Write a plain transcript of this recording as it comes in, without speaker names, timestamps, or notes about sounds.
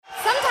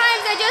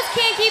just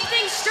can't keep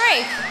things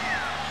straight.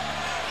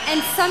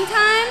 And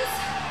sometimes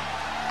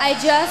I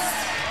just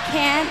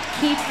can't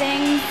keep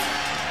things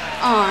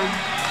on.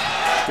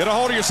 Get a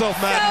hold of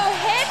yourself, Matt. So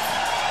hit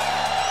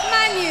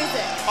my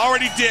music.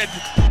 Already did.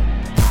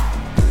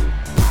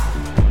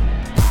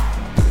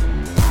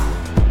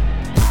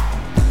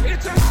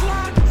 It's a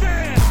slot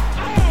fan.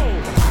 Oh!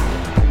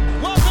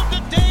 Welcome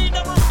to day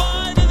number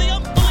 5 in the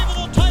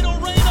unbelievable title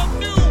reign of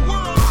new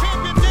world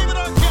champion David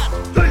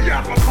Arquette. The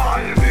Yappa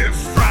Pioneer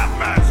strap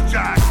match,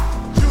 Jack.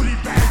 Judy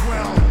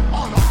Bagwell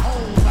on a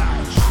pole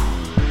match.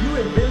 You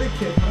and Billy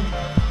Kidman,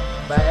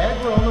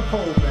 Viagra on the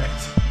pole match.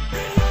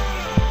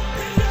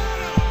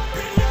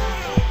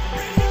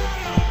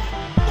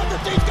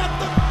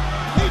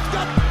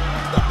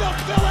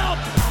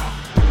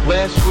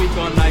 Last week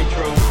on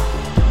Nitro,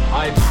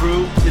 I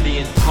proved to the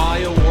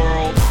entire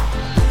world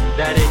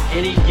that at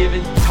any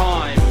given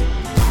time,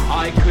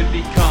 I could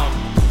become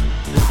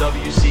the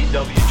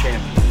WCW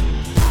champion.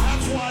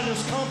 That's why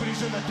this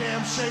company's in the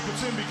damn shape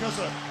it's in, because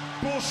of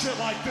bullshit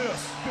like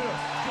this.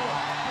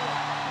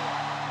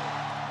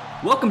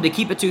 Welcome to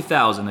Keep It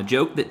 2000, a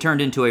joke that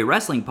turned into a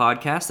wrestling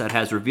podcast that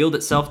has revealed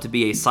itself to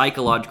be a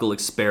psychological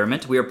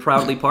experiment. We are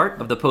proudly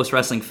part of the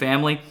post-wrestling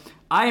family.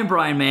 I am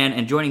Brian Mann,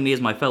 and joining me is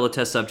my fellow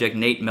test subject,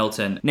 Nate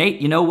Milton. Nate,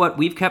 you know what?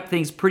 We've kept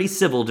things pretty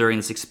civil during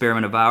this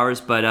experiment of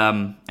ours, but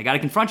I gotta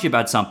confront you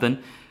about something.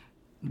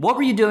 What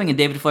were you doing in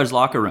David Flair's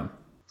locker room?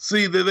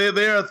 See,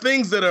 there are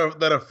things that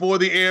are for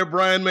the air,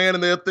 Brian Mann,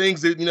 and there are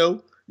things that,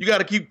 you got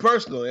to keep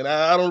personal, and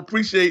I don't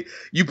appreciate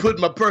you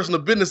putting my personal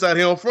business out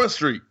here on Front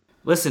Street.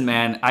 Listen,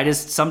 man,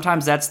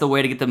 sometimes that's the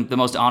way to get the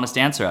most honest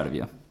answer out of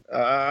you.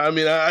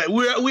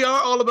 We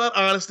are all about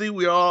honesty.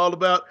 We are all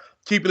about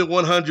keeping it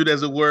 100,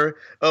 as it were,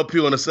 up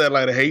here on the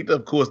satellite of hate.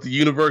 Of course, the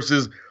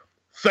universe's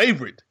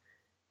favorite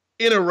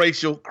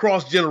interracial,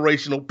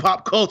 cross-generational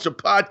pop culture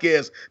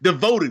podcast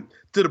devoted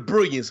to the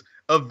brilliance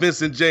of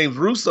Vincent James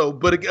Russo.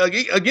 But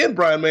again,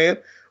 Brian, man,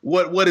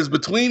 what is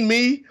between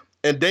me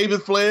and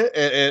David Flair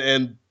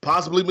and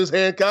possibly Miss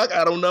Hancock,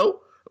 I don't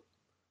know,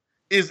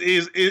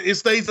 it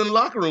stays in the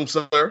locker room,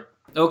 sir.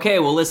 Okay,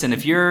 well, listen,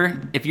 if you're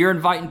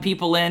inviting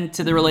people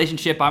into the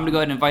relationship, I'm going to go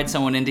ahead and invite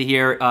someone into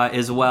here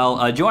as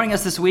well. Joining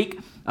us this week,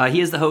 he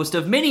is the host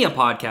of many a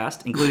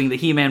podcast, including the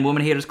He-Man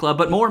Woman Haters Club,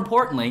 but more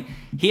importantly,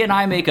 he and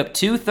I make up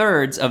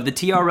 2/3 of the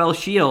TRL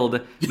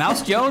Shield.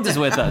 Mouse Jones is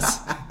with us.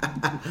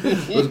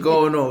 What's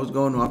going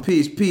on?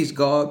 Peace,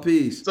 God,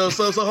 peace. So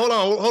hold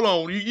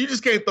on. You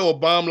just can't throw a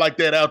bomb like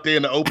that out there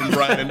in the open,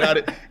 Brian, and not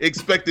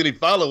expect any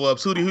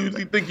follow-ups. Who do you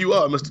think you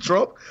are, Mr.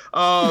 Trump?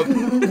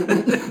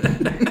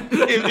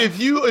 If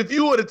you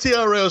were the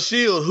TRL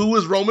Shield, who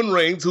is Roman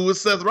Reigns? Who is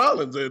Seth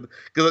Rollins?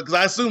 Because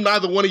I assume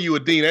neither one of you are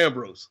Dean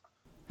Ambrose.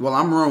 Well,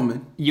 I'm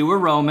Roman. You were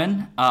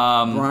Roman.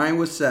 Brian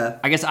was Seth.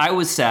 I guess I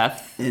was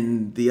Seth.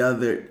 And the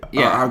other,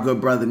 our good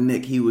brother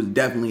Nick, he was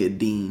definitely a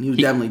Dean. He was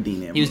definitely Dean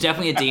Ambrose. He was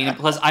definitely a Dean.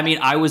 Plus,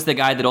 I was the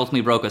guy that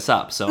ultimately broke us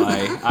up, so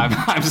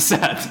I'm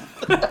Seth.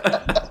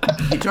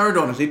 He turned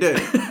on us. He did.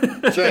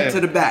 Straight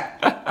to the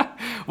back.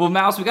 Well,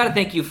 Mouse, we got to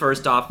thank you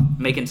first off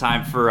making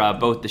time for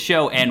both the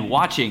show and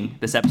watching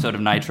this episode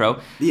of Nitro.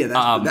 Yeah,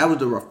 that was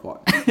the rough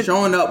part.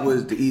 Showing up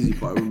was the easy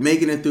part.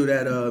 Making it through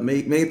that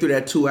making it through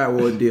that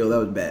 2-hour ordeal, that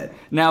was bad.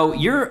 Now,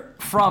 you're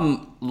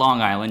from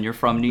Long Island. You're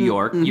from New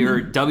York. Mm-hmm.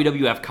 You're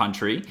WWF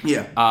country.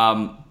 Yeah.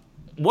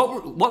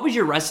 What was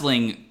your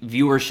wrestling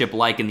viewership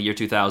like in the year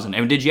 2000?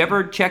 And did you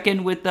ever check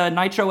in with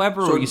Nitro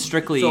ever, or were you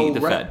strictly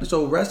the Fed?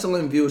 So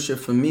wrestling viewership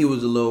for me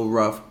was a little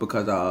rough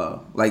because,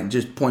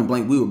 just point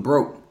blank, we were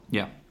broke.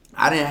 Yeah.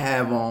 I didn't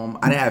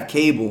have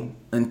cable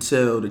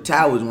until the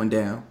towers went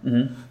down.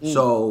 Mm-hmm.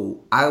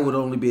 So I would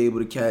only be able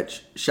to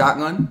catch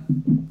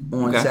Shotgun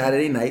on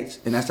Saturday nights,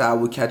 and that's how I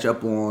would catch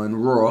up on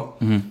Raw.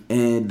 Mm-hmm.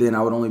 And then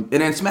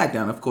then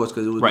SmackDown, of course,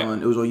 because it was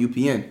on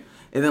UPN.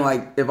 And then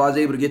if I was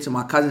able to get to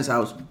my cousin's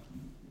house,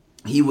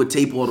 he would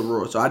tape all the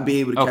Raw, so I'd be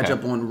able to catch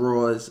up on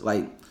Raws.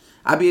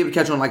 I'd be able to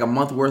catch on a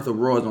month worth of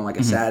Raws on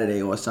a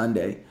Saturday or a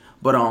Sunday.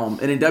 But and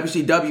then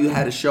WCW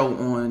had a show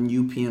on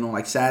UPN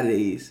on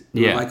Saturdays.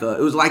 It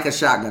was like a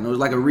Shotgun. It was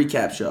like a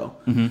recap show,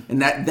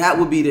 and that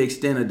would be the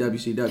extent of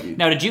WCW.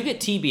 Now, did you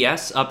get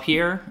TBS up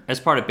here as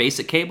part of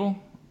basic cable,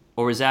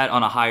 or was that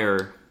on a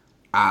higher?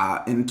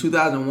 In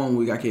 2001 when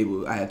we got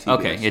cable, I had TBS.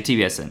 Okay, yeah,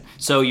 TBS then.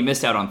 So you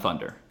missed out on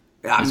Thunder.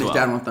 I missed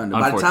out on Thunder.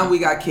 By the time we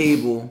got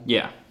cable,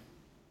 by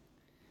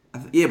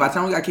the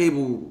time we got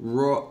cable,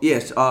 Raw,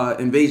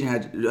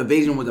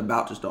 Invasion was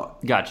about to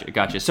start.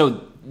 Gotcha.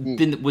 So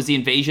then was the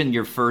Invasion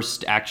your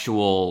first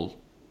actual,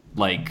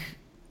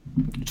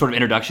 sort of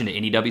introduction to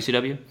any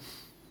WCW?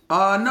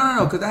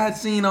 No, because I had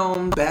seen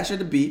Bash at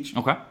the Beach.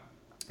 Okay.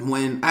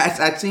 When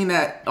I'd seen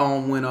that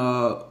when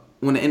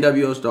the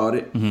NWO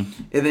started, and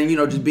then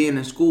just being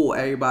in school,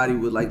 everybody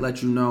would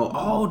let you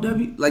know,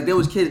 there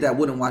was kids that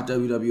wouldn't watch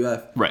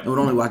WWF, right? They would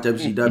only watch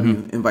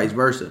WCW and vice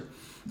versa.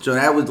 So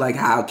that was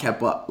how I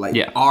kept up,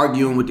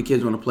 arguing with the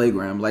kids on the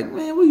playground. Man,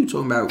 what are you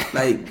talking about?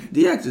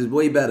 DX is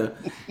way better.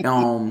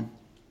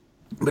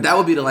 But that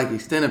would be the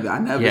extent of it. I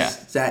never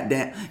sat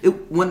down.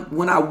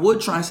 When I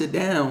would try and sit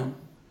down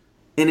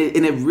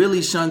and it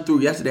really shone through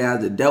yesterday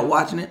as I dealt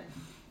watching it.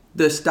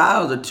 The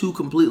styles are two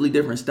completely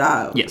different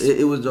styles. Yes.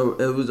 It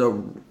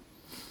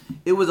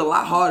was a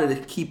lot harder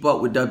to keep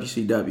up with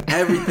WCW.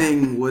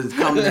 Everything was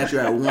coming at you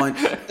at once.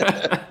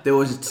 There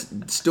was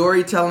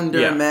storytelling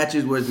during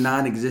matches was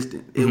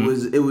non-existent. It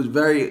was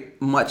very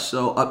much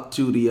so up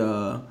to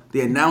the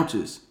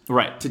announcers,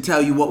 right, to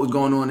tell you what was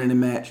going on in the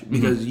match,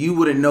 because you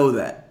wouldn't know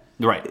that.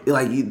 Right.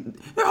 Like,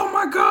 oh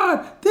my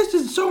God, this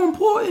is so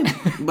important.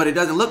 But it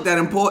doesn't look that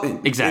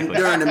important during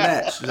the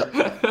match. So,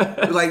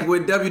 like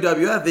with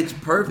WWF, it's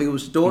perfect. It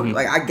was story.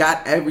 Like, I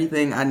got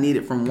everything I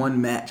needed from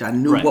one match. I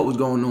knew what was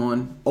going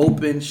on.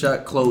 Open,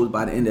 shut, closed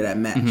by the end of that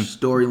match.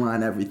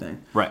 Storyline,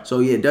 everything. Right. So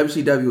yeah,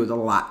 WCW was a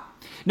lot.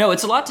 No,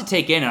 it's a lot to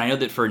take in, and I know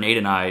that for Nate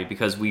and I,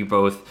 because we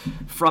both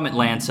from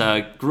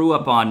Atlanta, grew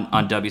up on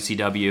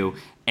WCW,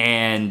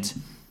 and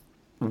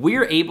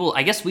we're able,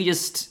 I guess we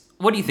just...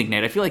 What do you think,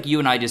 Nate? I feel like you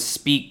and I just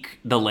speak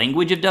the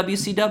language of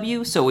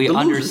WCW, so we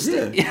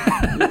understand.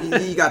 Yeah.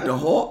 You got the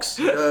Hawks.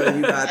 You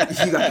got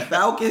the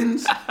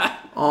Falcons.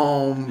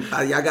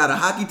 I got a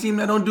hockey team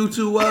that don't do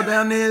too well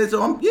down there.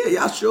 So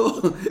y'all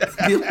sure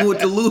dealing with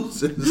the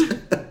losers.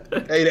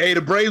 Hey,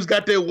 the Braves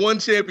got their one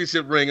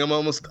championship ring. I'm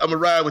gonna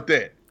ride with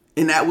that.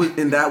 And that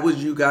was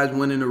you guys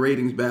winning the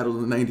ratings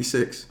battle in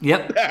 '96.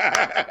 Yep.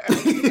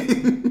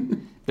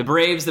 The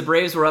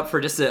Braves were up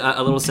for just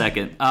a little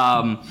second.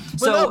 No,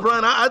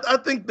 Brian, I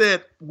think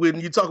that when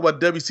you talk about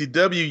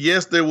WCW,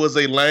 yes, there was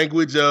a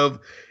language of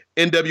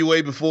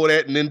NWA before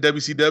that and then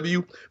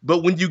WCW.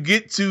 But when you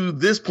get to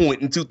this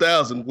point in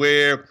 2000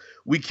 where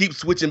we keep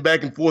switching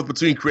back and forth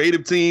between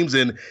creative teams,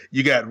 and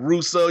you got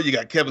Russo, you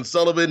got Kevin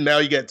Sullivan, now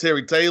you got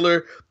Terry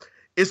Taylor,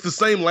 it's the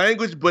same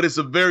language, but it's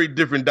a very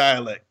different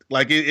dialect.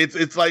 Like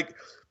it's like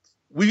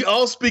we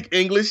all speak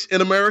English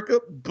in America,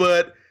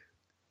 but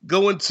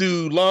going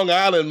to Long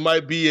Island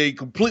might be a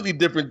completely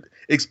different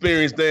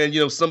experience than,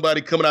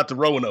 somebody coming out to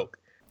Roanoke.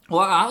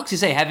 Well, I'll actually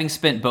say, having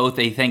spent both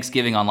a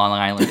Thanksgiving on Long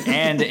Island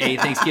and a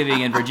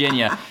Thanksgiving in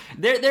Virginia,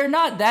 they're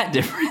not that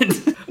different.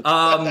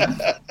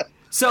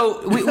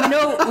 So we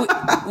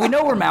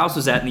know where Mouse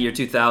was at in the year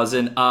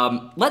 2000.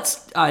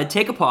 Let's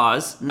take a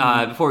pause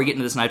before we get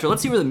into this Nitro.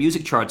 Let's see where the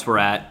music charts were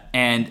at.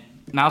 And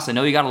Mouse, I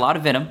know you got a lot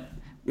of venom.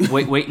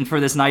 Waiting for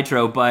this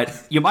Nitro, but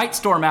you might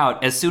storm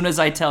out as soon as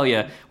I tell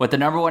you what the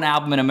 #1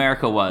 album in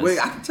America was. Wait,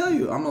 I can tell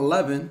you. I'm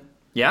 11.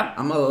 Yeah?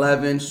 I'm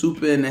 11,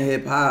 super into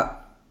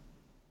hip-hop.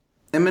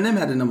 Eminem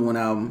had the #1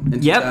 album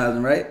in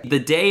 2000, right? The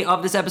day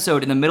of this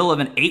episode, in the middle of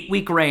an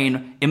 8-week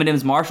reign,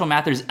 Eminem's Marshall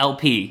Mathers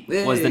LP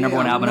was the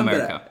 #1 album in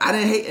America. That. I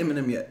didn't hate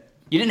Eminem yet.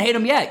 You didn't hate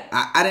him yet?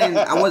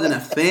 I wasn't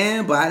a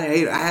fan, but I didn't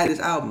hate it. I had this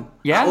album.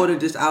 Yeah? I ordered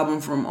this album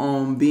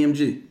from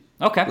BMG.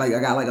 Okay. Like, I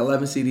got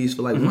 11 CDs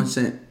for 1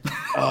 cent.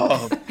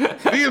 Oh,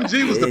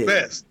 BMG was the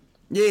best.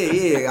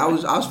 Yeah. I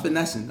was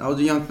finessing. I was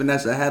a young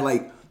finesse. I had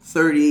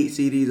 38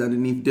 CDs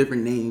underneath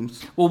different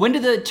names. Well, when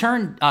did the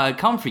turn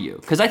come for you?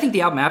 Because I think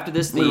the album after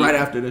this... Right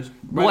after this.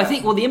 the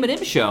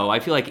Eminem Show, I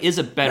feel like, is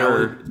a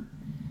better...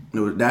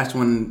 That's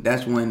when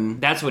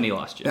he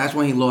lost you. That's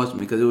when he lost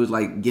me, because it was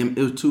it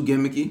was too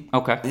gimmicky.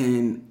 Okay.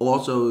 And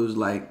also it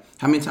was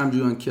how many times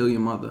you gonna kill your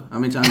mother? How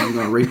many times you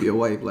gonna rape your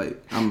wife?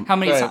 How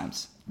many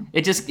times?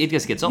 It just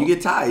gets old. You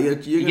get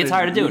tired. You get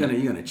tired of doing it.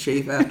 You're gonna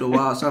chafe after a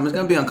while. So it's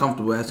gonna be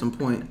uncomfortable at some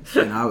point.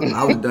 And I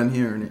was done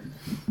hearing it.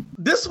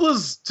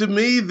 To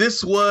me,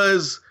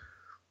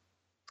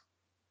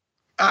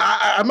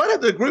 I might have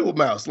to agree with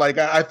Mouse.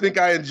 I think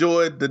I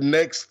enjoyed the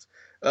next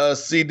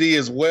CD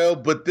as well,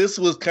 but this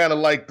was kind of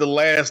like the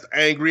last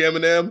angry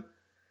Eminem,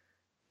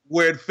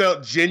 where it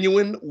felt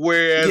genuine,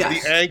 whereas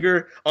the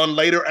anger on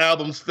later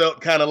albums felt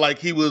kind of like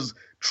he was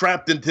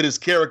trapped into this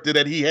character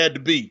that he had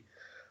to be.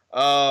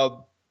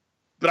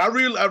 But I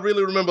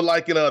really remember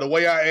liking The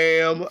Way I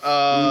Am,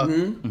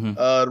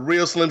 The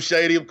Real Slim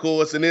Shady, of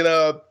course, and then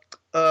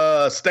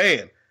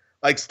Stan.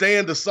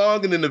 Stan, the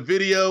song, and then the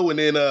video, and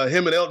then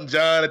him and Elton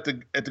John at the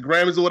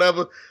Grammys or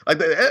whatever.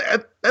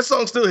 That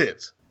song still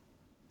hits.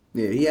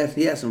 Yeah,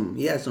 he had some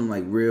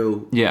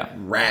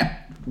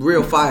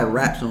real fire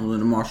rap songs in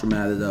the Marshall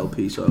Mathers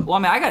LP. So well,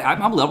 I mean,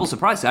 I'm a little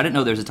surprised. I didn't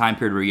know there was a time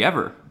period where you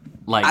ever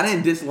I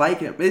didn't dislike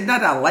him. It's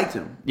not that I liked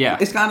him. Yeah,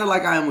 it's kind of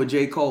like I am with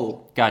J.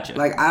 Cole. Gotcha.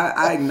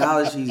 I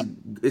acknowledge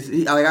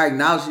I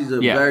acknowledge he's a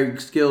very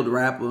skilled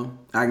rapper.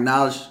 I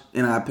acknowledge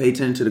and I pay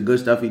attention to the good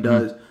stuff he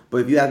does.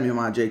 But if you ask me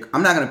about J. Cole,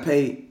 I'm not gonna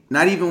pay.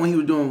 Not even when he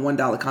was doing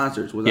 $1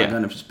 concerts was I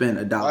gonna spend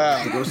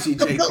 $1 to go see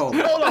J. Cole.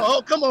 Hold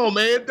on, come on,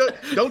 man!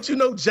 Don't you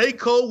know J.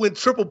 Cole went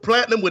triple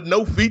platinum with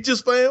no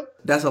features, fam?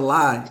 That's a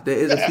lie. There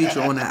is a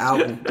feature on that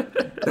album.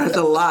 That's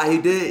a lie. He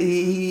did.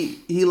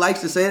 He likes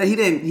to say that he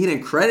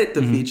didn't credit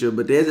the feature,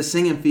 but there's a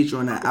singing feature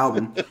on that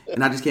album,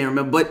 and I just can't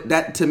remember. But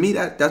that to me,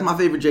 that's my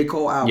favorite J.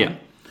 Cole album. Yeah.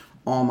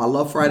 I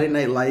love Friday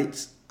Night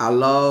Lights. I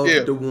love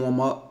the warm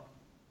up.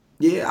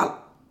 Yeah,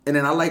 and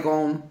then I like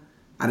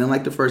I didn't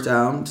like the first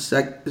album.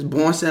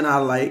 Born Sinner I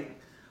like.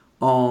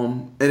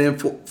 And then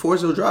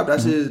Forest Hill Drive,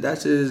 that's his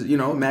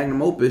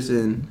magnum opus,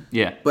 and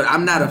but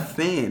I'm not a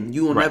fan.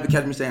 You will never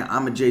catch me saying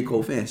I'm a J.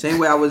 Cole fan. Same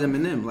way I was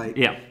Eminem,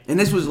 and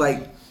this was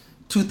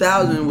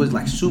 2000 was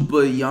like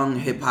super young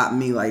hip hop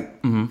me. Like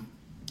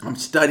I'm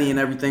studying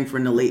everything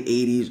from the late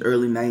 80s,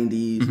 early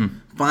 90s,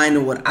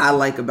 finding what I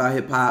like about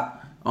hip hop.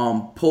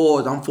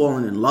 Pause. I'm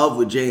falling in love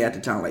with Jay at the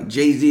time. Like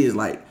Jay-Z is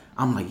like,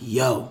 I'm like,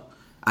 yo,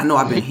 I know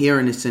I've been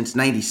hearing this since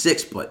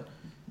 '96, but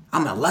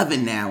I'm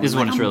 11 now. This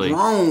like, one is really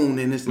grown,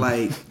 and it's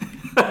like,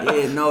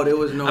 yeah, no, there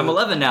was no. I'm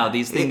 11 now.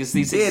 These things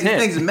these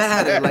things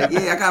matter. Like,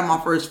 yeah, I got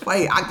my first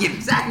fight. I get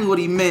exactly what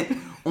he meant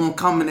on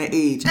coming to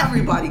age.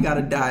 Everybody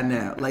gotta die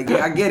now. Like,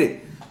 yeah, I get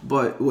it.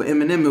 But with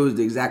Eminem, it was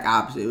the exact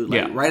opposite. It was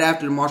like right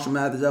after the Marshall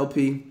Mathers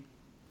LP,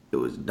 it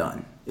was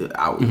done.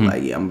 I was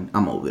like, yeah,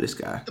 I'm over this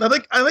guy. And I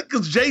think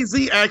because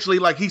Jay-Z actually,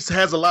 like, he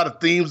has a lot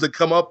of themes that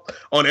come up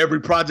on every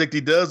project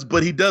he does,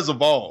 but he does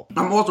evolve.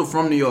 I'm also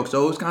from New York,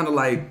 so it's kind of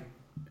like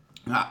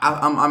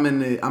I'm in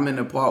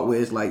the part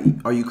where it's like,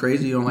 are you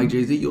crazy? You don't like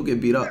Jay-Z? You'll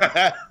get beat up.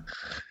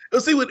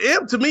 Well, see, with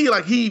M, to me,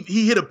 like he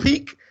hit a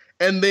peak,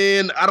 and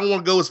then I don't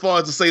want to go as far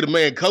as to say the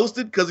man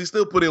coasted because he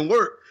still put in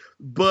work,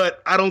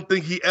 but I don't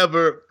think he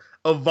ever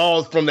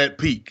evolved from that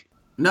peak.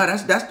 No,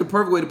 that's the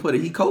perfect way to put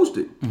it. He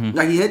coasted.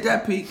 Like he hit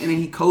that peak and then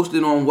he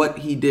coasted on what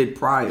he did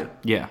prior.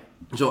 Yeah.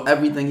 So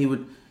everything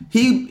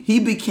he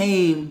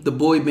became the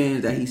boy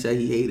bands that he said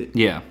he hated.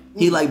 Yeah.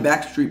 He like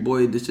Backstreet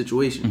Boy the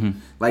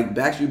situation. Like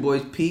Backstreet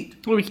Boys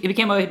peaked. Well, he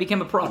became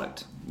a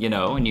product, you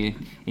know, and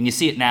you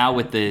see it now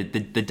with the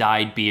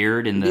dyed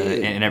beard and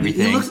and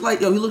everything. He looks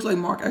like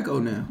Mark Echo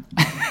now.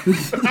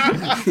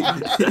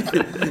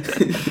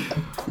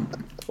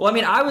 Well, I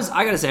mean, I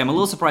gotta say, I'm a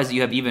little surprised that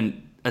you have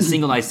even a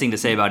single nice thing to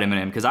say about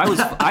Eminem, because here's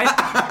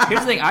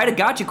the thing, I'd have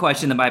got you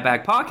question in my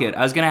back pocket.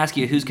 I was gonna ask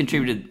you who's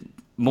contributed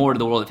more to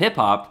the world of hip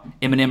hop,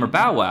 Eminem or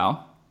Bow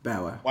Wow.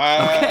 Bow Wow.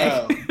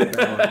 Wow. Okay.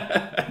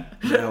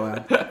 Bow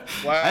Wow.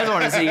 Wow.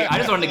 I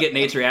just wanted to get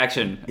Nate's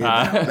reaction.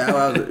 Yeah,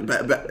 Bow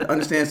Wow.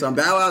 Understand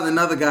something? Bow Wow's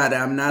another guy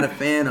that I'm not a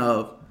fan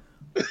of,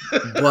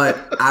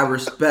 but I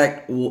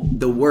respect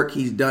the work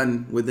he's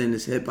done within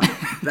this hip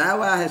hop. Bow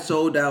Wow has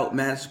sold out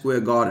Madison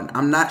Square Garden.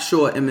 I'm not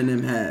sure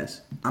Eminem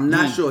has. I'm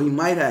not sure. He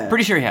might have.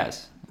 Pretty sure he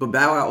has. But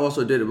Bow Wow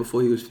also did it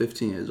before he was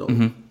 15 years old.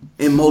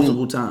 And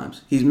multiple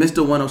times. He's Mr.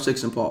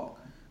 106 in Park.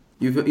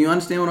 You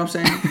understand what I'm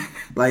saying?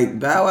 Like,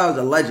 Bow Wow is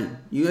a legend.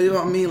 You know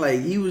what I mean?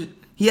 Like,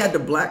 he had the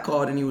black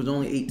card and he was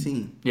only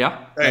 18.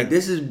 Yeah. Like,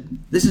 this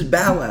is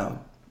Bow Wow,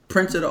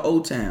 Prince of the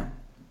Old Town.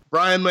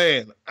 Brian,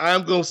 man,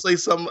 I'm going to say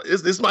something.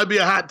 This might be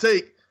a hot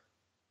take,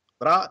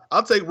 but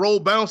I'll take Roll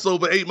Bounce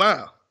over 8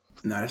 Mile.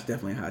 No, that's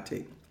definitely a hot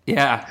take.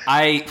 Yeah,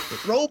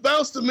 Roll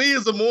Bounce to me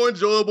is a more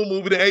enjoyable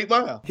movie than 8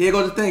 Mile. Here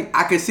goes the thing.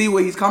 I can see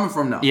where he's coming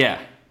from now. Yeah.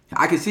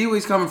 I can see where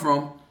he's coming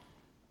from.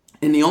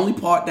 And the only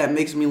part that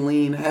makes me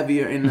lean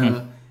heavier in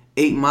the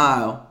 8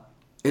 Mile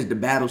is the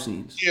battle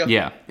scenes.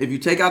 Yeah. If you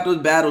take out those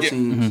battle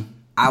scenes,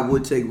 I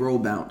would take Roll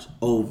Bounce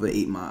over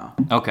 8 Mile.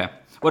 Okay.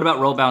 What about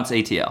Roll Bounce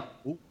ATL?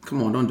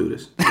 Come on, don't do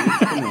this.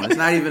 Come on, it's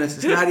not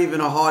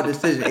even a hard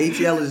decision.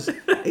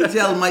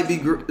 ATL might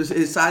be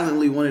is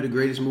silently one of the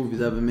greatest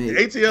movies ever made.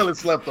 ATL is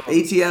slept on.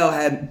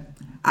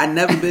 I'd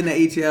never been to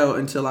ATL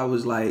until I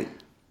was like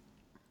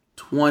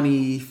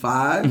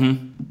 25.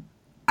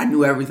 I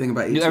knew everything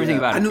about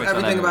ATL. I knew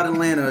everything about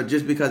Atlanta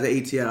just because of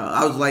ATL.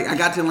 I was like, I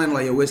got to Atlanta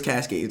like, yo, where's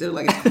Cascades? They're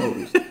like, it's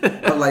closed.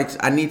 I was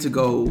like, I need to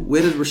go.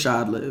 Where does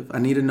Rashad live? I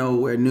need to know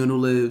where Nunu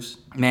lives.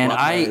 Man,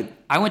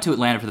 I went to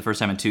Atlanta for the first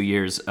time in 2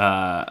 years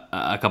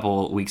a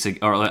couple weeks ago,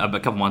 or a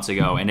couple months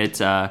ago, and it's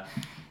that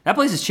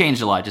place has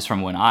changed a lot just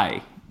from when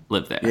I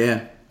lived there.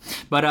 Yeah.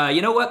 But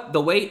you know what? The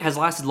wait has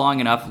lasted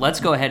long enough. Let's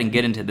go ahead and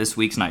get into this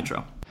week's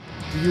Nitro.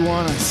 Do you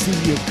want to see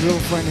your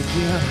girlfriend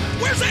again?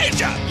 Where's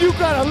Asia? You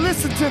gotta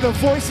listen to the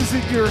voices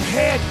in your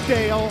head,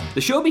 Dale.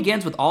 The show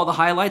begins with all the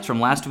highlights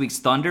from last week's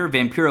Thunder,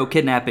 Vampiro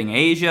kidnapping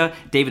Asia,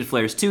 David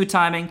Flair's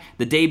two-timing,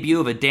 the debut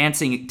of a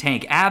dancing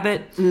Tank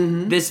Abbott.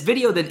 This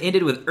video then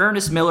ended with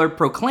Ernest Miller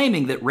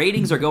proclaiming that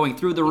ratings are going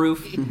through the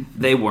roof.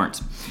 They weren't.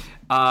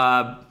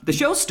 The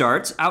show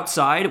starts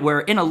outside where,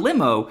 in a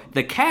limo,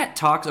 the Cat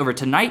talks over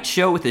tonight's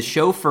show with his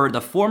chauffeur,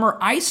 the former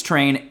Ice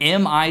Train,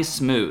 M.I.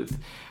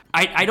 Smooth.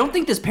 I don't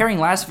think this pairing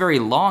lasts very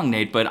long,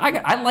 Nate, but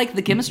I like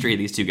the chemistry of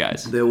these two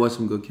guys. There was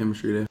some good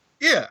chemistry there.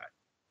 Yeah.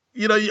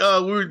 You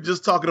know, we were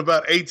just talking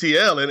about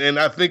ATL, and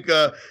I think,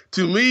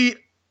 to me,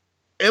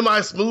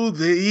 M.I.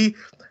 Smooth,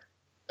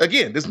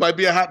 again, this might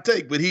be a hot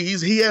take, but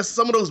he has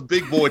some of those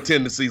big boy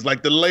tendencies,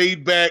 like the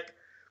laid-back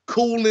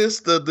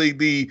coolness,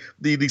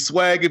 the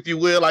swag, if you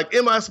will, like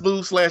M.I.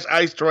 Smooth /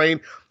 Ice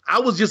Train. I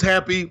was just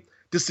happy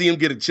to see him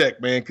get a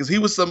check, man, because he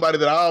was somebody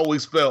that I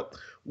always felt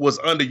was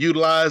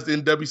underutilized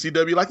in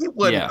WCW. Like, he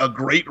wasn't a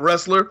great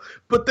wrestler,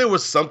 but there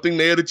was something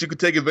there that you could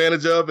take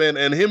advantage of, and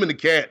him and the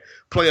Cat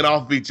playing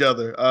off of each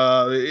other.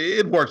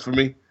 It works for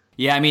me.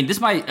 Yeah, I mean, this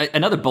might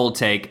another bold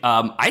take.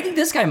 I think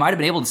this guy might have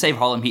been able to save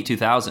Harlem Heat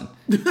 2000.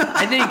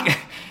 I think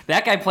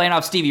that guy playing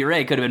off Stevie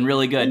Ray could have been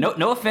really good.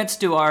 No offense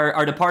to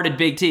our departed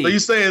Big T. So you're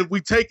saying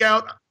we take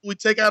out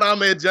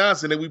Ahmed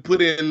Johnson and we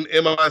put in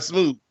M.I.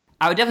 Smooth?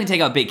 I would definitely take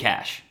out Big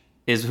Cash.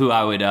 Is who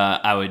I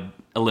would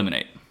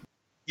eliminate.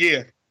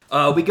 Yeah.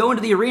 We go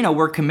into the arena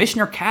where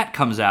Commissioner Cat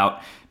comes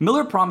out.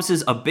 Miller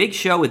promises a big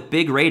show with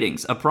big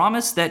ratings, a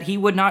promise that he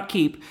would not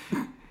keep.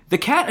 The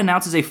Cat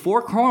announces a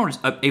four corners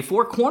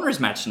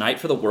match tonight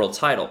for the world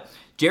title.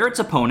 Jarrett's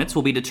opponents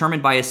will be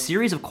determined by a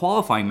series of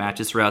qualifying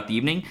matches throughout the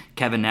evening,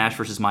 Kevin Nash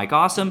versus Mike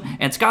Awesome,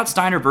 and Scott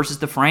Steiner versus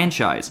The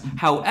Franchise.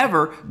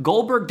 However,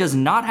 Goldberg does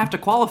not have to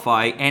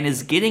qualify and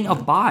is getting a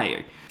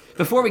bye.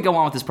 Before we go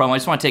on with this promo, I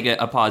just want to take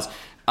a pause.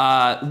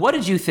 What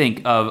did you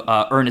think of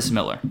Ernest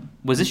Miller?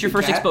 Was this your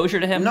first exposure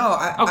to him? No,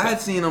 I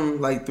had seen him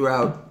like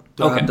throughout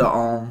the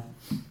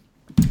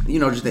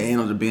just the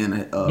annals of being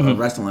a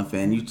wrestling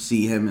fan. You'd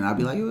see him, and I'd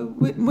be like,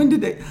 when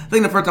did they? I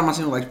think the first time I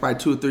seen him like probably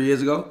 2 or 3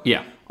 years ago.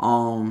 Yeah.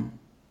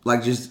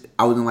 Like just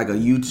I was in like a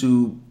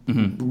YouTube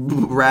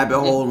rabbit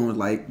hole and was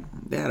like,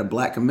 they had a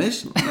black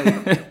commissioner.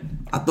 Like,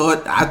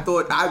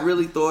 I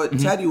really thought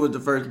Teddy was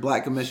the first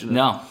black commissioner.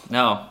 No.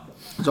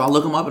 So I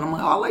look him up and I'm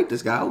like, oh, I like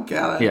this guy.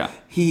 Okay.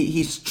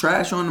 He's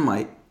trash on the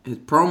mic. His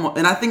promo,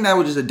 and I think that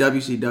was just a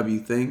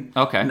WCW thing.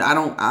 Okay. And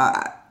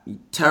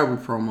terrible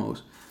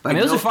promos. Like,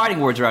 those are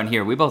fighting words around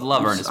here. We both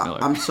love Ernest Miller.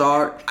 I'm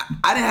sorry.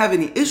 I didn't have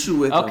any issue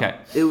with him.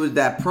 It was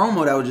that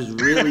promo that was just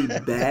really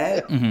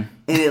bad, and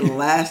it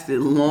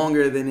lasted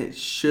longer than it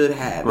should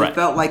have. Right. It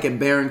felt like a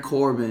Baron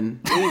Corbin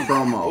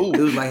promo.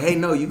 It was like, hey,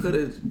 no, you could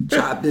have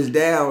chopped this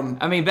down.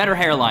 I mean, better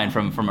hairline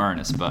from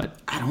Ernest, but...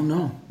 I don't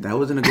know. That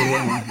wasn't a good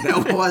hairline.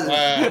 That wasn't.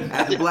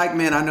 As a black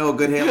man, I know a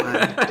good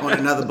hairline on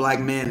another black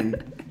man,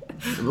 and...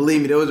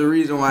 believe me, there was a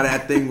reason why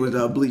that thing was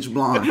bleached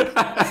blonde.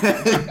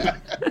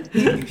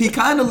 he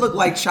kind of looked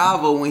like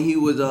Chavo when he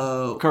was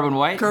Corbin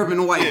White.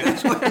 Corbin White.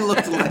 That's what he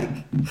looked like.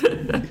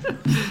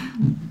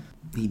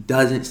 He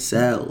doesn't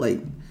sell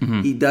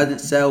he doesn't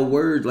sell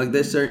words like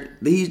this.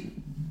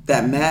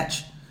 That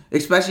match,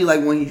 especially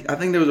like when I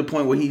think there was a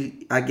point where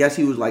I guess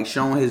he was like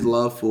showing his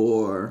love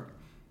for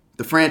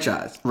the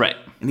franchise, right?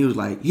 And he was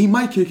like, he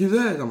might kick his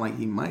ass. I'm like,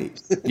 he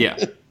might. Yeah.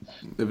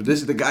 If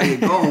this is the guy you're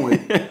going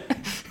with.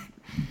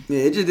 Yeah,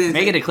 it just didn't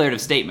make a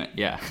declarative statement.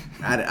 Yeah,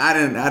 I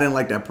didn't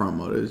like that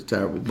promo. It was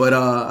terrible. But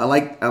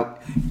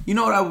you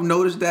know what I've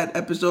noticed that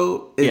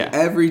episode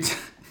is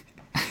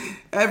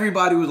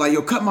everybody was like,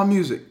 "Yo, cut my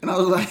music," and I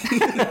was like,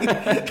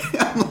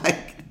 "I'm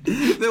like,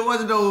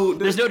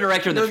 there's no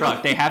director in the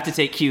truck. They have to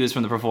take cues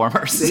from the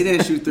performers. They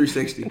didn't shoot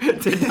 360.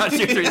 Did not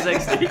shoot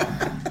 360.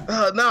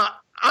 No,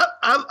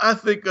 I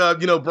think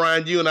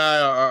Brian, you and I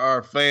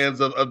are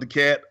fans of the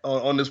Cat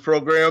on this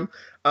program.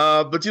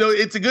 But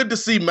it's good to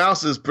see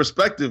Mouse's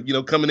perspective,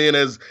 coming in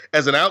as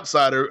an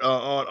outsider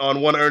on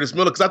one Ernest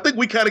Miller, because I think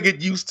we kind of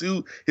get used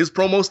to his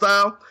promo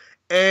style.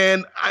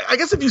 And I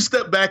guess if you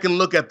step back and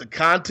look at the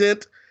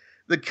content,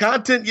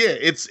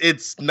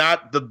 it's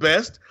not the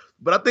best.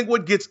 But I think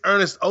what gets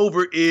Ernest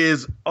over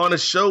is on a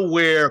show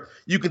where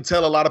you can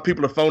tell a lot of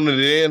people are phoning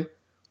it in.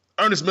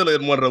 Ernest Miller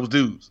isn't one of those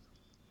dudes.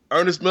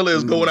 Ernest Miller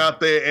is going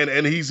out there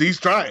and he's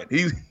trying.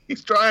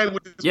 He's trying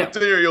with this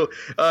material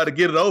to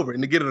get it over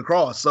and to get it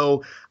across.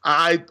 So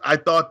I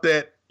thought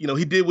that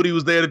he did what he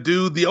was there to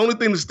do. The only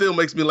thing that still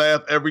makes me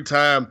laugh every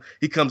time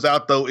he comes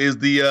out though is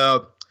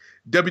the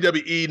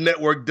WWE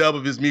Network dub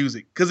of his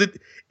music, because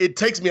it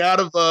takes me out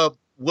of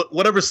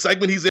whatever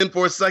segment he's in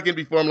for a second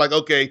before I'm like,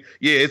 okay,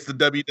 yeah, it's the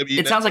WWE.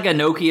 It sounds like a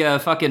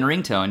Nokia fucking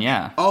ringtone,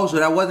 yeah. Oh, so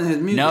that wasn't his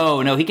music?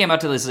 No, he came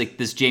out to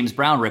this James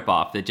Brown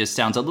ripoff that just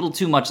sounds a little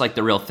too much like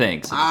the real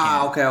thing. So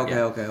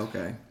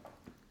okay.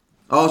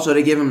 Oh, so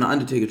they give him the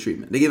Undertaker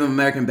treatment. They give him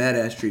American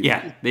Badass treatment.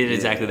 Yeah, they did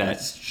exactly that.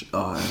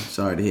 I'm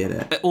sorry to hear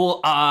that.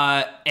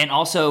 And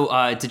also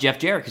to Jeff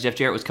Jarrett, because Jeff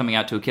Jarrett was coming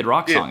out to a Kid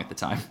Rock song at the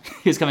time.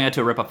 He was coming out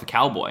to a rip-off of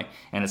Cowboy,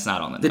 and it's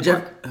not on the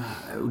network.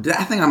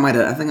 I think I might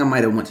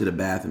have went to the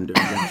bathroom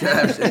during Jeff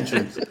Jarrett's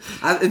entrance.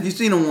 If you've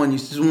seen him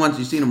once,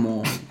 you've seen him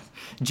all.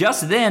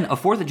 Just then, a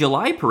 4th of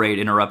July parade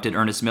interrupted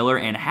Ernest Miller,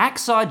 and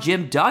Hacksaw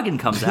Jim Duggan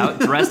comes out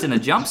dressed in a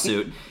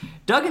jumpsuit.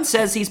 Duggan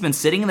says he's been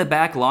sitting in the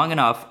back long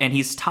enough, and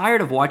he's tired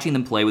of watching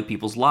them play with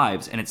people's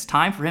lives, and it's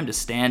time for him to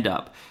stand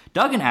up.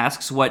 Duggan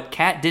asks what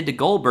Cat did to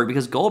Goldberg,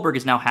 because Goldberg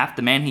is now half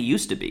the man he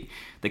used to be.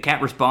 The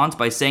Cat responds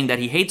by saying that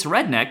he hates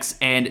rednecks,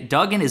 and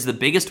Duggan is the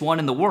biggest one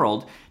in the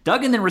world.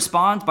 Duggan then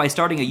responds by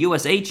starting a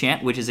USA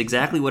chant, which is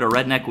exactly what a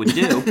redneck would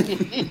do.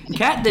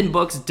 Cat then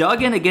books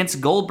Duggan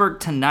against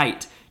Goldberg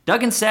tonight.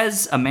 Duggan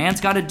says a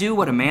man's got to do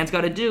what a man's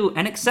got to do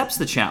and accepts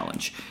the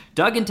challenge.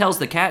 Duggan tells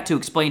the Cat to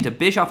explain to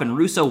Bischoff and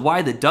Russo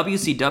why the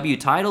WCW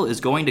title is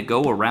going to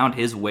go around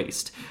his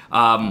waist.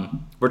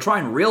 We're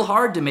trying real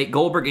hard to make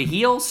Goldberg a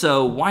heel,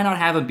 so why not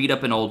have him beat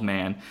up an old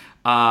man?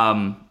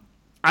 I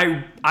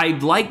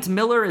liked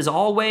Miller as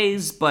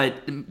always,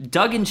 but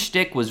Duggan's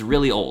shtick was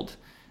really old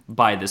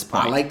by this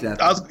point. I like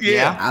that.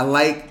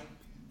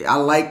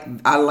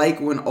 I like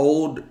when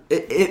old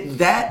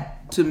that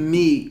to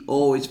me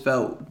always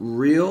felt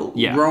real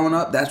growing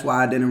up. That's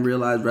why I didn't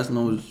realize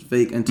wrestling was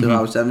fake until I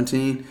was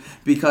 17,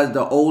 because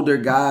the older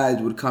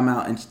guys would come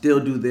out and still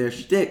do their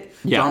shtick.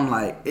 So I'm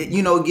like, it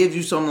gives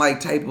you some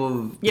like type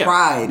of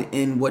pride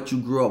in what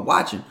you grew up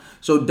watching.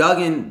 So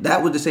Duggan,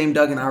 that was the same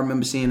Duggan I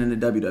remember seeing in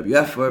the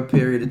WWF for a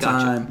period of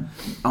time.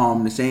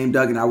 The same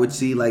Duggan I would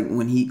see like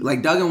when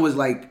Duggan was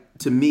like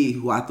to me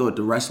who I thought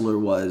the wrestler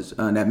was,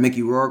 that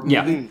Mickey Rourke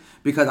movie. Yeah.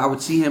 Because I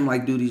would see him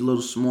like do these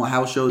little small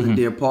house shows at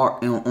Deer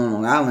Park on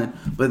Long Island,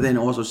 but then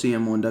also see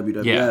him on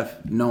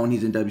WWF, knowing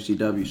he's in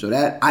WCW. So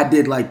that I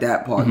did like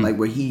that part, like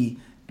where he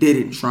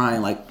didn't try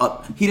and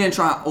he didn't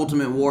try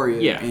Ultimate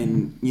Warrior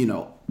and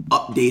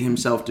update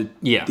himself to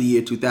the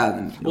year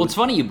 2000. Well, it's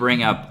funny you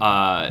bring up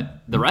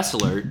the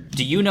wrestler.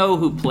 Do you know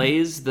who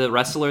plays the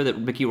wrestler that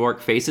Mickey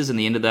Rourke faces in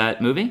the end of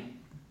that movie?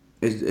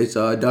 It's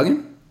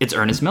Duggan? It's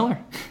Ernest Miller.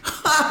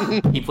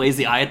 He plays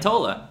the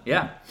Ayatollah.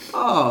 Yeah.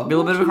 Oh, a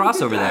little bit of a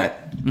crossover there.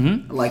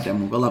 I like that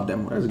movie. I love that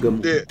movie. That's a good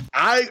movie. Yeah,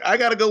 I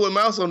got to go with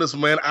Mouse on this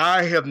one, man.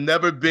 I have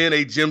never been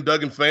a Jim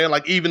Duggan fan.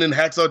 Like, even in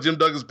Hacksaw Jim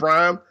Duggan's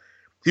prime,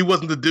 he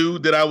wasn't the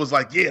dude that I was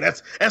like, yeah,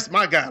 that's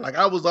my guy. Like,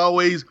 I was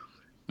always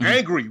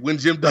angry when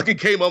Jim Duggan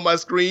came on my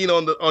screen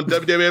on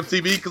WWF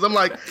TV, because I'm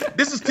like,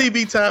 this is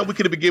TV time. We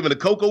could have been given a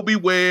Coco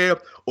Beware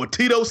or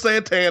Tito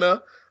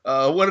Santana.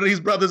 One of these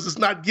brothers is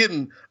not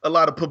getting a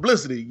lot of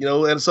publicity,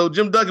 and so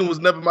Jim Duggan was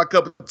never my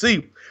cup of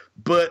tea.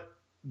 But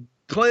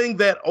playing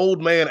that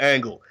old man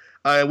angle,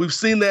 we've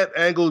seen that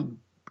angle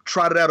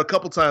trotted out a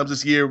couple times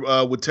this year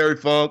with Terry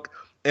Funk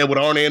and with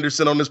Arn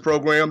Anderson on this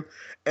program.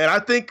 And I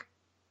think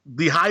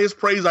the highest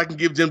praise I can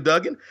give Jim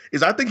Duggan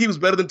is I think he was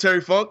better than Terry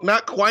Funk.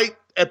 Not quite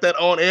at that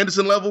Arn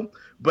Anderson level,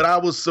 but I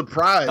was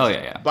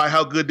surprised by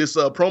how good this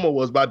promo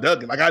was by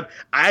Duggan. Like, I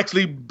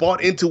actually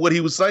bought into what he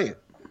was saying.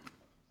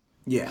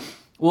 Yeah.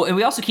 Well, and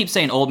we also keep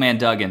saying Old Man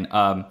Duggan.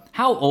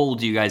 How old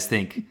do you guys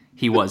think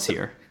he was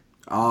here?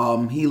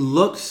 He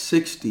looked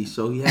 60,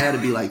 so he had to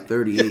be like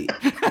 38.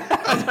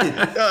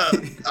 I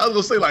was going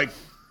to say like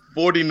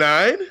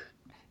 49.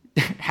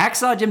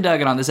 Hacksaw Jim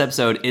Duggan on this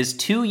episode is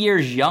 2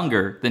 years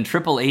younger than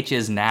Triple H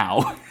is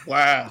now.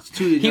 Wow.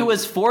 He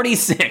was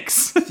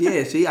 46.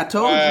 Yeah, see, I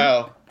told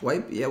you.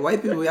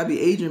 White people, y'all be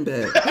aging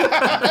bad.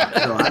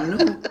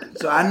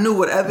 So I knew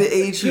whatever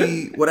age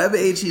he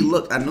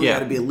looked, I knew he had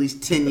to be at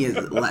least 10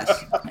 years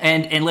less.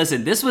 And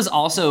listen, this was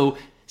also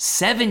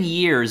 7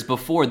 years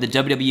before the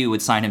WWE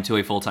would sign him to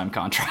a full-time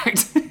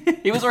contract.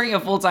 He was working a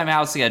full-time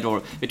house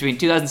schedule between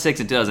 2006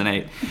 and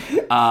 2008.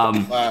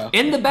 Wow.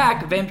 In the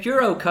back,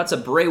 Vampiro cuts a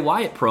Bray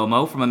Wyatt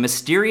promo from a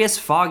mysterious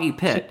foggy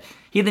pit.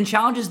 He then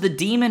challenges the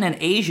Demon and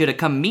Asia to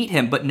come meet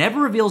him, but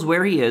never reveals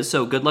where he is,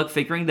 so good luck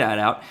figuring that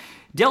out.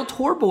 Del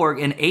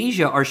Torborg and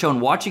Asia are shown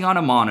watching on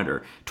a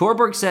monitor.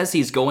 Torborg says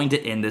he's going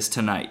to end this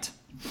tonight.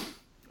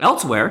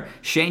 Elsewhere,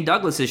 Shane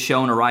Douglas is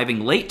shown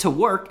arriving late to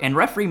work, and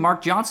referee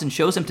Mark Johnson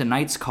shows him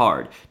tonight's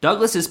card.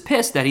 Douglas is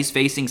pissed that he's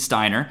facing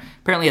Steiner.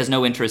 Apparently has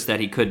no interest that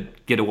he could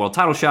get a world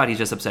title shot. He's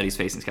just upset he's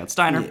facing Scott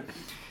Steiner. Yeah.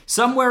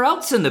 Somewhere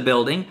else in the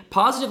building,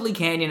 Positively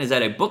Canyon is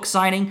at a book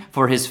signing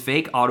for his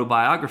fake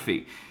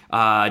autobiography.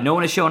 No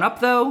one has shown up,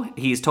 though.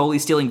 He's totally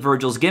stealing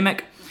Virgil's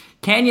gimmick.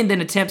 Canyon then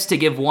attempts to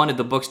give one of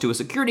the books to a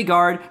security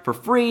guard for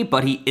free,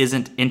 but he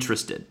isn't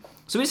interested.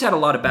 So we just had a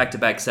lot of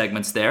back-to-back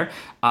segments there.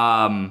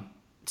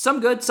 Some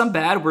good, some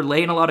bad. We're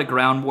laying a lot of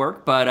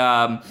groundwork, but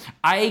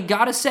I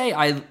gotta say,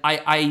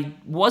 I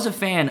was a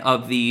fan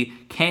of the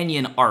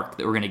Canyon arc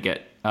that we're gonna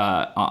get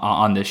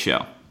on this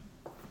show.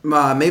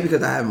 Maybe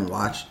because I haven't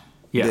watched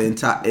it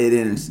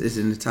in its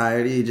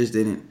entirety. It just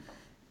didn't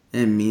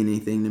mean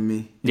anything to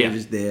me. It was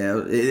just there.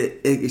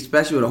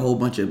 Especially with a whole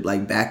bunch of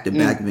like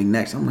back-to-back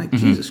vignettes. I'm like,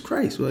 Jesus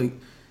Christ, like,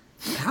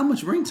 how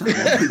much ring time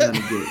are we gonna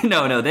get?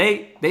 No,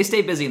 they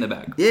stay busy in the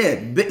back. Yeah,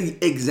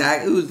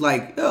 exactly. It was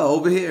like,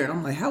 over here, and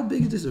I'm like, how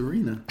big is this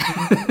arena?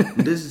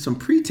 There's some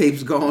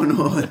pre-tapes going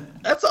on.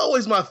 That's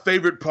always my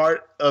favorite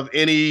part of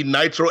any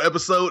Nitro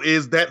episode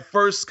is that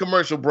first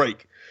commercial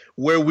break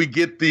where we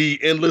get the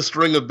endless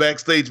string of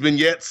backstage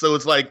vignettes. So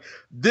it's like,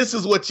 this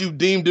is what you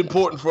deemed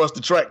important for us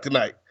to track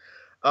tonight.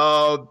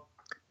 I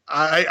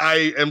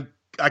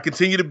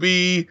continue to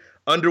be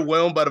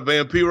underwhelmed by the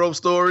Vampiro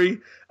story.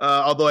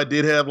 Although I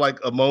did have like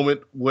a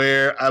moment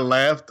where I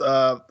laughed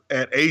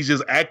at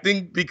Asia's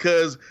acting,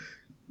 because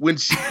when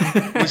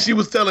she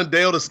was telling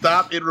Dale to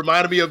stop, it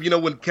reminded me of,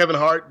 when Kevin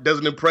Hart does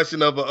an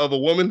impression of a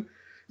woman.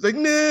 He's like,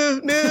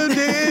 no,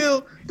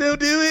 Dale, don't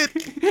do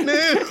it,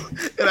 no.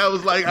 And I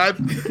was like,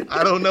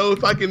 I don't know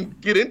if I can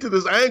get into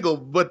this angle.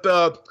 But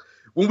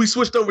when we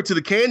switched over to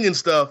the Canyon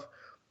stuff,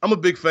 I'm a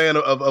big fan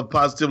of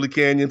Positively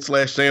Canyon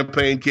 /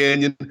 Champagne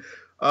Canyon.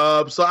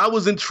 So I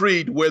was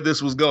intrigued where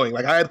this was going.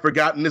 Like, I had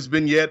forgotten this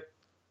vignette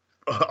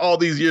all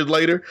these years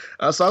later.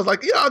 So I was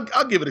like, yeah,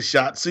 I'll give it a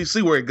shot.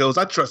 See where it goes.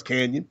 I trust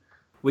Canyon.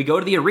 We go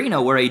to the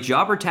arena where a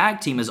jobber tag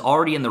team is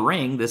already in the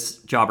ring. This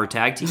jobber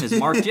tag team is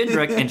Mark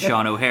Jindrak and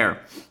Sean O'Hare.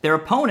 Their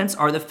opponents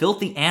are the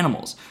Filthy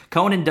Animals.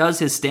 Conan does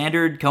his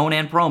standard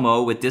Conan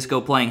promo with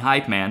Disco playing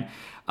Hype Man.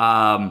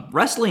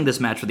 Wrestling this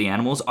match for the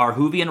Animals are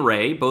Hoovy and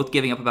Ray, both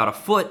giving up about a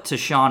foot to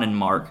Sean and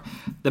Mark.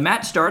 The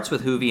match starts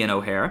with Hoovy and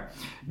O'Hare.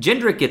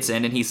 Jindrak gets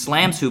in and he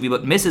slams Hoovy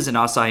but misses an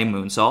Asahi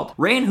moonsault.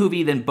 Ray and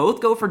Hoovy then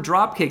both go for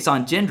drop kicks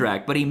on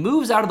Jindrak, but he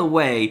moves out of the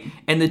way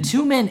and the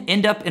two men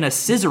end up in a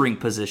scissoring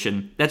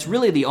position. That's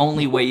really the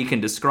only way you can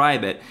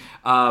describe it.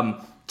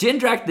 Jindrak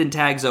Jindrak then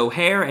tags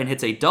O'Haire and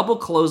hits a double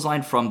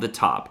clothesline from the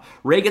top.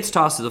 Ray gets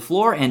tossed to the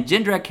floor, and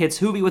Jindrak hits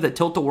Hoovy with a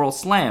tilt-a-whirl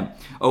slam.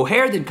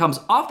 O'Haire then comes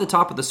off the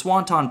top with a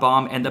swanton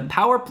bomb, and the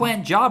power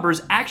plant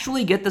jobbers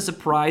actually get the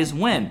surprise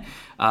win.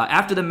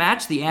 After the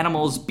match, the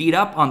Animals beat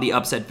up on the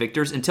upset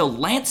victors until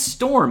Lance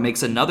Storm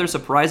makes another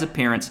surprise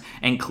appearance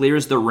and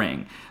clears the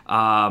ring.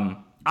 I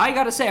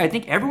gotta say, I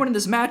think everyone in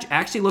this match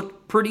actually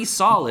looked pretty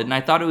solid, and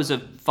I thought it was a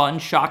fun,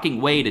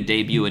 shocking way to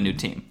debut a new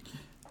team.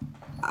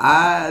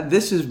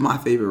 This is my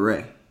favorite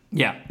Ray.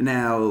 Yeah.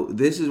 Now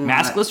this is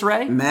Maskless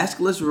Ray.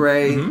 Maskless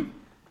Ray. And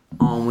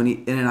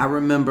I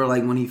remember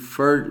like when he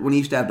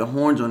used to have the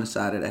horns on the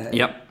side of the head.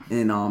 Yep.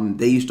 And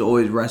they used to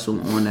always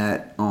wrestle on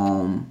that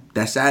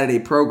Saturday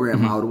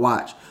program I would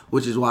watch,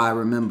 which is why I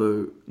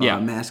remember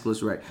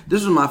Maskless Ray.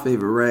 This was my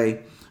favorite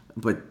Ray,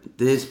 but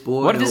this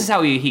boy. What if this is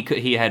how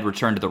he had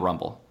returned to the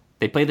Rumble?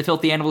 They played the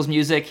Filthy Animals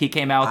music. He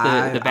came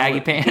out the baggy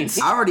pants.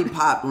 I already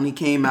popped when he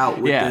came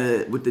out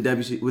with the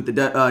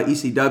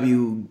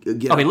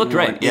ECW. He looked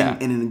great. Yeah,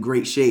 and in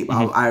great shape.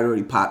 I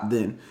already popped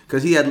then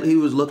because he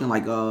was looking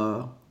like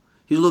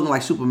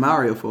Super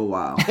Mario for a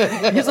while. He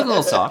was looking a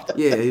little soft.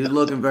 Yeah, he was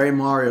looking very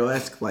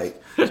Mario-esque.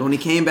 Like so when he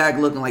came back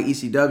looking like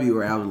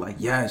ECW, I was like,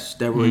 yes,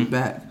 steroid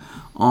back.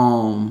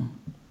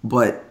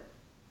 But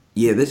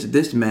yeah,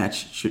 this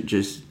match should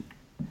just.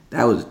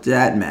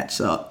 That match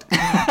sucked.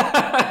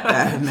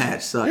 That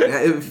match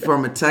sucked.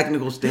 From a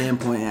technical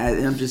standpoint,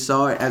 I'm just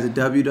sorry. As a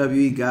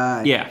WWE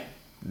guy,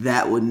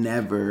 that would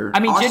never.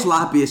 Our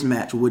sloppiest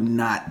match would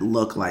not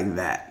look like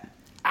that.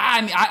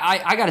 I mean,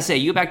 I gotta say,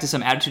 you go back to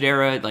some Attitude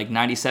Era, like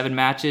 97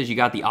 matches. You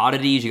got the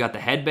oddities, you got the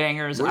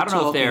headbangers. I don't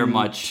know if they're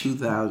much.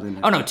 2000.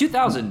 Oh no,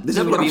 2000. This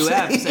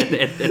WWF's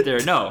at their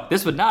no.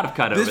 This would not have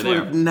cut over there.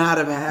 This would not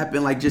have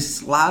happened. Like just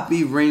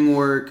sloppy ring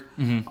work.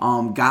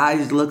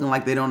 Guys looking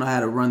like they don't know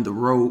how to run the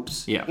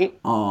ropes. Yeah.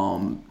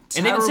 And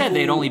they even said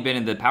they'd only been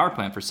in the power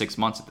plant for 6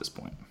 months at this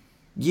point.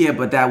 Yeah,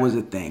 but that was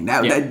a thing.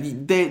 That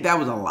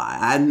was a lie.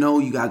 I know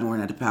you guys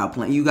weren't at the power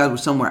plant. You guys were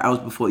somewhere else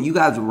before. You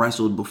guys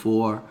wrestled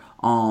before.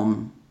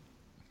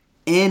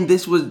 And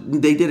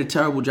they did a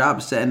terrible job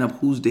of setting up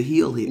who's the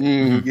heel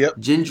here. Yep.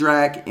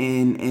 Jindrak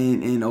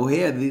and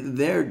O'Haire,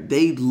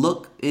 they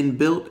look and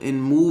built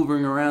and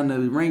moving around the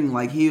ring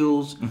like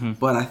heels.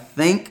 But I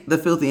think the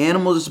Filthy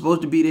Animals are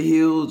supposed to be the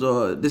heels,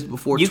 or this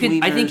before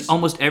tweeners. I think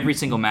almost every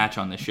single match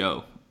on the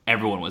show,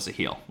 everyone was a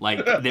heel.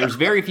 Like there's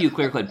very few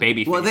clear-cut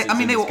baby faces. Well,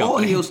 they were all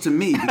heels to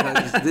me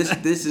because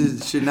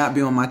this should not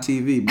be on my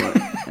TV, but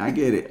I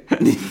get it.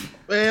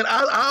 Man,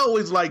 I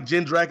always liked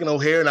Jindrak and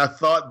O'Haire, and I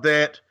thought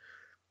that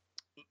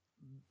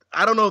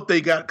I don't know if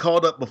they got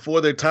called up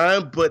before their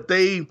time, but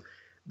they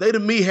to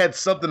me had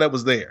something that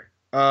was there.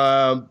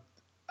 I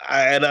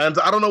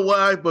don't know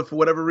why, but for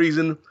whatever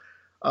reason,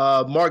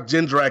 Mark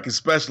Jindrak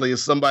especially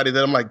is somebody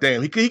that I'm like,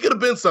 damn, he could have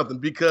been something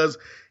because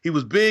he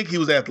was big, he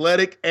was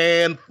athletic,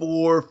 and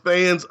for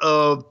fans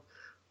of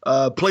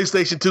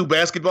PlayStation 2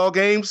 basketball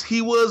games,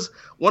 he was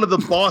one of the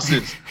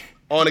bosses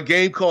on a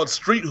game called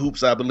Street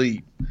Hoops, I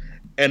believe.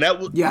 And that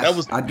was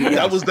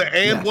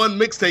the One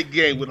mixtape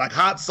game with like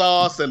Hot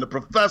Sauce and the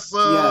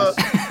Professor,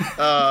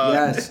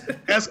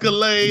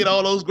 Escalade,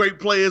 all those great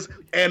players.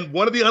 And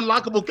one of the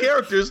unlockable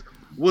characters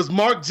was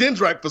Mark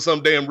Jindrak for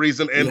some damn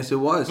reason. And yes, it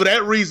was. For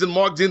that reason,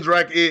 Mark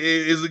Jindrak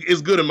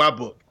is good in my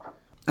book.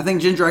 I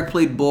think Jindrak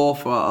played ball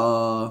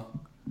for.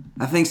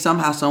 I think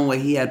somehow, some way,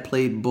 he had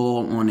played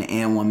ball on the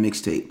And One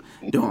mixtape.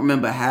 Don't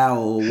remember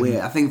how or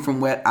where. I think from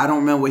where. I don't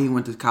remember where he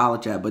went to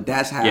college at, but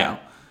that's how. Yeah.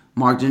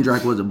 Mark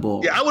Jindrak was a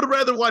bull. Yeah, I would have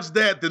rather watched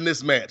that than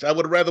this match. I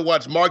would have rather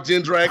watched Mark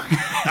Jindrak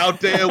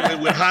out there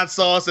with hot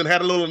sauce and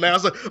had a little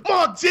announcer.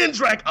 Mark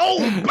Jindrak,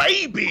 oh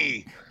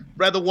baby!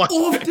 Rather watch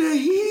off the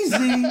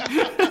easy.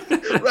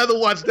 Rather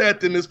watch that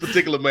than this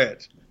particular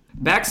match.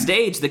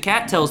 Backstage, the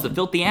Cat tells the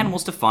Filthy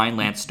Animals to find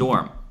Lance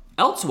Storm.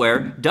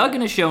 Elsewhere,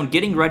 Duggan is shown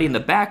getting ready in the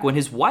back when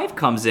his wife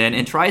comes in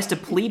and tries to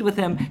plead with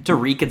him to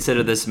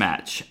reconsider this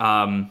match.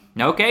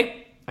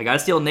 Okay, I gotta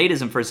steal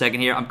Nateism for a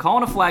second here. I'm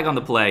calling a flag on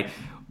the play.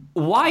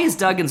 Why is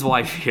Duggan's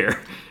wife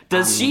here?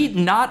 Does she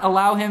not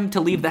allow him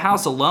to leave the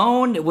house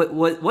alone?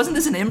 Wasn't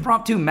this an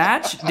impromptu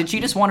match? Did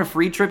she just want a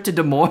free trip to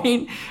Des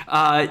Moines?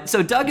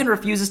 So Duggan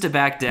refuses to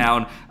back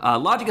down.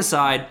 Logic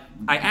aside,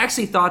 I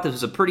actually thought this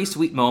was a pretty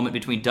sweet moment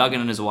between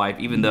Duggan and his wife,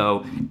 even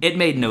though it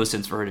made no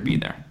sense for her to be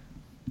there.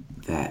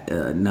 That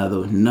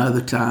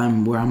another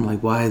time where I'm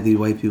like, why are these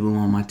white people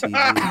on my TV?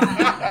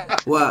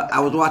 Well, I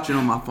was watching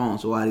on my phone,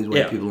 so why are these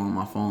white people on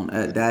my phone?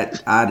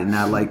 That I did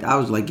not like. I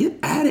was like, get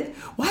at it.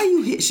 Why are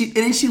you here? And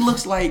then she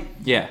looks like,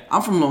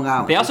 I'm from Long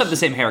Island. They also have the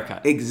same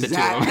haircut.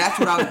 Exactly. That's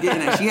what I was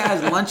getting at. She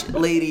has lunch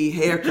lady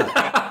haircut.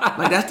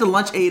 Like that's the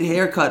lunch aide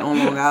haircut on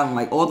Long Island.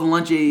 Like all the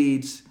lunch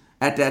aides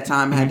at that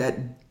time had that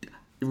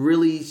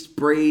really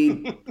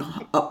sprayed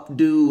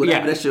updo,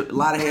 whatever. That's a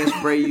lot of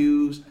hairspray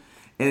used.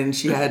 And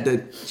she had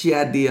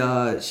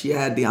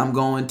the I'm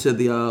going to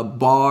the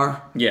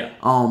bar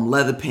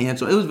leather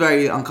pants. So it was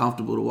very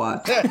uncomfortable to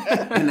watch.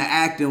 And the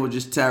acting was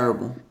just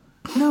terrible.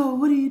 No,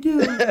 what are you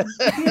doing? You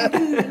can't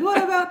do this.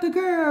 What about the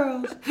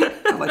girls?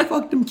 I'm like,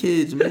 fuck them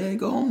kids, man.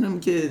 Go home, them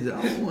kids.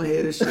 I don't want to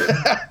hear this shit.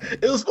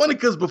 It was funny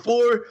because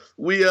before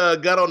we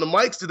got on the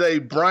mics today,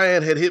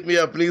 Brian had hit me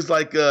up and he's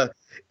like,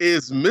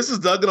 is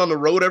Mrs. Duggan on the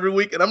road every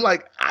week? And I'm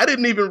like, I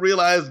didn't even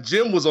realize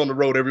Jim was on the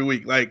road every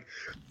week. Like,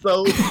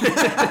 so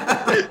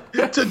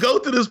to go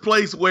to this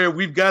place where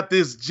we've got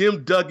this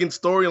Jim Duggan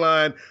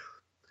storyline,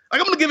 like,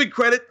 I'm going to give it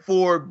credit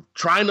for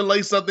trying to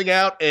lay something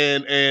out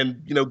and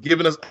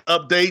giving us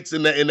updates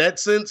in that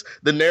sense.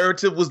 The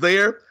narrative was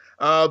there.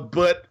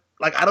 But,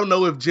 like, I don't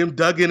know if Jim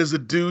Duggan is a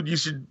dude you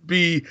should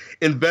be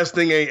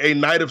investing a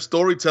night of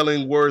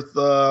storytelling worth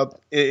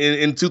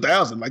in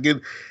 2000. Like,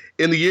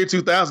 in the year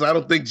 2000, I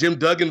don't think Jim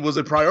Duggan was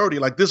a priority.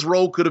 Like, this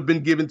role could have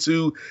been given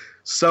to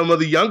some of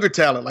the younger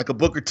talent, like a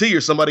Booker T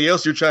or somebody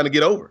else you're trying to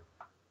get over.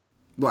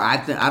 Well,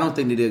 I don't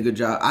think they did a good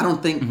job. I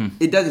don't think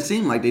it doesn't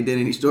seem like they did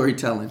any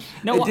storytelling.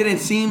 No, it didn't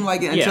seem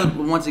like it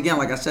until once again,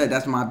 like I said,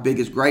 that's my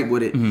biggest gripe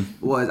with it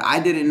was I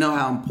didn't know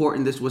how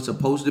important this was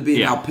supposed to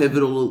be and how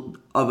pivotal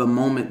of a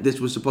moment this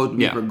was supposed to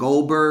be for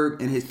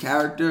Goldberg and his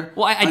character.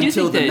 Well, I do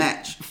think the that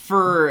match.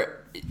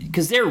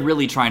 Because they're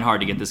really trying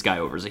hard to get this guy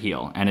over as a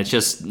heel, and it's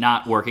just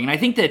not working. And I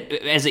think that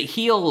as a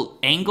heel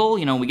angle,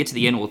 when we get to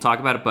the end, we'll talk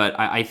about it, but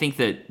I think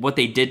that what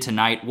they did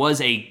tonight was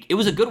a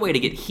good way to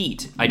get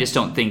heat. I just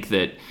don't think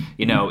that,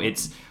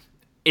 it's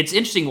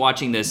interesting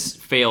watching this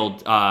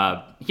failed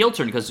heel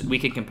turn because we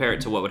can compare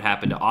it to what would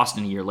happen to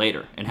Austin a year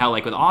later, and how,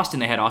 like, with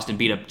Austin, they had Austin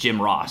beat up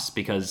Jim Ross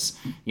because,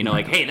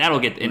 like, hey, that'll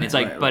get, and it's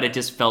like, but it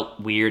just felt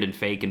weird and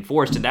fake and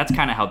forced, and that's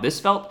kind of how this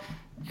felt.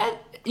 And,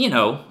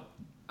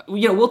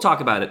 we'll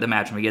talk about it, the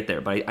match, when we get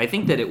there. But I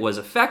think that it was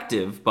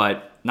effective,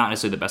 but not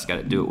necessarily the best guy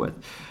to do it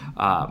with.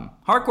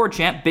 Hardcore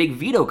champ Big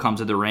Vito comes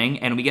to the ring,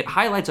 and we get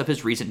highlights of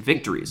his recent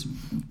victories.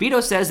 Vito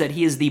says that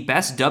he is the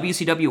best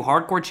WCW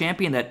hardcore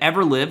champion that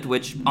ever lived,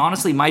 which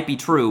honestly might be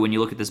true when you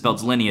look at this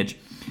belt's lineage.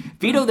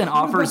 Vito then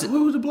offers...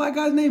 What was the black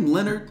guy's name?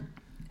 Leonard?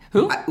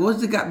 Who? What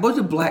was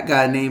the black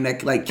guy name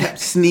that, like, kept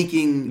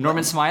sneaking?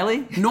 Norman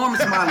Smiley? Norman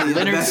Smiley.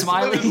 Leonard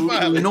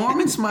Smiley?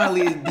 Norman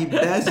Smiley is the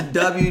best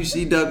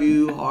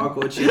WCW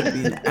hardcore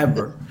champion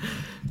ever.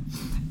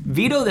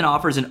 Vito then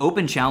offers an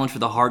open challenge for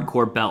the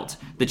hardcore belt.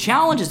 The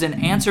challenge is then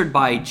answered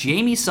by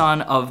Jamie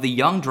Son of the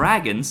Young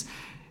Dragons.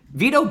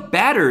 Vito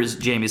batters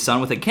Jamie's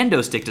son with a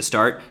kendo stick to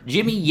start.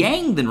 Jimmy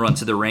Yang then runs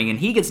to the ring and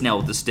he gets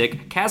nailed with the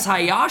stick. Kaz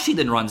Hayashi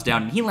then runs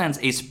down and he lands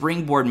a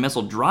springboard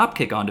missile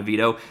dropkick onto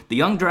Vito. The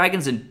Young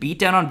Dragons then beat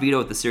down on Vito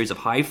with a series of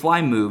high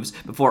fly moves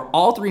before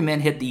all three men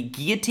hit the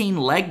guillotine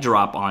leg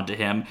drop onto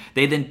him.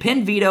 They then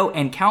pin Vito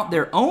and count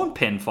their own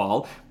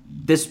pinfall.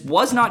 This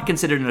was not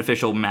considered an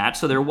official match,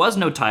 so there was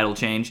no title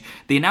change.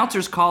 The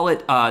announcers call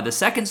it the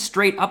second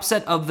straight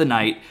upset of the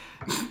night.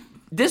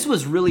 This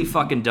was really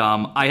fucking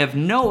dumb. I have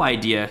no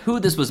idea who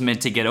this was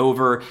meant to get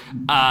over.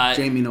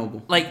 Jamie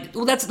Noble.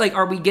 That's like,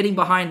 are we getting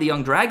behind the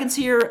Young Dragons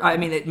here? I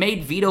mean, it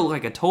made Vito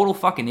like a total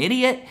fucking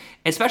idiot,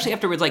 especially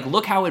afterwards. Like,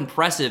 look how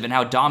impressive and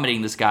how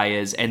dominating this guy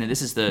is. And then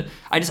this is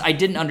I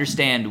didn't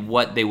understand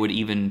what they would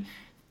even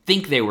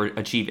think they were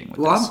achieving with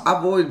this.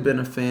 I've always been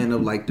a fan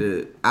of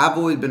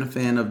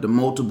the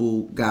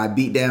multiple guy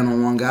beat down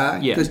on one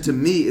guy. Yeah. Because to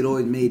me, it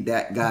always made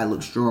that guy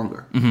look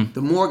stronger. Mm-hmm.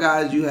 The more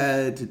guys you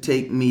had to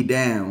take me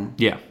down,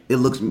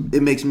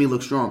 it makes me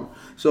look stronger.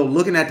 So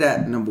looking at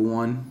that, number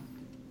one,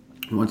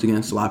 once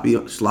again, sloppy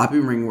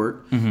ring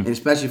work, and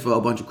especially for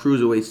a bunch of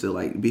cruiserweights to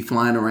like be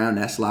flying around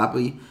that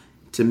sloppy.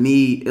 To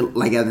me,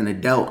 like as an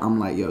adult, I'm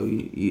like, yo,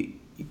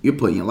 you're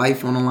putting your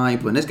life on the line.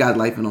 You're putting this guy's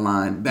life on the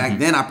line. Back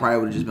then, I probably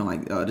would have just been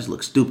like, "Oh, this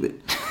looks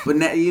stupid." But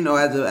now,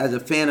 as a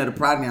fan of the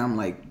product, I'm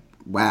like,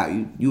 "Wow,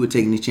 you were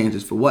taking these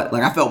chances for what?"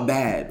 Like I felt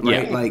bad,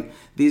 right? Yeah. Like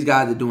these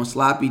guys are doing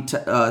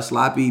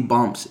sloppy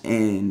bumps,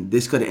 and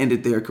this could have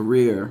ended their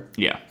career.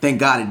 Yeah. Thank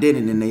God it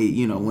didn't, and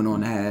they went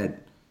on to had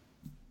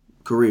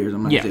careers.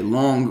 I'm not gonna say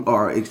long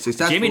or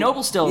successful. Jamie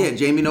Noble still. Yeah,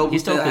 Jamie Noble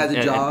still has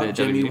a job. At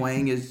Jimmy WWE.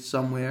 Wang is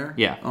somewhere.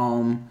 Yeah.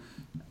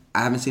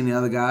 I haven't seen the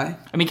other guy.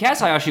 I mean, Kaz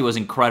Hayashi was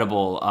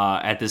incredible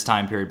at this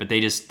time period, but they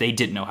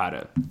didn't know how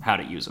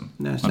to use him.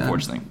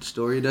 Unfortunately,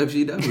 story of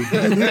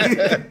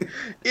WCW.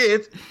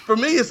 For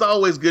me, it's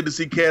always good to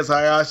see Kaz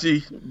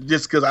Hayashi,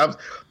 just because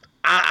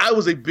I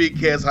was a big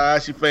Kaz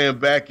Hayashi fan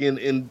back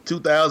in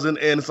 2000,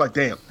 and it's like,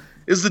 damn,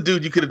 this is a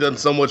dude you could have done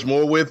so much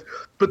more with.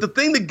 But the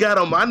thing that got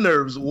on my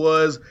nerves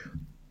was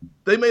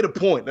they made a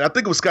point, and I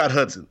think it was Scott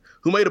Hudson,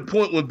 who made a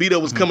point when Vito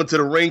was coming to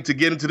the ring to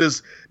get into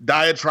this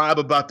diatribe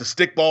about the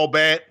stickball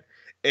bat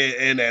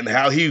and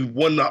how he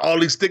won all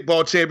these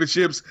stickball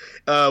championships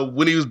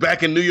when he was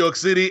back in New York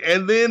City.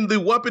 And then the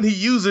weapon he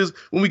uses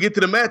when we get to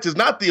the match is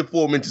not the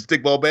aforementioned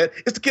stickball bat,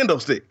 it's the kendo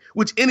stick,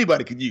 which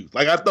anybody could use.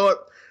 Like, I thought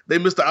they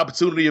missed the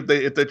opportunity if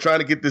they're trying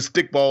to get this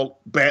stickball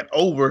bat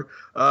over,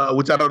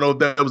 which I don't know if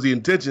that was the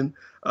intention,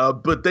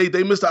 but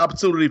they missed the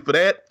opportunity for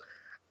that.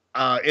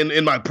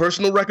 In my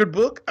personal record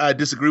book, I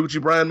disagree with you,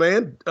 Brian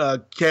Mann.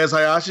 Kaz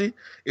Hayashi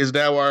is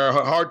now our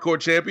hardcore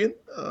champion.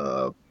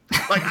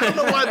 Like, I don't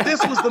know why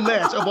this was the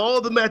match of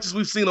all the matches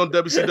we've seen on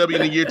WCW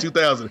in the year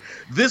 2000.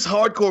 This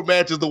hardcore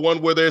match is the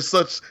one where there's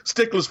such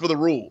sticklers for the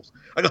rules.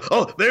 Like,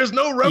 oh, there's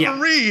no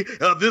referee.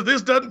 Yeah.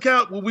 This doesn't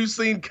count. Well, we've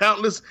seen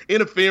countless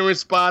interference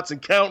spots and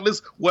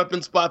countless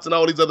weapon spots and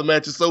all these other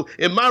matches. So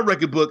in my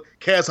record book,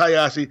 Kaz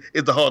Hayashi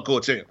is the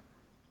hardcore champ.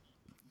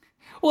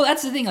 Well,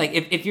 that's the thing. Like,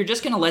 if you're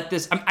just going to let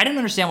this... I don't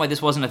understand why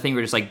this wasn't a thing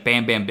where just, like,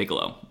 Bam Bam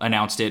Bigelow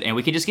announced it, and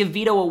we could just give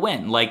Vito a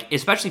win. Like,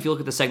 especially if you look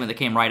at the segment that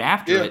came right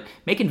after it.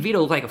 Making Vito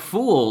look like a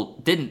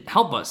fool didn't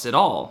help us at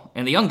all.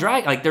 And the Young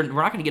Dragon... Like, we're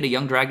not going to get a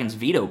Young Dragons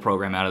Vito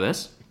program out of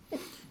this.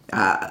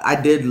 I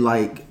did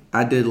like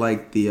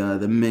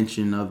the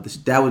mention of this.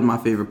 That was my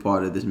favorite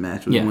part of this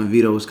match, was when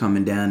Vito was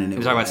coming down and he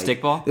was talking about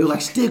stickball. It was like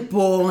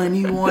stickball, and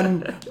he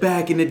won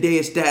back in the day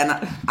of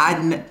Staten.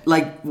 I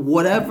like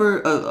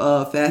whatever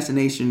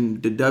fascination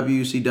the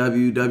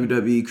WCW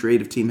WWE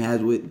creative team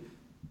has with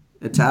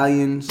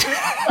Italians,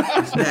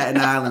 Staten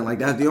Island. Like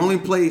that's the only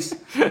place.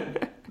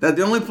 That's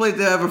the only place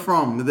they're ever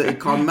from.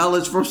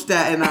 Carmela's from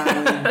Staten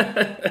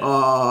Island.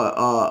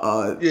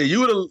 Yeah, you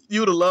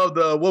would have loved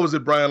what was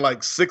it, Brian?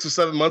 Like 6 or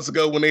 7 months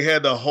ago when they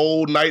had the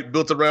whole night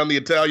built around the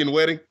Italian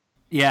wedding.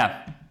 Yeah.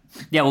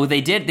 Well,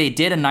 they did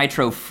a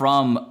Nitro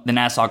from the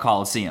Nassau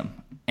Coliseum,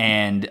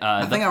 and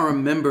I think I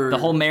remember the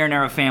whole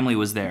Marinara family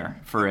was there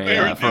for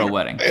a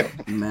wedding.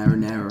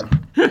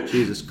 Marinara,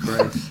 Jesus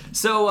Christ.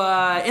 So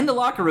in the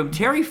locker room,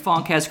 Terry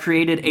Funk has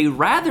created a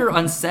rather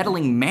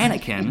unsettling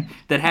mannequin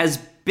that has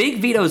Big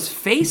Vito's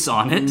face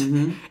on it,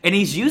 and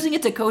he's using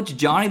it to coach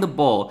Johnny the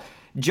Bull.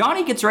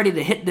 Johnny gets ready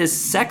to hit this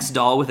sex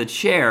doll with a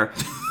chair,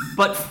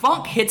 but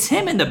Funk hits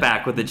him in the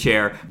back with a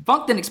chair.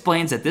 Funk then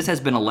explains that this has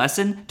been a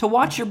lesson to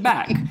watch your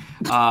back.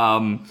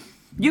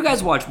 You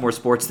guys watch more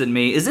sports than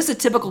me. Is this a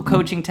typical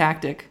coaching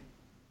tactic?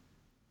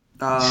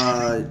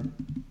 Not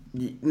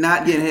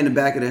getting hit in the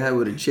back of the head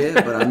with a chair,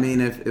 but I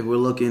mean, if we're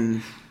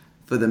looking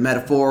for the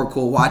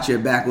metaphorical watch your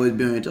back was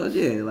being told,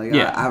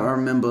 I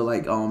remember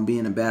like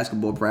being in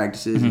basketball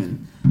practices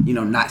and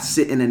not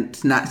sitting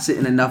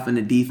enough in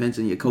the defense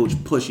and your coach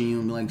pushing you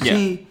and be like,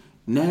 see,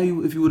 now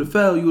if you would have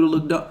fell, you would have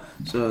looked up.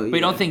 So but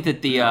you don't think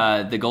that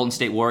the Golden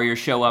State Warriors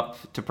show up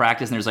to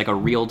practice and there's like a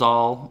real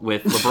doll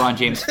with LeBron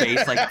James'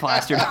 face like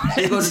plastered on it?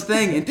 Here goes the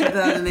thing. In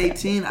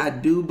 2018, I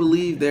do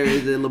believe there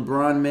is a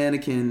LeBron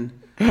mannequin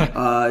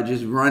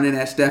just running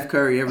at Steph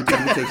Curry every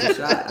time he takes a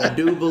shot. I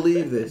do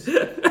believe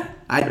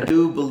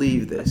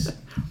this.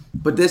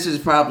 But this is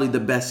probably the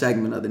best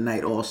segment of the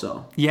night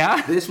also.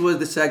 Yeah? This was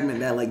the segment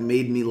that like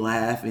made me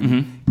laugh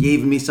and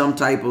gave me some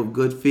type of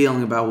good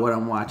feeling about what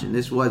I'm watching.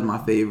 This was my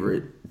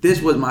favorite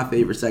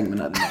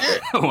segment of the night.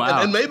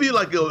 Wow. And maybe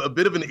like a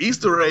bit of an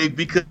Easter egg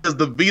because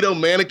the Vito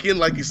mannequin,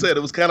 like you said,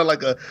 it was kind of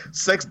like a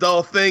sex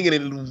doll thing and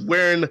it was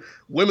wearing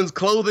women's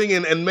clothing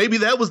and maybe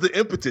that was the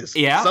impetus.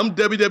 Yeah. Some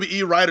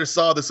WWE writer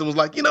saw this and was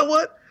like, you know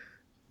what?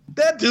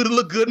 That dude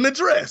look good in a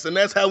dress. And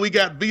that's how we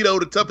got Vito,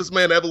 the toughest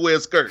man to ever wear a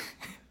skirt.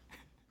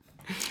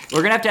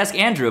 We're going to have to ask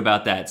Andrew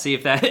about that, see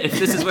if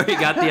this is where he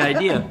got the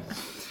idea.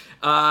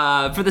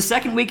 For the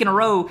second week in a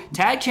row,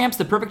 Tag Champs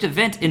The Perfect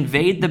Event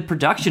invade the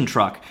production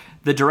truck.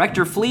 The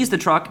director flees the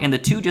truck, and the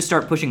two just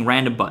start pushing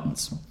random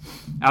buttons.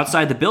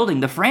 Outside the building,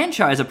 the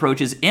franchise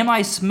approaches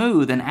M.I.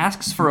 Smooth and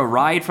asks for a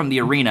ride from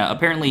the arena.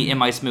 Apparently,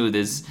 M.I. Smooth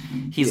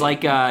he's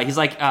like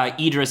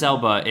Idris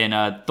Elba in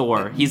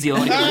Thor. He's the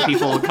only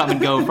people who come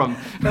and go from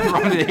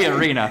the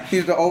arena.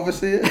 He's the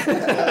overseer.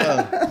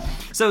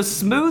 So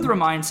Smooth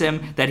reminds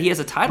him that he has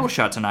a title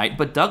shot tonight,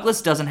 but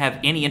Douglas doesn't have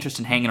any interest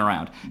in hanging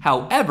around.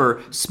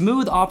 However,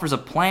 Smooth offers a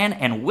plan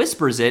and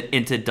whispers it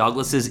into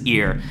Douglas's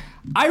ear.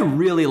 I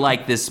really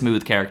like this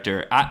Smooth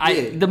character.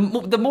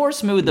 The more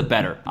Smooth, the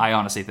better. I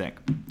honestly think.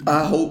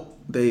 I hope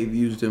they've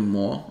used him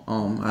more.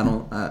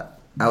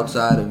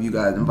 Outside of you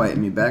guys inviting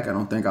me back, I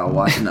don't think I'll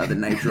watch another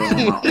Nitro on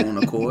my own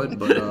accord.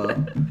 But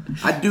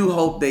I do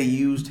hope they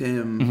used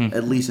him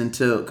at least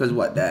until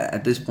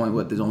at this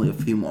point, there's only a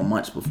few more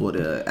months before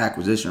the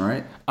acquisition,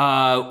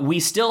 right?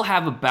 We still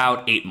have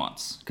about 8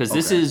 months because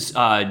this is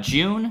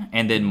June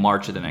and then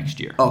March of the next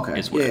year.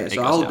 Okay,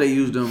 so I hope they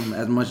used him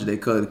as much as they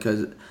could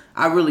because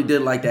I really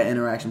did like that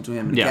interaction between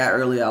him and the cat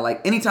earlier.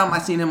 Anytime I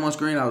seen him on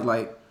screen, I was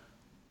like,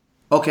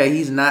 okay,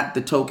 he's not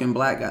the token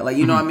black guy. Like,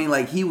 you know what I mean?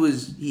 Like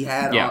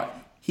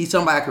he's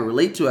somebody I could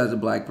relate to as a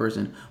black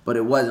person, but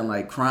it wasn't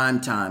like Crime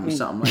Time or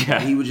something like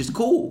that. He was just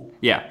cool.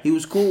 Yeah. He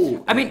was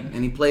cool. And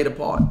he played a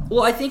part.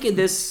 Well, I think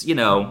this,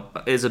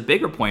 is a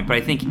bigger point, but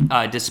I think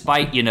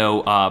despite,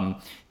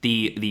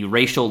 the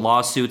racial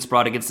lawsuits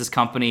brought against this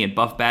company and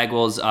Buff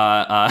Bagwell's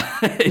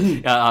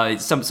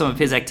some of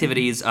his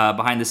activities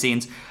behind the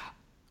scenes,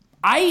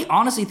 I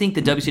honestly think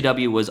the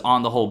WCW was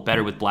on the whole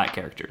better with black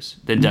characters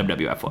than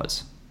WWF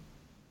was.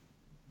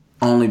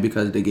 Only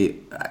because they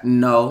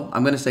I'm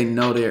going to say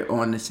no, they're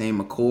on the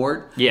same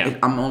accord. Yeah.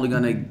 I'm only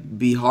going to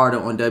be harder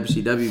on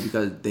WCW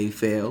because they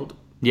failed,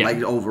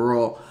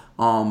 overall.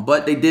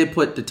 But they did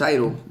put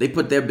they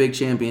put their big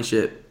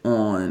championship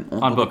on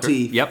Booker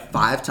T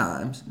 5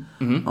 times.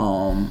 And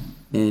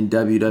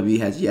WWE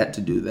has yet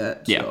to do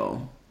that.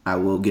 So I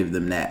will give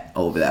them that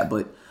over that.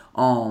 But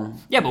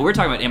Yeah, but we're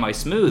talking about Am I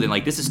Smooth, and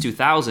like this is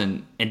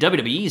 2000, and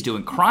WWE is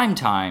doing Crime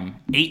Time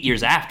 8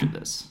 years after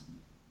this.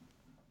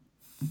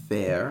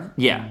 Fair.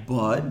 Yeah.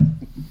 But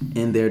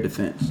in their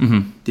defense,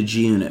 the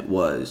G Unit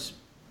was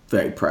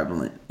very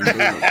prevalent. And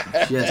they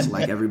looked just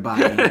like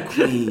everybody in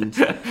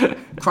Queens.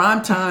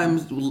 Crime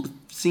Times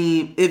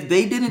seem, if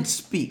they didn't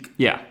speak,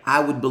 I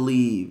would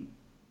believe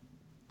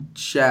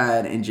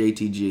Shad and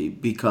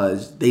JTG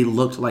because they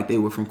looked like they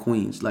were from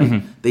Queens.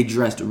 Like they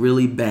dressed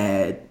really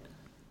bad.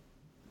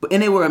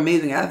 And they were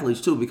amazing athletes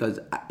too because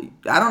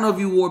I don't know if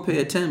you wore a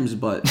pair of Timbs,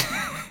 but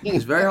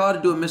it's very hard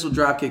to do a missile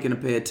drop kick in a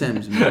pair of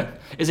Timbs, man.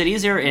 Is it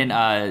easier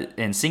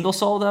in single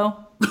sole though?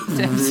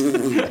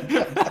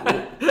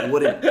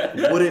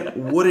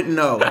 Wouldn't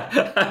know.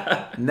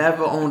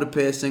 Never owned a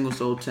pair of single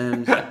sole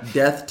Timbs.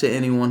 Death to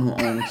anyone who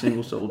owns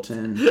single sole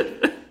Timbs.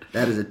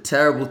 That is a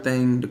terrible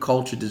thing. The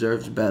culture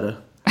deserves better.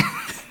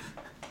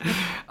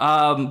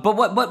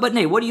 But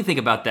Nate, what do you think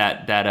about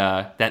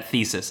that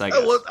thesis? I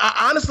guess. Well,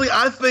 honestly,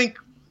 I think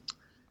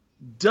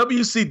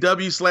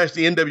WCW /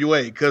 the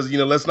NWA, because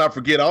let's not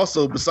forget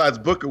also besides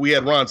Booker, we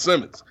had Ron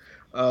Simmons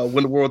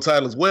win the world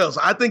title as well. So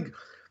I think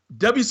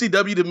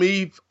WCW to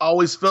me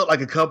always felt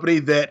like a company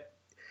that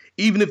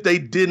even if they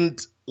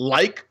didn't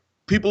like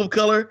people of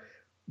color,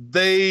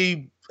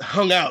 they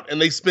hung out and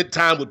they spent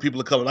time with people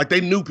of color, like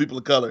they knew people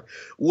of color.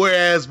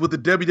 Whereas with the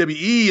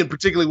WWE, and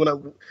particularly when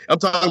I'm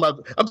talking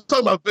about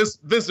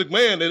Vince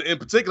McMahon in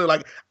particular,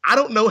 like I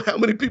don't know how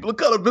many people of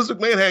color Vince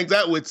McMahon hangs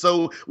out with,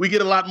 so we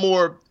get a lot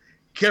more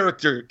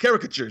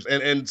caricatures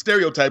and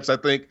stereotypes, I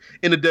think,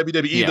 in the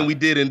WWE than we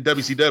did in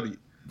WCW.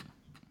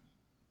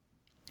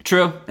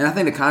 True. And I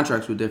think the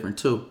contracts were different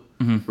too.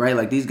 Right?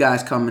 Like these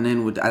guys coming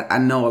in with, I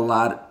know a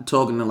lot,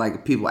 talking to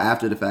like people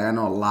after the fact, I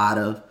know a lot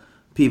of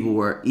people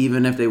were,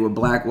 even if they were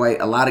black,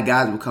 white, a lot of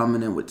guys were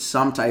coming in with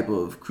some type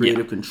of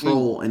creative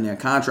control in their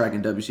contract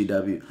in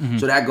WCW.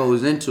 So that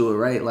goes into it,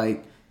 right?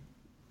 Like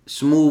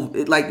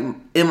Smooth, like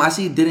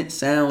MIC didn't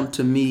sound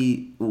to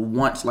me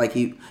once like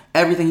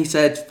everything he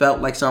said felt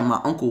like something my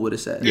uncle would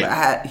have said.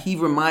 Yeah.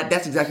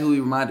 That's exactly who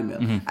he reminded me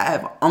of. I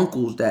have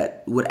uncles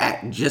that would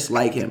act just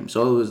like him.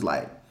 So it was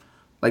like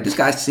this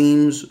guy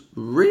seems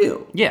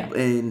real. Yeah.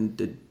 And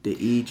the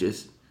E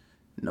just,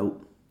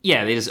 nope.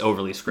 Yeah, they just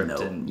overly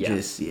scripted.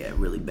 Just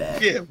really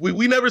bad. Yeah,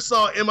 we never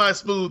saw M.I.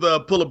 Smooth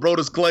pull a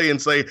Brodus Clay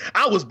and say,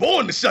 "I was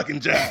born to shuck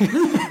and jive."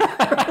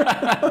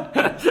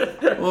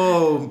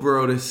 Oh,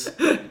 Brodus.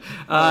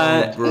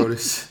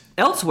 Brodus.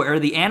 Elsewhere,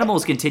 the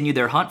Animals continue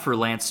their hunt for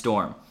Lance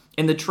Storm.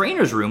 In the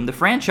trainer's room, the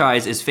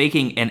franchise is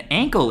faking an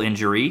ankle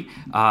injury,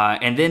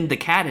 and then the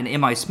Cat and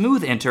M.I.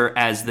 Smooth enter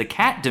as the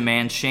Cat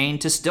demands Shane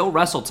to still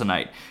wrestle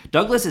tonight.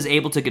 Douglas is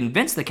able to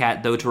convince the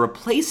Cat, though, to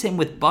replace him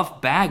with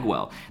Buff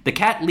Bagwell. The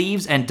Cat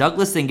leaves, and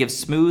Douglas then gives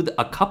Smooth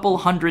a couple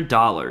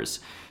 $100.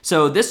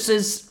 So this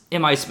is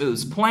M.I.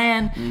 Smooth's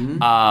plan.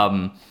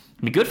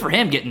 Good for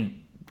him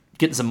getting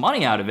some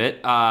money out of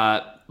it.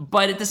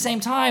 But at the same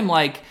time,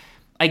 like,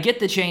 I get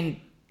that Shane,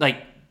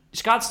 like,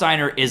 Scott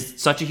Steiner is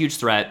such a huge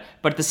threat,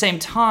 but at the same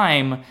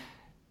time,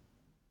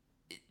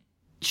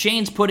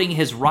 Shane's putting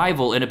his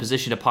rival in a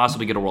position to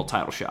possibly get a world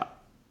title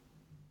shot,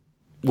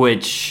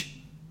 which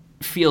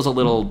feels a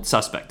little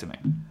suspect to me.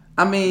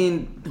 I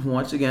mean,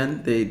 once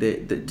again,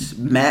 the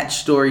match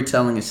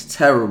storytelling is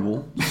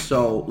terrible.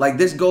 So, like,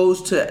 this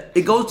goes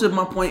to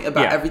my point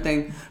about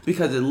everything,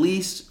 because at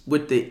least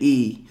with the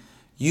E,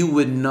 you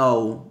would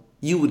know.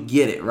 You would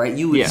get it, right?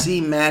 You would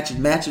see matches.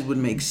 Matches would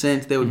make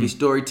sense. There would be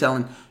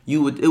storytelling. It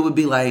would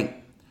be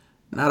like,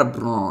 not a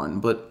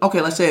Braun, but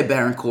okay, let's say a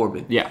Baron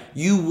Corbin. Yeah.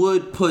 You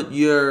would put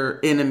your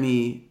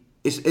enemy,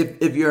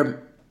 if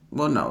you're,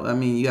 well, no, I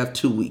mean, you have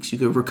 2 weeks. You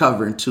could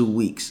recover in 2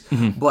 weeks.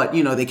 But,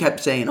 they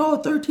kept saying,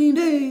 13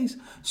 days.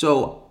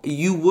 So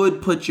you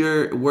would put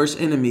your worst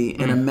enemy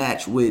in a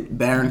match with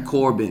Baron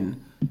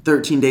Corbin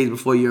 13 days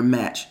before your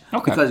match.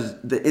 Okay. Because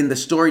in the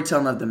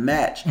storytelling of the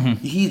match,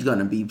 he's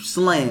gonna be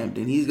slammed,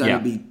 and he's gonna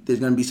be, there's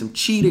gonna be some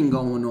cheating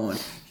going on.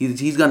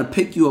 He's gonna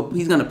pick you up.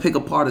 He's gonna pick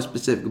apart a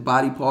specific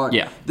body part.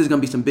 Yeah. There's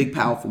gonna be some big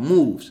powerful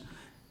moves.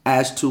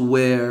 As to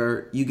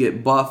where you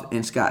get Buff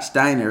and Scott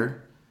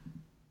Steiner,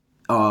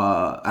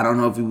 I don't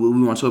know if we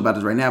want to talk about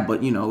this right now,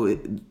 but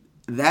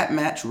that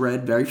match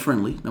read very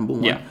friendly. Number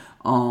one. Yeah.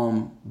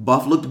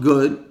 Buff looked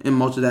good in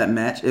most of that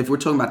match. If we're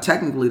talking about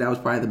technically, that was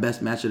probably the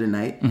best match of the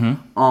night.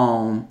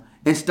 And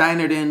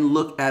Steiner didn't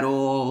look at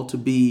all to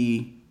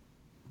be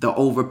the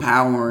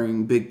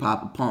overpowering Big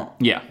Papa Pump.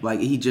 Yeah. Like,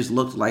 he just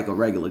looked like a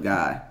regular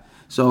guy.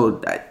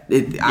 So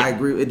I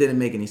agree. It didn't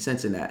make any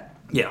sense in that.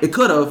 Yeah. It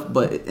could have,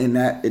 but in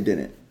that, it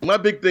didn't. My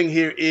big thing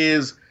here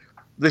is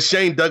the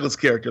Shane Douglas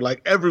character.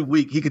 Like, every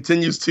week he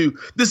continues to,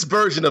 this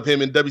version of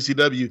him in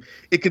WCW,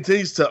 it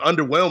continues to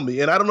underwhelm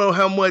me. And I don't know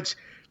how much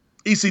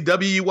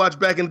ECW you watched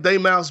back in the day,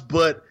 Mouse,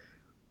 but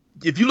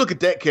if you look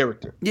at that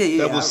character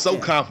that was so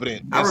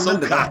confident and so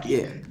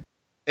cocky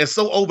and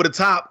so over the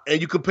top, and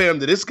you compare him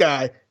to this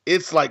guy,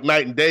 it's like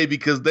night and day,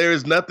 because there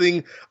is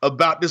nothing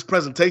about this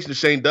presentation of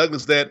Shane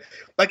Douglas that,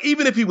 like,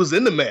 even if he was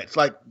in the match,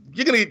 like,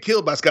 you're going to get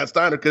killed by Scott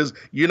Steiner because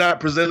you're not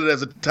presented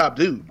as a top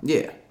dude.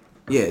 Yeah.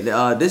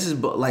 Yeah, this is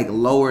like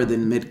lower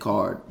than mid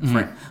card.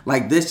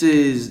 Like this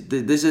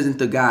isn't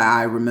the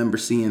guy I remember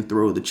seeing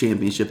throw the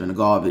championship in the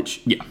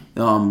garbage. Yeah.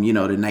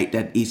 The night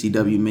that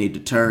ECW made the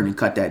turn and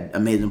cut that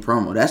amazing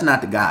promo. That's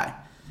not the guy.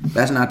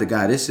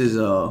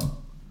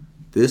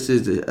 This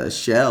is a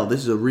shell.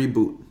 This is a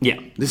reboot. Yeah.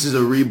 This is a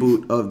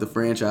reboot of the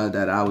franchise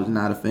that I was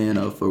not a fan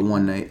of for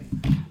one night.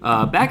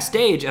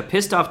 Backstage, a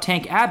pissed off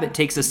Tank Abbott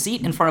takes a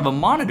seat in front of a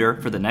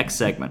monitor for the next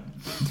segment.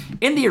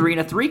 In the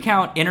arena, 3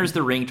 Count enters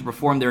the ring to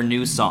perform their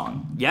new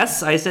song.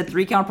 Yes, I said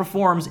 3 Count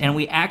performs, and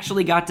we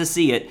actually got to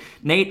see it.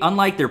 Nate,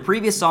 unlike their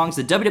previous songs,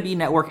 the WWE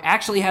Network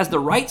actually has the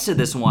rights to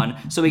this one,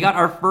 so we got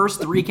our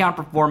first 3 Count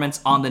performance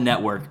on the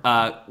network.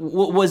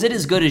 Was it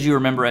as good as you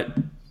remember it?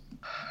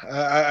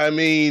 I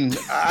mean,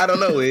 I don't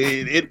know.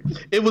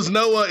 It was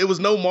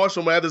no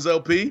Marshall Mathers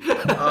LP,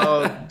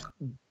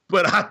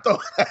 but I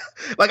thought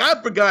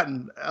I'd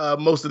forgotten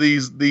most of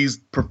these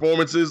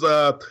performances,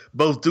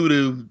 both due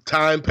to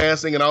time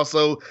passing and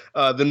also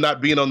them not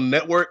being on the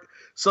network.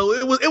 So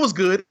it was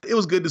good. It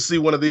was good to see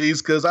one of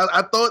these because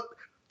I thought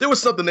there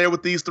was something there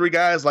with these 3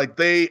 guys. Like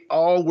they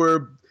all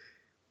were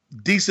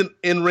decent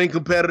in-ring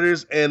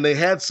competitors and they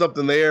had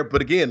something there.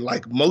 But again,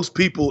 like most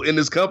people in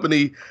this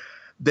company,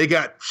 they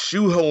got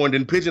shoehorned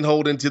and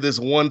pigeonholed into this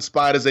one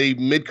spot as a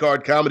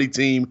mid-card comedy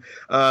team.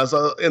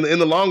 So in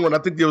the long run, I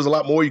think there was a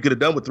lot more you could have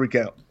done with 3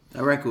 Count.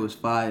 That record was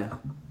fire.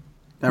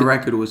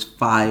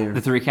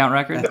 The 3 Count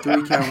record? That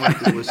 3 Count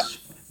record was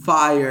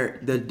fire.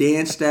 The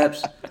dance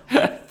steps,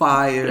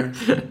 fire.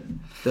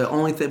 The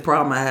only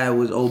problem I had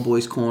was Old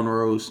Boy's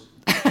cornrows.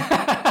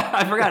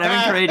 I forgot.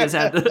 Evan Courageous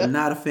had the... I'm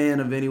not a fan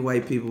of any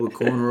white people with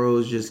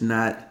cornrows. Just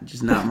not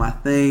my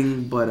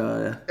thing. But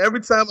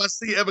every time I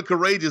see Evan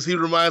Courageous, he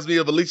reminds me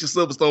of Alicia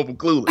Silverstone from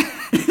Clueless.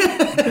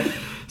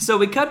 So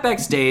we cut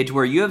backstage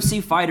where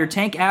UFC fighter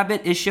Tank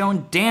Abbott is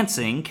shown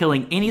dancing,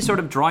 killing any sort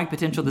of drawing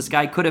potential this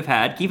guy could have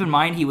had. Keep in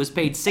mind, he was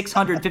paid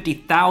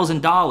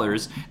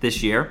 $650,000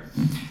 this year.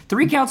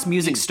 3 Count's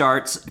music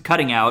starts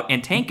cutting out,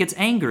 and Tank gets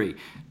angry.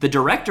 The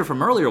director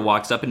from earlier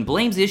walks up and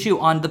blames the issue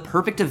on the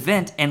perfect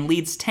event and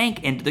leads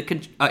Tank into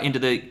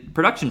the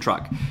production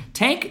truck.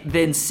 Tank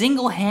then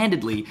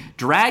single-handedly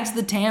drags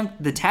the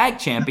tag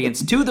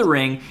champions to the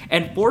ring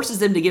and forces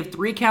them to give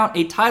 3 Count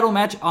a title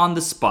match on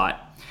the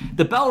spot.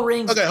 The bell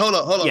rings. Okay, hold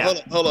up.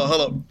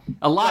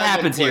 A lot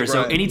happens here,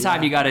 so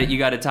anytime you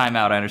gotta time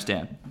out, I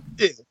understand.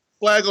 Yeah,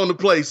 flag on the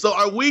play. So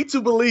are we to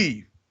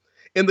believe,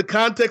 in the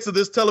context of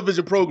this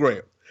television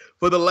program,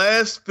 for the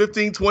last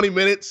 15, 20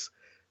 minutes,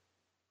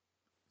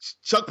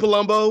 Chuck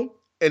Palumbo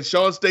and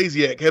Sean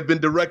Stasiak have been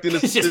directing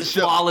this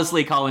show?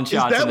 Flawlessly calling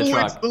shots in the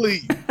truck. Is that what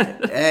we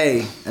believe?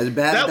 Hey, as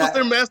bad that as was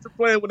their master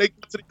plan when they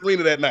got to the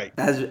arena that night.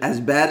 As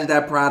bad as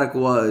that product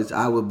was,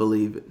 I would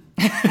believe it.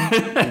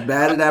 As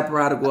bad as that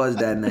product was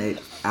that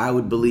night, I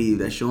would believe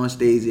that Sean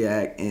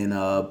Stasiak and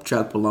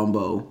Chuck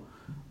Palumbo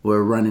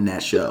were running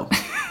that show.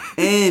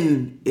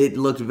 And it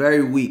looked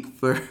very weak.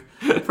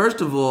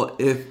 First of all,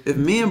 if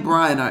me and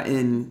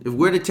Brian if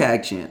we're the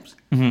tag champs,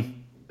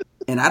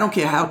 and I don't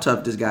care how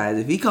tough this guy is,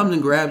 if he comes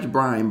and grabs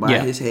Brian by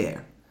his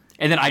hair,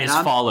 and then I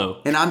just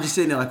follow, and I'm just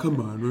sitting there like,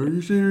 come on, are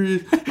you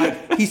serious?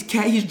 Like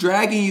he's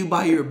dragging you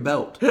by your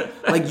belt,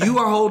 like you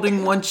are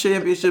holding one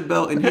championship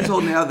belt and he's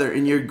holding the other,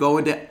 and you're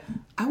going down.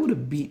 I would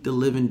have beat the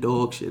living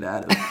dog shit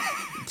out of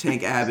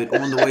Tank Abbott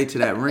on the way to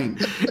that ring.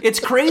 It's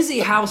crazy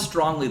how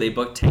strongly they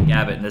booked Tank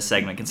Abbott in this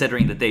segment,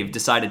 considering that they've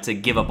decided to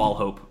give up all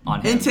hope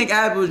on him. And Tank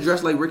Abbott was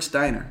dressed like Rick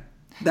Steiner.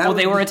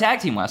 They were a tag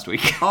team last week.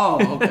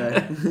 Oh,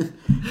 okay.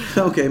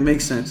 Okay,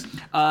 makes sense.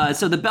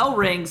 So the bell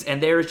rings,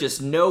 and there's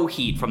just no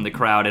heat from the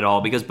crowd at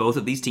all because both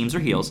of these teams are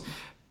heels.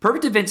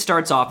 Perfect Event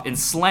starts off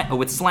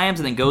with slams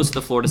and then goes to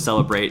the floor to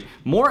celebrate.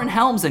 Moore and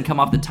Helms then come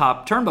off the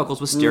top turnbuckles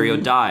with stereo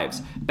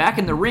dives. Back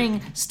in the ring,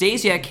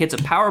 Stasiak hits a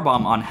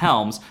powerbomb on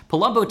Helms.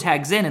 Palumbo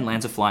tags in and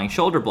lands a flying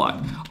shoulder block.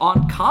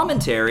 On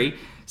commentary,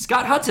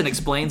 Scott Hudson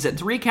explains that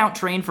 3 Count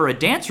trained for a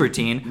dance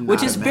routine,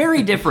 which is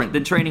very different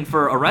than training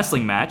for a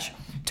wrestling match.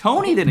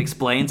 Tony then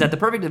explains that the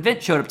Perfect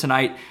Event showed up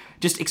tonight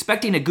just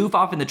expecting to goof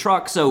off in the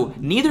truck, so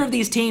neither of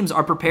these teams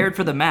are prepared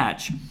for the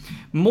match.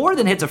 Moore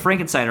then hits a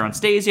Frankensteiner on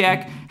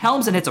Stasiak.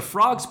 Helms then hits a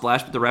frog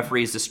splash, but the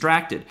referee is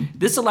distracted.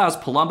 This allows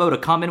Palumbo to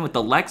come in with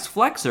the Lex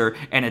Flexor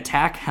and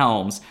attack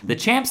Helms. The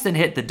champs then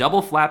hit the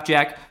double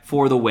flapjack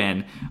for the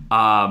win.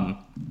 Glass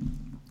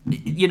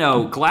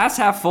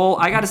half full.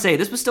 I gotta say,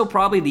 this was still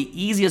probably the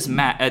easiest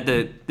match.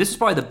 This was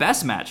probably the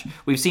best match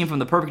we've seen from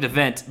the Perfect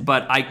Event,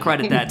 but I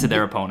credit that to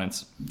their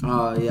opponents.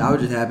 Yeah, I was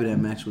just happy that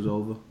match was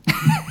over.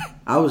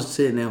 I was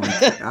sitting there,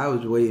 I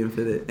was waiting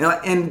for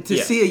that, and to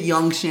see a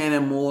young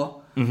Shannon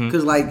Moore,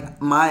 because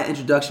my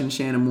introduction to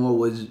Shannon Moore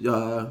was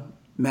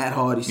Matt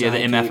Hardy. Yeah, the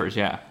MFers,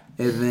 yeah.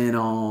 And then,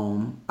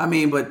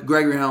 but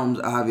Gregory Helms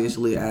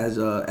obviously as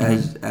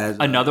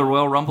another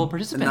Royal Rumble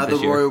participant.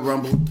 Royal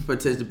Rumble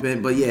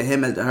participant, but yeah,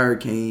 him as the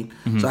Hurricane.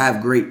 So I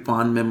have great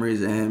fond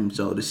memories of him.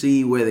 So to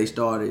see where they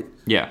started,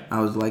 yeah,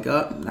 I was like,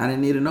 I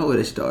didn't need to know where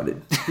they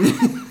started.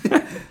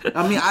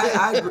 I mean,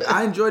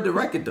 I enjoyed the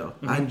record though.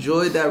 I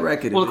enjoyed that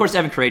record. Well, of course,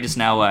 Evan Courageous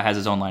now has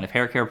his own line of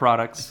hair care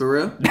products. For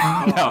real?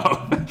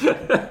 No.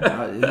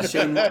 That's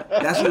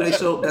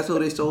who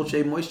they sold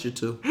Shea Moisture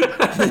to.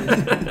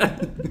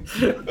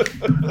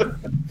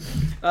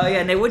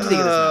 Yeah, Nate, what do you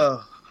think of this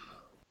match?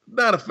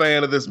 Not a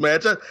fan of this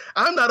match.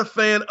 I'm not a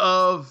fan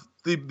of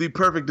the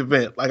perfect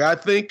event. Like, I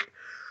think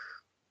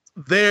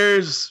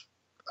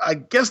I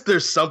guess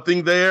there's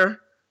something there,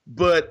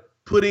 but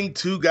putting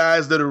two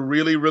guys that are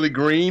really, really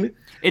green.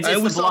 It's the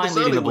blind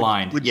leading the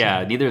blind.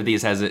 Neither of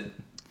these has it.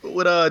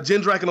 With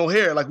Jindrak and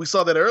O'Hare, like we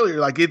saw that earlier,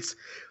 like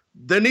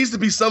there needs to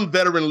be some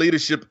veteran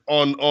leadership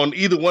on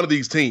either one of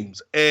these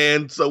teams.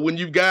 And so when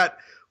you've got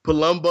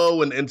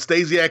Palumbo and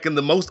Stasiak, and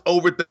the most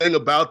over thing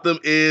about them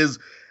is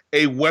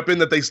a weapon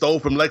that they stole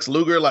from Lex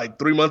Luger like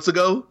 3 months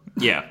ago.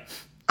 Yeah.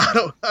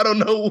 I don't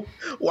know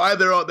why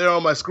they're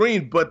on my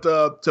screen, but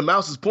to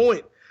Mouse's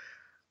point,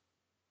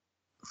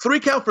 3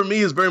 count for me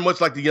is very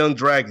much like the Young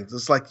Dragons.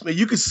 It's like,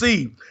 you could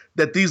see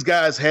that these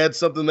guys had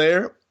something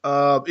there.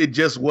 It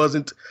just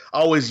wasn't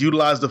always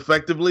utilized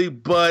effectively.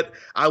 But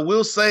I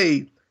will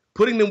say,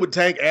 putting them with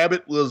Tank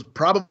Abbott was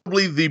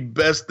probably the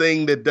best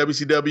thing that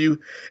WCW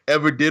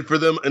ever did for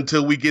them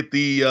until we get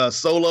the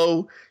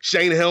solo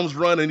Shane Helms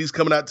run, and he's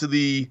coming out to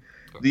the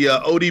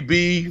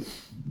ODB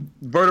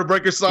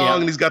Vertebreaker song,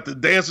 and he's got the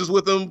dancers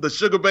with him, the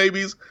Sugar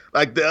Babies.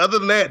 Like, other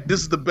than that,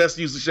 this is the best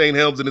use of Shane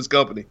Helms in his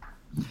company.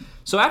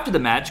 So after the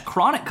match,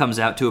 Chronic comes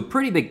out to a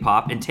pretty big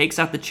pop and takes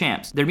out the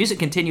champs. Their music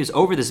continues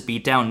over this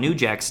beatdown New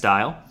Jack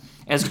style.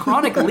 As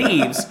Chronic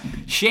leaves,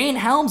 Shane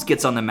Helms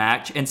gets on the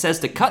match and says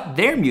to cut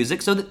their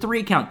music so that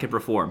 3 count can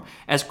perform.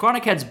 As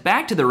Chronic heads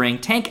back to the ring,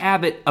 Tank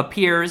Abbott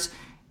appears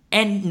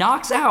and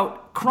knocks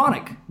out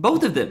Chronic,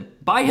 both of them,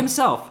 by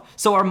himself.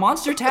 So our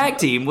monster tag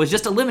team was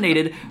just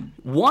eliminated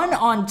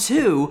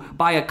 1-on-2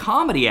 by a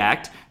comedy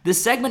act.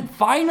 This segment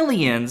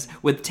finally ends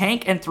with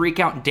Tank and 3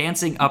 count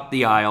dancing up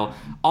the aisle.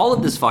 All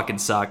of this fucking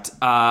sucked.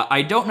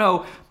 I don't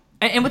know.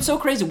 And what's so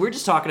crazy, we're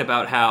just talking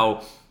about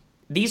how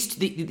these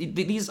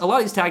a lot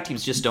of these tag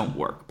teams just don't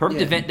work.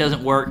 Perfect Event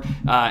doesn't work.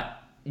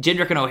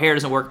 Jindrak and O'Hare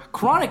doesn't work.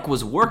 Chronic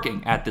was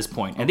working at this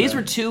point. And these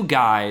were 2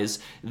 guys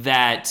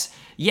that,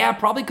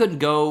 probably couldn't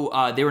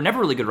go. They were never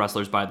really good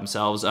wrestlers by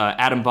themselves,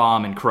 Adam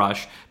Bomb and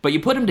Crush. But you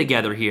put them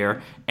together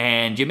here,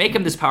 and you make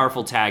them this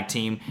powerful tag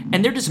team,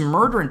 and they're just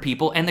murdering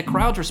people, and the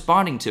crowd's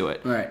responding to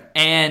it. Right.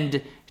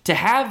 And to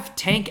have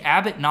Tank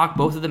Abbott knock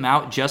both of them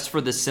out just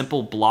for the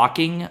simple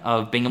blocking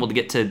of being able to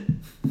get to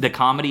the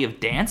comedy of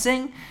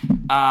dancing,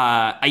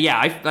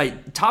 I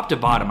top to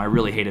bottom, I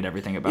really hated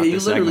everything about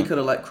this segment. You literally could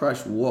have let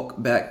Crush walk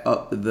back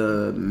up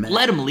the mat.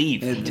 Let him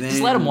leave.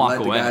 Just let him walk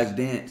away. Let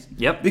the guys dance.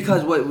 Yep.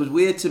 Because what was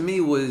weird to me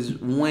was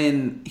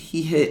when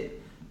he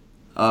hit,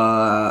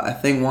 I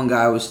think one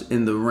guy was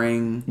in the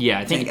ring. Yeah,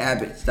 I think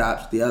Abbott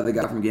stops the other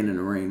guy from getting in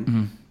the ring.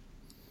 Mm-hmm.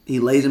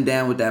 He lays him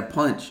down with that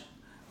punch.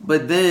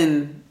 But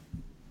then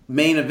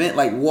Main Event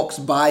walks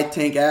by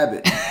Tank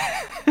Abbott.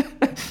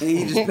 And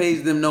he just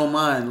pays them no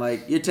mind.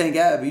 Like, you're Tank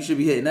Abbott. You should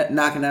be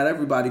knocking out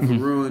everybody for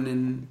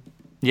ruining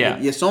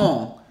your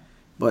song.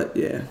 But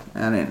I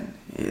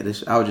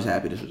was just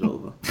happy this was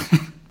over.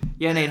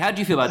 Yeah, Nate, how did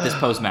you feel about this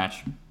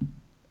post-match?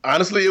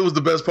 Honestly, it was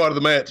the best part of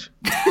the match.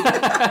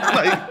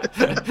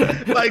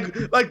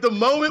 like the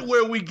moment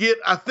where we get,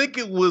 I think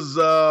it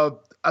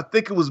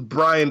was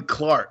Brian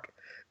Clark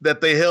that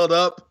they held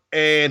up,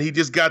 and he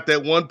just got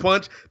that one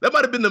punch. That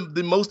might have been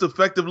the most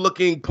effective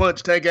looking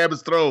punch Tank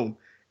Abbott's thrown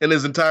in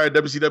his entire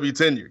WCW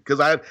tenure. Because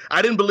I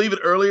didn't believe it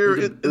earlier.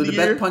 It was the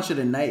best punch of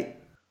the night.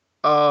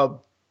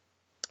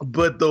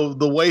 But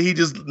the way he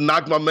just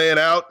knocked my man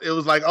out, it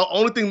was like,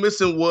 only thing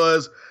missing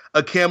was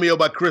a cameo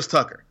by Chris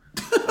Tucker.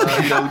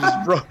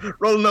 Just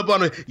rolling up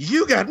on him.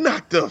 You got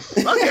knocked the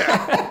fuck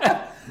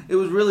out. It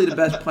was really the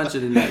best punch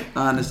of the night,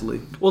 honestly.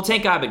 Well,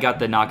 Tank Abbott got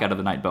the knockout of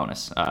the night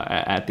bonus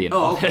at the end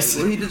of this.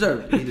 Well, he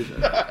deserved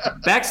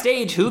it.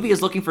 Backstage, Hoovy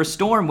is looking for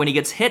Storm when he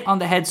gets hit on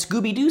the head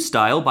Scooby-Doo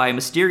style by a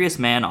mysterious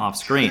man off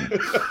screen.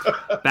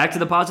 Back to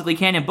the Positively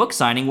Canyon book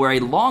signing, where a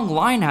long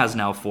line has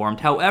now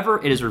formed.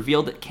 However, it is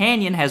revealed that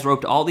Canyon has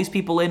roped all these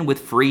people in with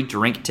free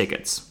drink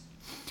tickets.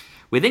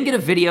 We then get a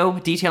video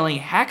detailing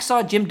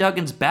Hacksaw Jim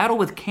Duggan's battle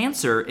with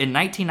cancer in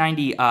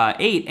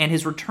 1998 and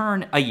his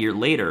return a year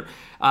later.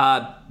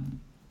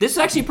 This is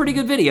actually a pretty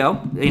good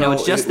video.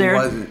 It's just there.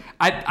 Wasn't.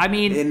 I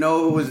mean, it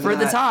was for not.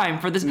 The time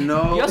for this.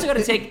 No. You also got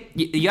to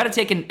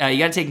take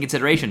in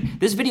consideration.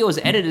 This video was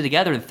edited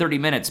together in 30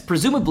 minutes,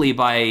 presumably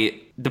by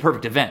the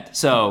Perfect Event.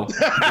 So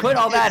put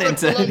all that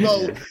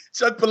into.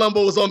 Chuck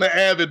Palumbo was on the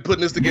Avid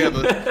putting this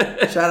together.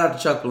 Shout out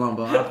to Chuck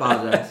Palumbo. I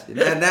apologize.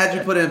 Now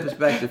you put it in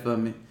perspective for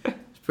me.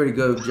 It's a pretty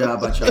good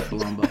job by Chuck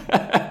Palumbo.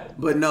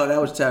 But no, that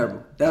was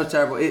terrible.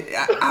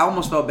 I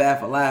almost felt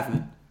bad for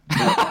laughing.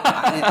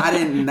 I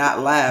didn't not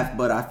laugh,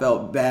 but I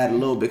felt bad a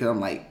little bit because I'm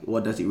like,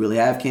 well, does he really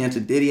have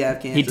cancer? Did he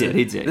have cancer?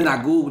 He did. Then I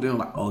Googled it and I'm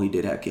like, oh, he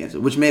did have cancer,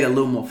 which made it a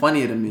little more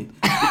funnier to me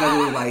because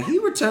it was like, he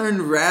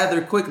returned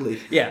rather quickly.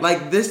 Yeah.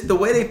 Like the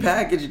way they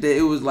packaged it,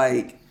 it was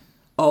like,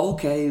 oh,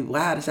 okay,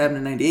 wow, this happened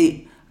in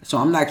 98. So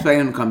I'm not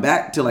expecting him to come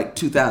back till like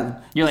 2000.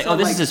 You're like,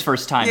 this is his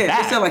first time back.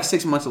 Yeah, they said like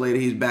 6 months later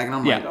he's back, and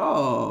I'm like,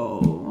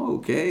 oh,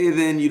 okay. And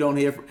then you don't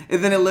hear from.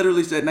 And then it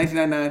literally said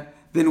 1999.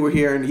 Then we're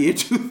here in the year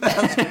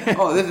 2000.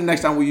 Oh, this is the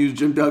next time we use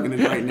Jim Duggan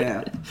is right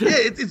now. Yeah,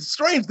 it's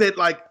strange that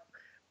like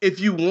if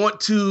you want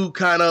to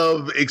kind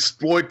of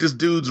exploit this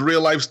dude's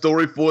real life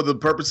story for the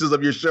purposes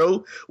of your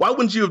show, why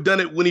wouldn't you have done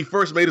it when he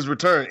first made his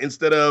return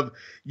instead of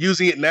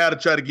using it now to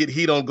try to get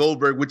heat on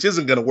Goldberg, which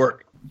isn't going to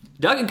work?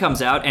 Duggan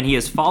comes out, and he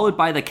is followed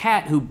by the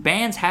Cat, who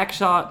banned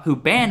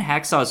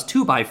Hacksaw's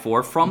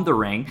 2x4 from the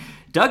ring.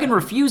 Duggan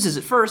refuses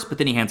at first, but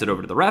then he hands it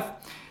over to the ref.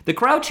 The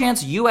crowd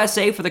chants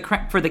USA for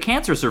the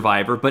cancer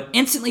survivor, but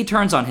instantly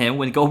turns on him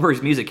when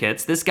Goldberg's music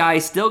hits. This guy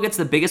still gets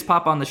the biggest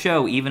pop on the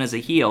show, even as a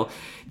heel.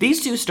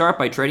 These two start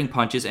by trading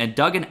punches, and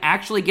Duggan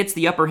actually gets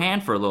the upper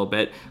hand for a little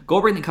bit.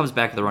 Goldberg then comes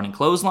back with a running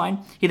clothesline.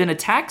 He then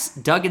attacks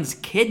Duggan's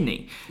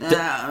kidney. He's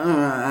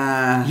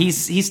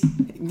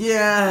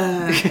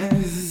yeah,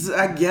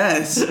 I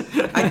guess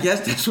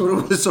that's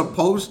what it was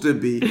supposed to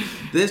be.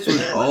 This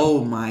was,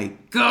 oh my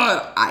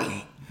God,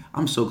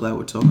 I'm so glad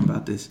we're talking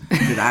about this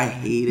because I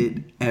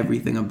hated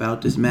everything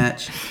about this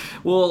match.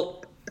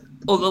 Well,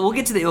 we'll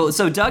get to the...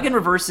 So Duggan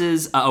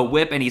reverses a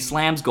whip and he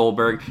slams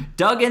Goldberg.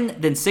 Duggan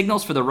then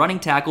signals for the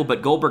running tackle,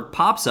 but Goldberg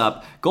pops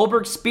up.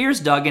 Goldberg spears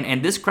Duggan,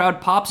 and this crowd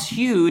pops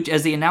huge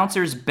as the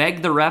announcers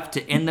beg the ref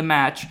to end the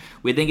match.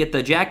 We then get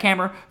the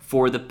jackhammer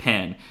for the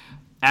pin.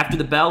 After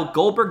the bell,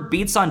 Goldberg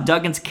beats on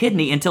Duggan's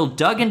kidney until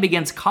Duggan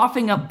begins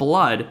coughing up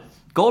blood.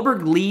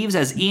 Goldberg leaves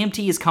as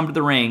EMTs come to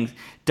the ring.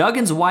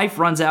 Duggan's wife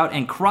runs out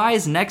and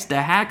cries next to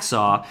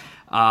Hacksaw.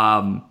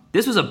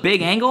 This was a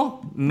big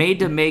angle made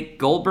to make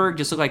Goldberg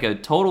just look like a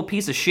total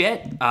piece of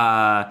shit.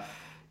 My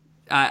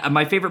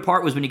favorite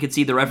part was when you could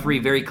see the referee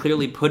very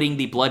clearly putting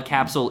the blood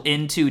capsule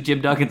into Jim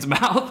Duggan's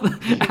mouth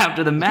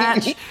after the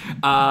match.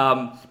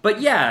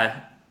 But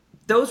yeah,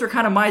 those are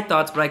kind of my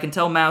thoughts, but I can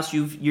tell, Mouse,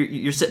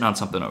 you're sitting on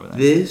something over there.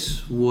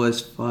 This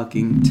was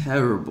fucking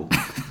terrible.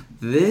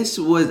 This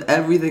was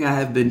everything I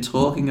have been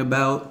talking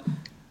about.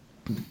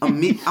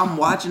 I'm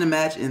watching the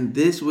match, and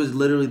this was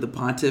literally the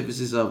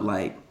pontifices of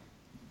like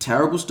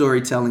terrible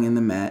storytelling in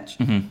the match.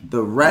 Mm-hmm.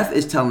 The ref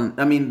is telling,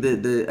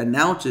 the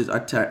announcers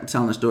are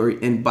telling the story.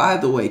 And by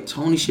the way,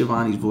 Tony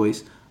Schiavone's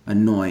voice,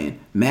 annoying.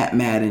 Matt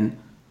Madden,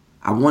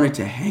 I wanted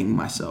to hang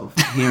myself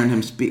hearing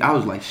him speak. I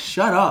was like,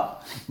 shut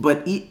up.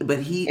 But he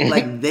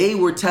like they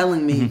were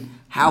telling me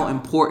how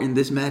important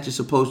this match is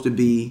supposed to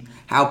be,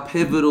 how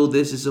pivotal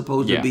this is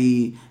supposed to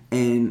be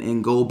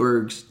in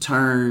Goldberg's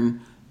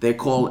turn.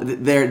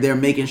 They're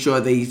making sure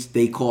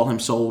they call him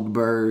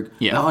Soldberg.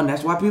 Yeah. Oh, and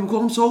that's why people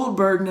call him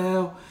Soldberg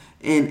now.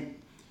 And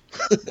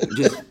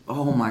just,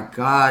 oh my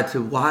God,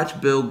 to watch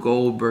Bill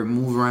Goldberg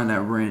move around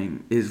that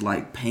ring is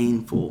like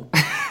painful.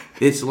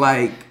 It's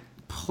like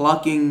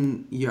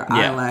plucking your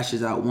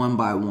eyelashes out one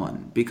by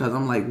one, because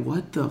I'm like,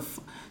 what the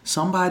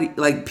somebody,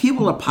 like,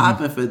 people are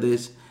popping for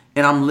this,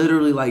 and I'm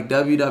literally like,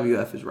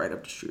 WWF is right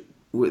up the street.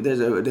 There's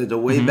a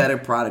way better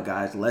product,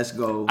 guys. Let's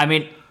go. I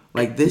mean,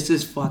 like, this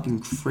is fucking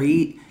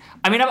great.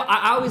 I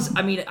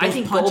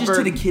think punches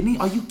Goldberg, to the kidney?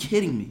 Are you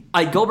kidding me?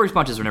 Goldberg's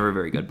punches were never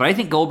very good, but I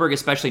think Goldberg,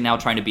 especially now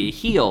trying to be a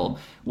heel,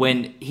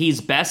 when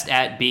he's best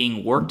at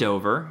being worked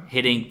over,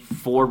 hitting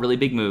 4 really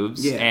big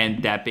moves,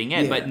 and that being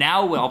it. Yeah. But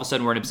now all of a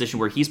sudden we're in a position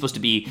where he's supposed to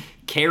be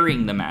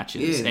carrying the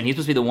matches, and he's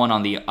supposed to be the one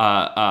on the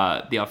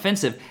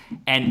offensive.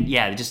 And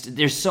just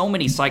there's so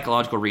many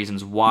psychological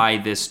reasons why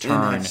this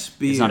turn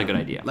is not a good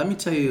idea. Let me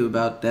tell you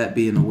about that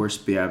being the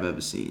worst spear I've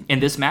ever seen. In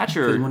this match,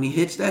 or when he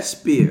hits that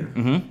spear.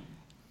 Mm-hmm.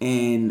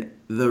 And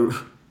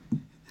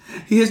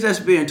he hits that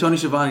spear, and Tony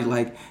Schiavone's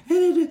like,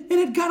 and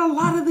it got a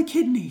lot of the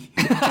kidney.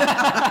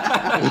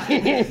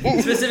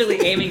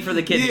 Specifically aiming for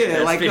the kidney.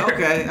 Yeah, like, spear.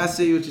 Okay, I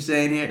see what you're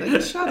saying here.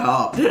 Like, shut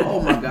up.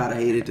 Oh my God, I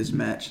hated this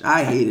match.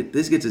 I hate it.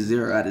 This gets a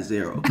 0 out of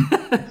 0.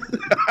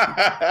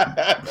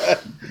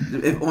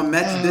 If on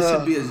Mets, this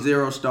should be a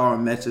 0-star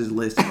on Mets'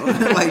 list.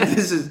 Like,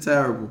 this is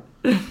terrible.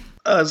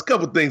 There's a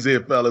couple things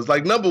here, fellas.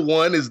 Like, number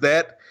one, is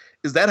that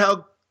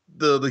how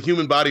the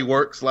human body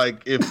works?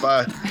 Like, if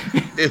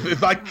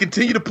I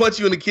continue to punch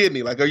you in the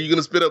kidney, like, are you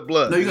gonna spit up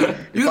blood? No, you're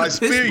gonna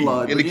spear you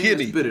blood in the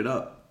kidney, spit it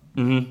up.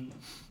 Mm-hmm.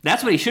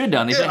 That's what he should have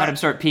done. They should have had him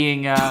start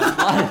peeing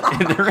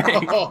blood in the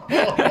ring.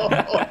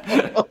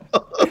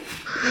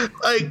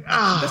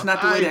 That's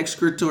not the way the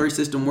excretory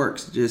system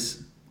works.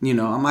 Just, I'm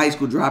a high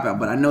school dropout,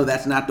 but I know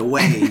that's not the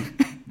way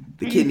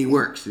the kidney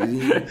works.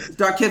 You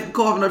start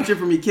coughing up shit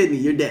from your kidney,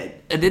 you're dead.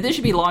 There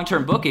should be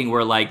long-term booking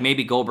where, like,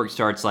 maybe Goldberg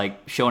starts, like,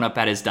 showing up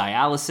at his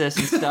dialysis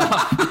and stuff.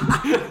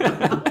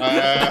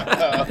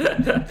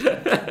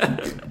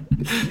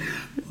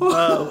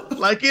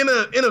 Like, in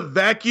a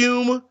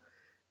vacuum,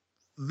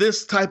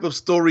 this type of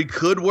story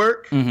could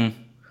work. Mm-hmm.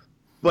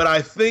 But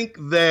I think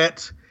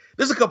that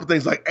there's a couple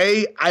things. Like,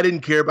 I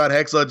didn't care about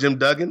Hacksaw Jim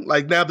Duggan.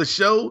 Like, now the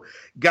show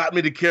got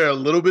me to care a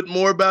little bit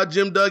more about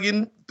Jim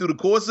Duggan through the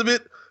course of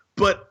it.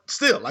 But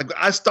still, like,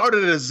 I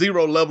started at a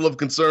 0 level of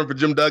concern for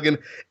Jim Duggan,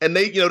 and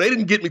they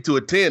didn't get me to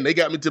a 10. They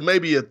got me to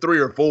maybe a 3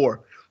 or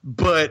 4.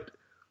 But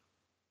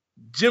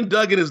Jim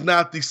Duggan is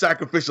not the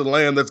sacrificial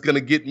lamb that's going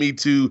to get me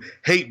to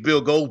hate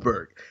Bill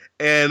Goldberg.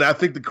 And I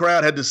think the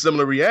crowd had this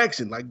similar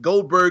reaction. Like,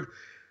 Goldberg,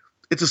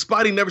 it's a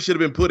spot he never should have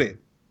been put in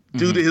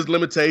due to his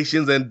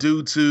limitations and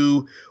due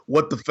to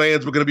what the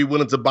fans were going to be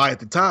willing to buy at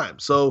the time.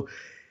 So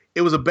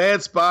it was a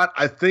bad spot.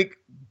 I think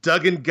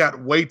Duggan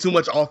got way too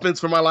much offense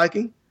for my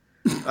liking.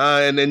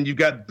 And then you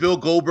got Bill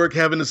Goldberg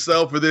having to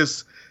sell for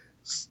this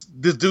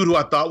dude who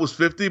I thought was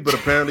 50, but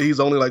apparently he's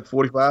only like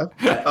 45.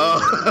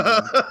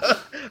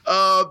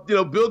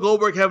 Bill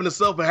Goldberg having to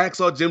sell for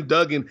Hacksaw Jim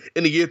Duggan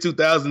in the year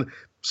 2000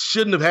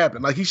 shouldn't have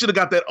happened. Like, he should have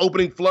got that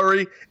opening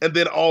flurry and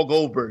then all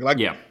Goldberg. Like,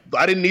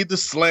 I didn't need the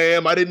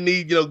slam. I didn't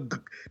need,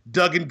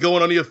 Duggan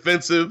going on the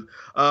offensive.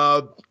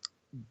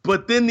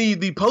 But then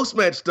the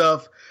post-match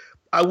stuff,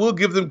 I will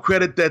give them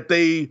credit that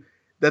they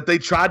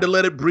tried to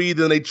let it breathe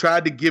and they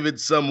tried to give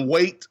it some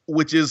weight,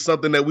 which is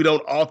something that we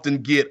don't often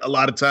get a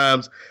lot of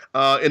times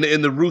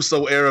in the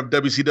Russo era of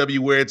WCW,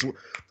 where it's,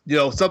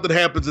 something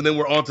happens and then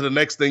we're on to the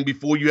next thing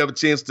before you have a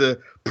chance to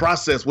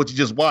process what you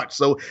just watched.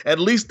 So at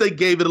least they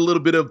gave it a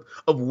little bit of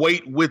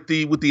weight with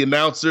the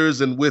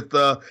announcers and with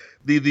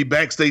the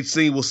backstage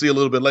scene we'll see a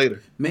little bit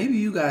later. Maybe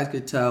you guys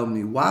could tell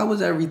me, why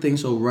was everything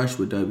so rushed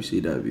with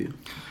WCW?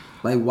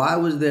 Like, why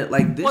was there,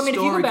 like, this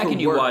story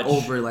could work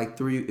over, like,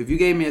 if you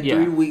gave me a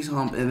 3 weeks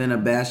hump and then a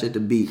bash at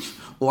the beach,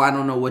 or I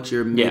don't know what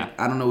your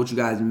I don't know what you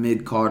guys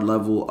mid-card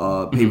level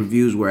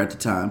pay-per-views were at the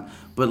time,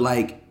 but,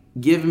 like,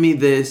 give me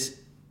this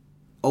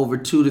over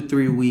 2 to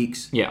 3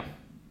 weeks. Yeah.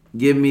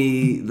 Give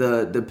me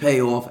the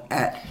payoff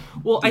at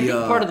I think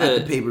part of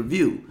the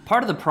pay-per-view.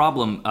 Part of the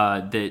problem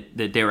that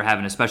they were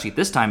having, especially at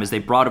this time, is they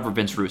brought over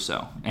Vince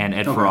Russo and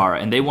Ed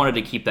Ferrara, and they wanted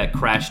to keep that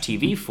Crash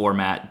TV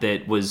format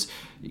that was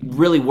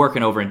really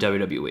working over in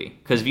WWE.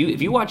 Because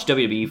if you watch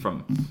WWE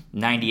from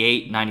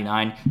 98,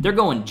 99, they're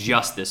going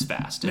just this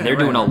fast. And they're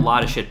doing a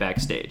lot of shit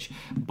backstage.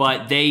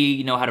 But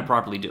they know how to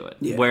properly do it.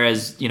 Yeah.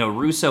 Whereas,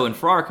 Russo and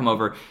Ferrara come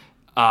over.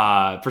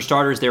 For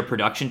starters, their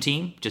production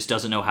team just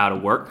doesn't know how to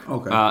work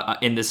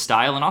in this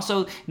style. And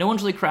also, no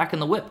one's really cracking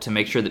the whip to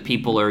make sure that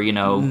people are,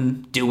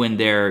 doing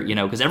their,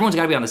 because everyone's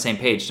got to be on the same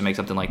page to make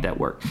something like that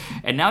work.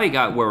 And now you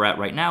got where we're at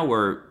right now,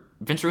 where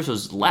Vince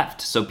Russo's left,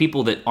 so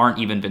people that aren't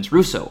even Vince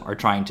Russo are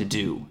trying to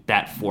do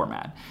that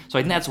format. So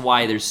I think that's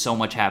why there's so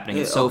much happening.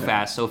 It's so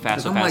fast.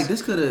 I'm like,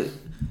 this could have,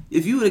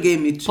 if you would have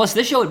gave me. Plus,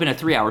 this show had been a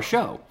 3-hour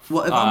show.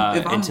 Well,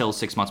 if until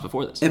 6 months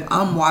before this. If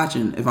I'm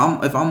watching,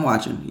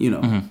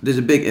 there's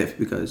a big if,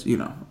 because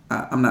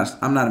I'm not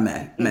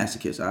a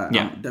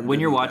masochist. When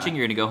you're watching,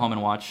 you're gonna go home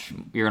and watch.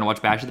 You're gonna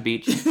watch Bash at the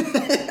Beach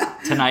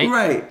tonight.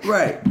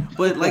 Right.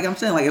 But like I'm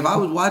saying, like, if I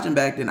was watching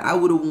back then, I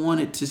would have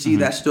wanted to see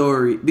that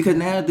story, because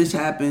now this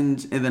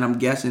happens, and then I'm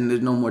guessing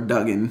there's no more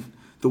Duggan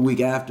the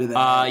week after that.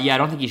 I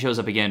don't think he shows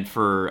up again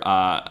for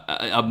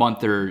a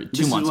month or 2 months.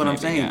 This is what I'm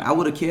saying. Yeah. I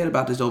would have cared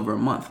about this over a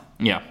month.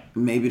 Yeah.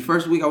 Maybe the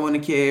first week I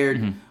wouldn't have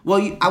cared.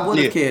 Well, I would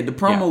have cared. The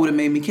promo would have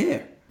made me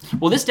care.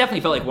 Well, this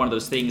definitely felt like one of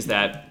those things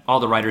that all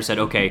the writers said,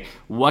 okay,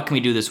 what can we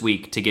do this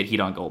week to get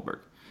heat on Goldberg?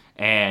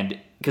 And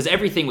because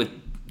everything with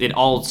it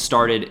all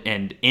started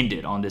and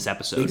ended on this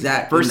episode.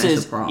 Exactly.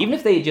 Versus, even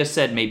if they had just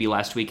said maybe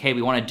last week, hey,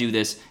 we want to do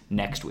this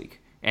next week.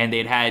 And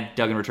they'd had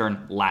Duggan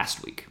return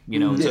last week,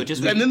 So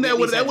just and then that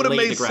would have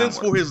made sense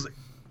for his.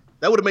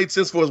 That would have made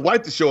sense for his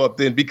wife to show up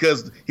then,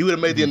 because he would have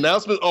made the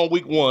announcement on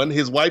week 1.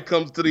 His wife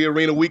comes to the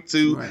arena week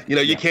 2. Right.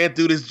 You can't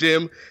do this,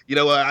 Jim.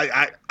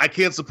 I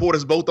can't support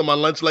us both on my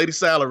lunch lady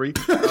salary.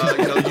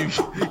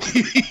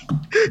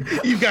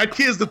 You've got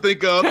kids to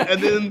think of,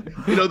 and then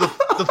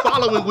the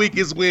following week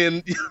is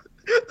when.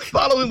 The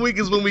following week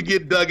is when we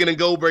get Duggan and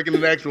Goldberg in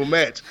an actual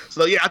match.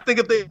 So I think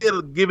if they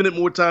had given it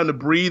more time to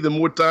breathe and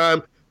more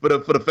time for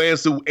the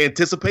fans to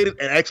anticipate it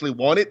and actually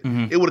want it,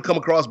 it would have come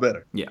across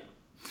better. Yeah.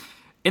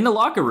 In the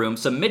locker room,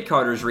 some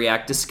mid-carders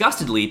react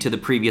disgustedly to the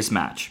previous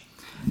match.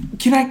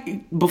 Was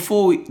the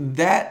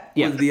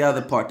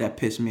other part that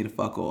pissed me the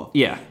fuck off.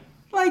 Yeah.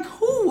 Like,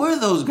 who were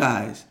those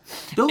guys?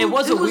 It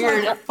was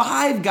weird. Like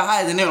 5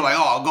 guys, and they were like,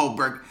 "Oh,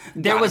 Goldberg."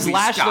 There was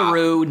Lash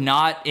LaRue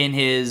not in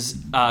his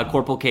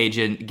Corporal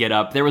Cajun get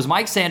up. There was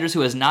Mike Sanders, who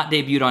has not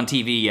debuted on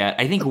TV yet.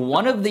 I think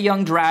one of the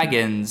Young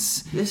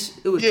Dragons.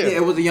 It was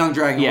a Young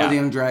Dragon. Yeah. It was a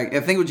Young Dragon. I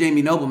think it was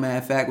Jamie Noble, matter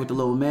of fact, with the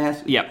little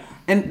mask. Yep.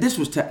 And this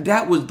was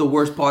that was the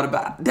worst part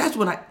about it. That's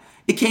when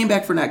it came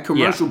back from that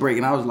commercial break,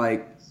 and I was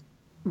like,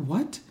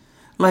 "What?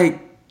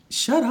 Like,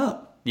 shut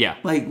up." Yeah.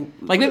 Like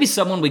maybe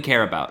someone we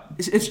care about.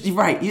 It's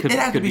right. It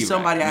has to be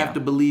somebody I have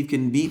to believe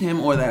can beat him,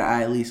 or that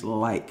I at least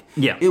like.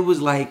 Yeah. It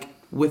was like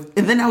and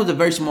then that was a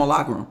very small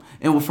locker room.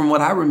 And from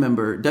what I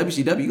remember,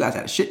 WCW, you guys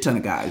had a shit ton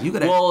of guys.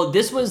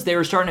 They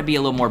were starting to be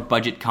a little more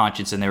budget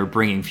conscious, and they were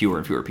bringing fewer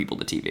and fewer people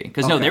to TV.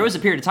 Because there was a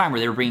period of time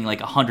where they were bringing like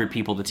 100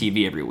 people to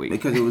TV every week.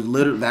 Because it was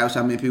literally, that was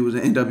how many people was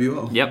in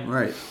NWO. Yep.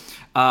 Right.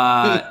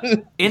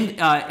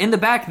 In the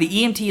back, the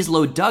EMTs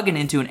load Duggan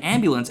into an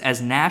ambulance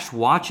as Nash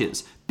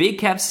watches. Big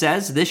Kev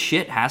says this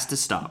shit has to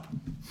stop.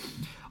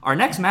 Our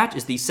next match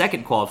is the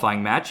second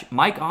qualifying match,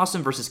 Mike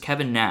Awesome versus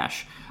Kevin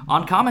Nash.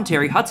 On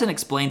commentary, Hudson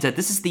explains that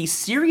this is the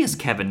serious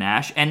Kevin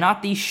Nash and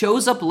not the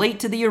shows up late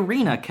to the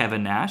arena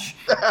Kevin Nash.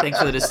 Thanks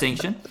for the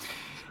distinction.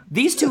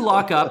 These two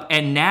lock up,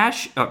 and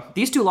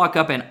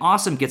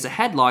Awesome gets a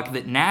headlock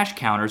that Nash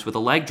counters with a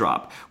leg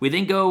drop. We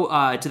then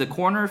go to the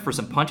corner for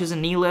some punches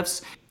and knee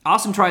lifts.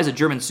 Awesome tries a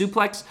German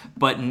suplex,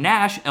 but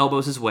Nash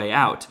elbows his way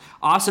out.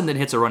 Awesome then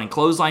hits a running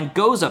clothesline,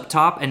 goes up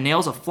top, and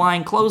nails a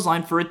flying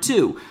clothesline for a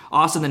 2.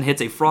 Awesome then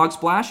hits a frog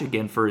splash,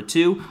 again for a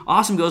 2.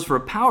 Awesome goes for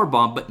a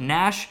powerbomb, but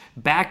Nash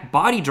back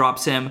body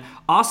drops him.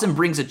 Awesome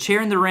brings a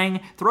chair in the ring,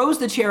 throws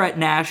the chair at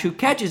Nash, who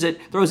catches it,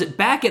 throws it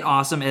back at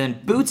Awesome, and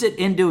then boots it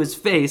into his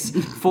face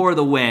for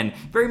the win.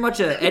 Very much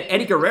a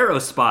Eddie Guerrero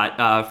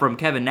spot from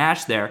Kevin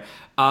Nash there.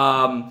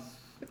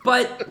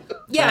 But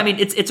yeah, I mean,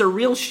 it's a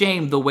real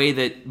shame the way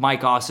that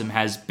Mike Awesome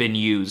has been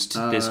used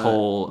this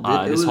whole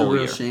year. It was a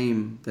real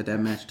shame that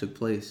match took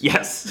place.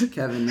 Yes,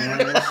 Kevin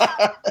Nash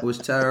was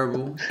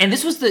terrible. And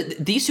this was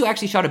these two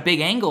actually shot a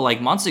big angle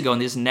like months ago,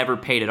 and this never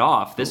paid it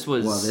off. This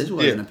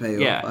wasn't a payoff.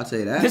 Yeah. I'll tell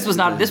you that. This was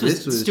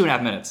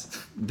 2.5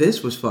 minutes.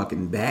 This was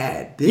fucking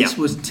bad. This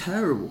was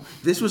terrible.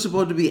 This was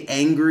supposed to be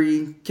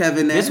angry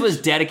Kevin Nash. This was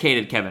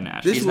dedicated Kevin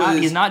Nash. He's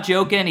not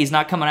joking. He's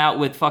not coming out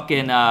with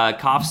fucking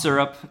cough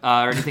syrup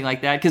or anything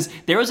like that. Because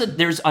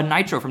there's a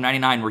Nitro from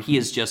 '99 where he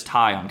is just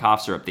high on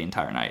cough syrup the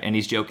entire night, and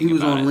he's joking. He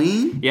was about on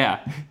lean. Yeah,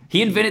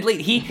 he invented lean.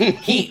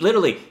 He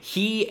literally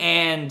he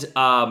and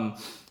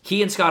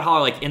Scott Hall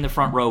are like in the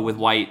front row with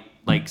white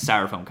like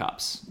styrofoam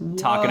cups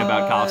talking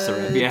about cough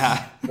syrup.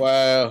 Yeah.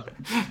 Wow.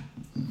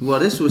 Well,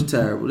 this was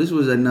terrible. This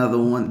was another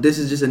one. This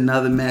is just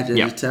another match that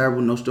is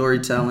terrible. No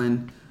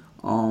storytelling.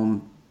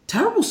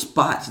 Terrible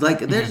spots. Like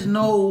there's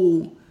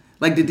no.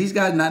 Like, did these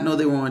guys not know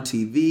they were on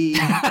TV?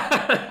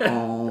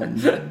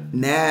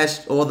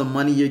 Nash, all the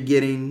money you're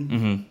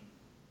getting,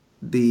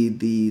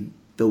 the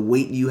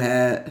weight you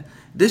had.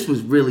 This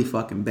was really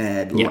fucking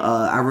bad. Yeah.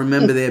 I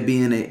remember there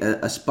being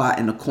a spot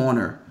in the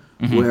corner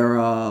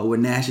where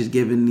Nash is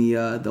giving the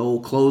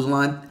old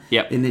clothesline,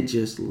 and it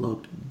just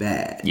looked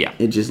bad. Yeah,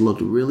 it just looked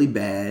really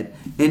bad.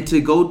 And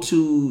to go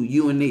to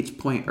you and Nate's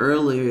point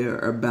earlier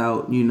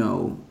about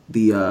what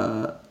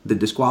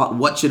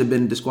should have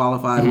been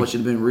disqualified, what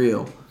should have been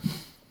real.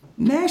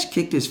 Nash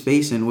kicked his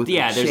face in with a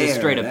chair. There's a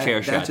straight up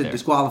chair shot. That's a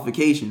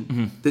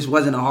disqualification. This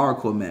wasn't a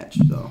hardcore match,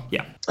 so.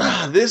 Yeah.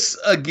 This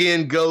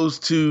again goes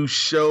to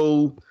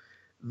show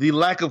the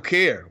lack of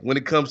care when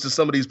it comes to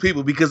some of these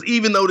people, because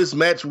even though this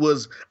match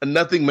was a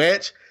nothing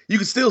match, you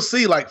can still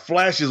see like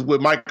flashes with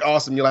Mike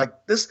Awesome. You're like,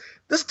 this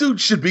dude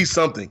should be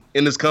something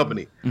in this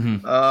company.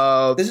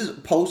 This is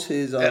post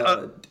his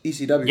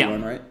ECW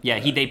run, right? Yeah,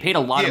 they paid a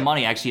lot of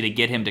money actually to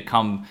get him to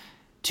come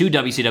to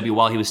WCW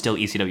while he was still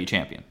ECW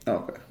champion. Oh,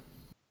 okay.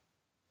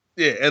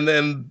 Yeah, and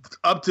then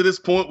up to this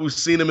point, we've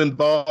seen him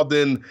involved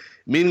in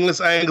meaningless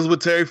angles with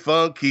Terry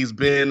Funk. He's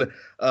been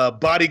a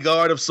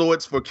bodyguard of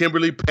sorts for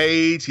Kimberly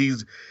Page.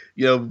 He's,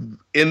 in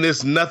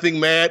this nothing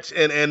match,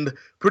 and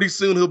pretty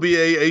soon he'll be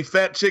a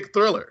fat chick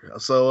thriller.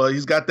 So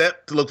he's got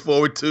that to look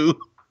forward to.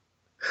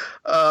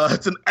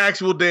 It's an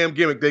actual damn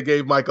gimmick they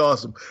gave Mike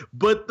Awesome.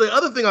 But the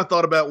other thing I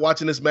thought about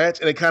watching this match,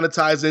 and it kind of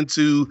ties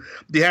into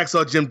the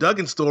Hacksaw Jim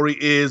Duggan story,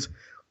 is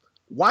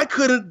why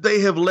couldn't they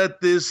have let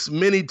this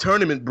mini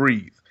tournament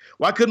breathe?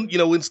 Why couldn't,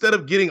 instead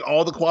of getting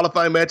all the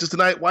qualifying matches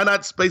tonight, why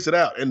not space it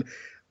out? And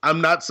I'm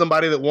not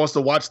somebody that wants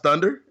to watch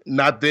Thunder.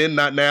 Not then,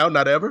 not now,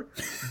 not ever.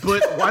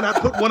 But why not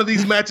put one of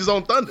these matches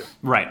on Thunder?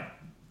 Right.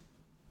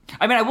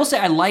 I mean, I will say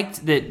I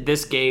liked that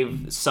this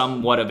gave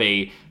somewhat of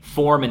a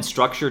form and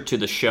structure to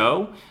the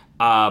show.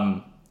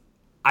 I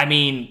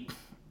mean,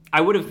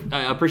 I would have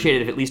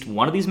appreciated if at least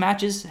one of these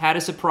matches had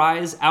a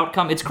surprise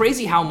outcome. It's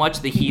crazy how much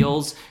the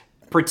heels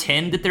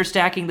pretend that they're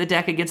stacking the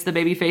deck against the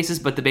baby faces,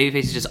 but the baby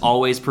faces just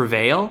always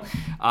prevail.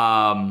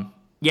 And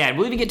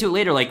we'll even get to it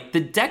later. Like, the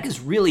deck is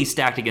really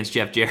stacked against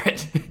Jeff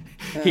Jarrett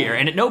here,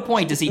 and at no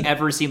point does he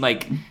ever seem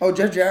like... Oh,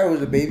 Jeff Jarrett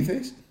was a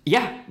babyface?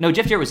 Yeah. No,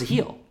 Jeff Jarrett was a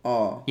heel.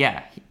 Oh.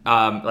 Yeah.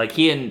 Like,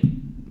 he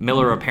and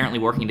Miller are apparently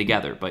working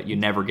together, but you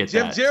never get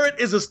Jeff Jarrett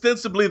is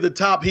ostensibly the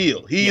top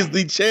heel. He is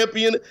the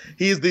champion.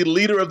 He is the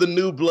leader of the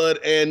New Blood,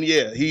 and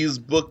he's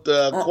booked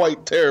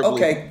quite terribly.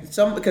 Okay,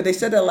 because they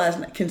said that last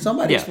night. Can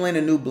somebody explain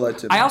the New Blood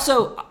to me? I'm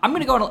going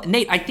to go on...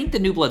 Nate, I think the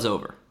New Blood's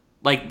over.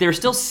 Like, they're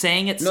still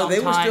saying it sometimes.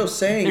 No, they were still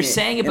saying They're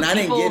saying it, but I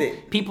didn't get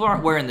it. People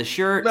aren't wearing the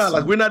shirts. No,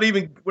 like we're not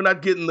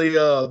getting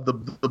the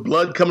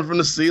blood coming from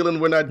the ceiling.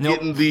 We're not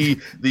getting the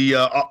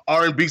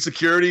R&B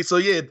security. So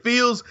it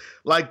feels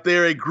like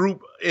they're a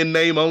group in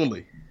name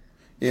only.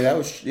 Yeah,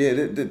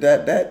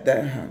 that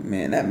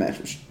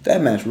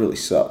match really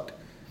sucked.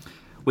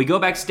 We go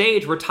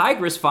backstage where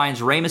Tigress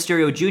finds Rey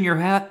Mysterio Jr.,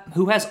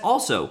 who has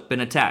also been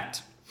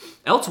attacked.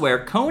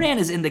 Elsewhere, Conan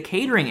is in the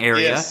catering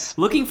area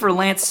looking for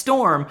Lance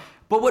Storm.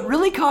 But what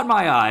really caught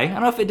my eye, I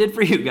don't know if it did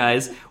for you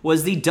guys,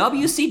 was the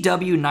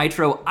WCW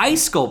Nitro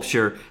ice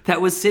sculpture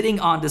that was sitting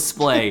on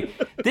display.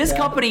 This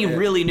company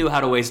really knew how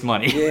to waste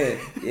money.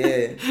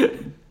 Yeah.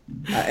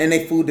 And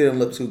their food didn't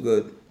look too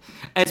good.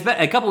 It's been,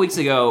 a couple weeks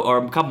ago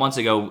or a couple months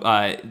ago,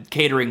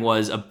 catering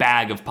was a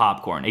bag of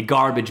popcorn, a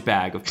garbage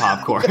bag of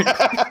popcorn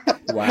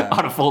Wow.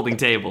 on a folding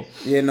table.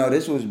 Yeah, no,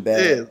 this was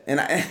bad. Yeah.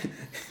 And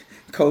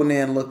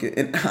Conan looking,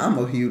 and I'm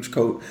a huge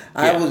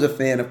I was a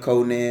fan of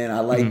Conan.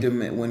 I liked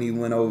him when he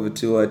went over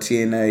to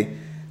TNA.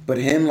 But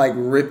him, like,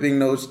 ripping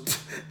those,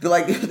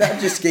 like,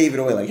 that just gave it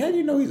away. Like, how do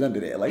you know he's under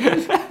there? Like,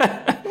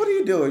 what are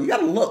you doing? You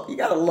gotta look.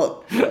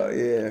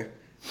 Yeah.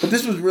 But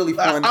this was really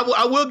fun.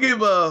 I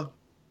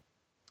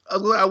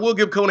will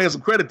give Conan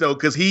some credit though,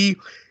 because he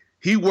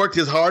worked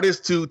his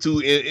hardest to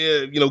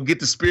get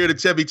the spirit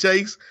of Chevy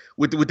Chase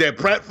with that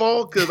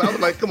pratfall. Because I was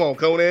like, come on,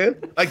 Conan,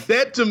 like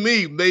that to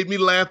me made me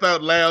laugh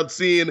out loud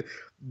seeing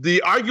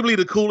arguably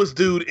the coolest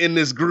dude in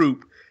this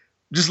group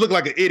just look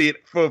like an idiot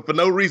for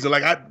no reason.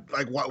 Why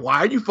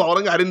are you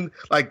falling? I didn't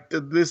like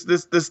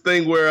this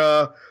thing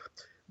where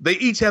they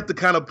each have to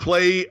kind of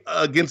play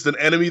against an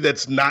enemy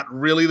that's not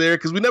really there,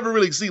 because we never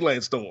really see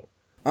Lance Storm.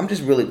 I'm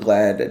just really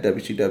glad that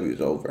WCW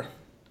is over.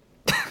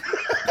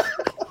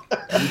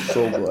 I'm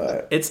so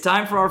glad. It's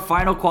time for our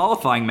final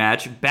qualifying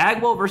match,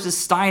 Bagwell versus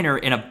Steiner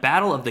in a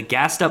battle of the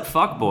gassed up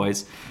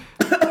fuckboys.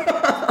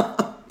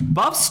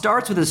 Buff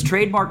starts with his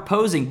trademark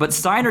posing, but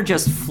Steiner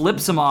just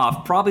flips him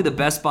off, probably the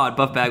best spot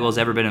Buff Bagwell's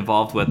ever been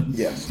involved with.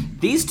 Yes.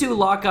 These two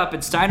lock up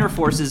and Steiner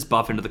forces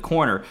Buff into the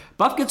corner.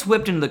 Buff gets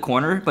whipped into the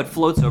corner, but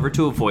floats over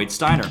to avoid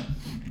Steiner.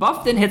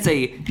 Buff then hits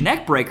a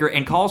neck breaker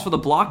and calls for the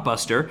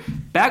blockbuster.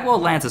 Bagwell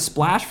lands a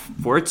splash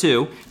for a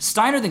 2.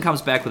 Steiner then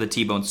comes back with a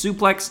T-bone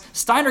suplex.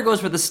 Steiner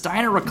goes for the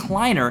Steiner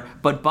recliner,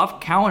 but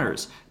Buff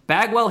counters.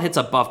 Bagwell hits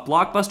a Buff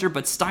blockbuster,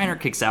 but Steiner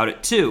kicks out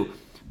at 2.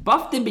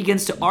 Buff then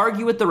begins to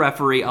argue with the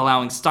referee,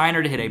 allowing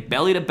Steiner to hit a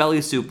belly-to-belly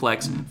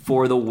suplex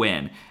for the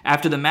win.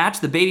 After the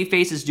match, the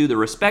babyfaces do the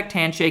respect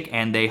handshake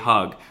and they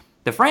hug.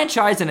 The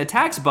franchise then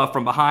attacks Buff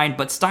from behind,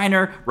 but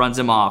Steiner runs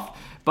him off.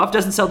 Buff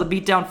doesn't sell the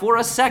beatdown for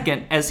a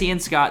second as he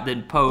and Scott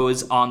then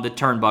pose on the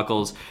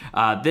turnbuckles.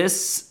 I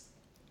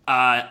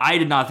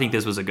did not think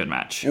this was a good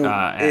match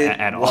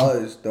at all.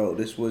 It was, though.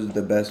 This was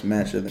the best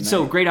match of the night.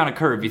 So, grade on a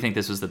curve, you think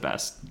this was the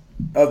best?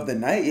 Of the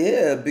night,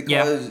 yeah,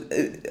 because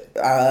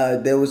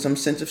there was some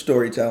sense of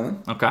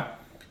storytelling. Okay.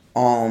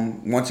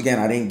 Once again,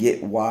 I didn't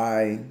get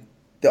why.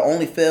 The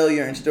only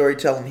failure in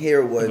storytelling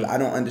here was I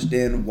don't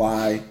understand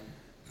why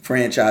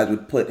franchise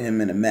would put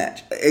him in a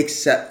match,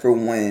 except for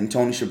when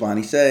Tony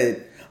Schiavone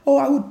said, "Oh,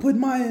 I would put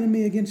my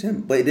enemy against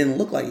him," but it didn't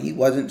look like he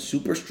wasn't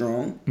super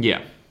strong.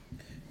 Yeah.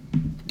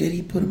 Did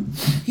he put him?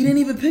 He didn't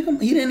even pick him.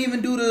 He didn't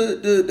even do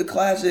the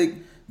classic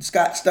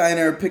Scott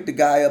Steiner pick the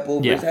guy up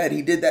over his head.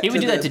 He did that. He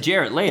would do that to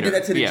Jarrett later. He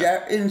did that to the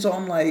Jarrett, and so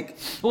I'm like,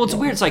 well, it's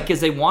weird. It's like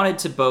because they wanted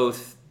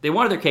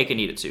their cake and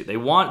eat it too. They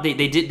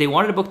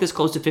wanted to book this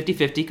close to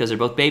 50-50 because they're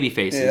both baby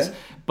faces,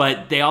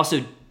 but they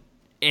also,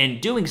 in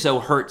doing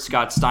so, hurt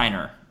Scott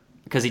Steiner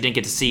because he didn't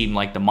get to see him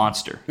like the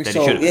monster that he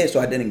should have.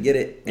 So I didn't get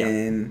it,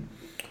 and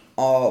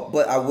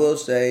but I will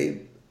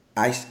say,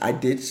 I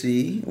did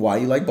see why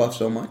you like Buff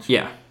so much.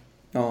 Yeah.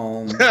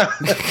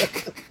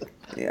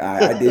 Yeah,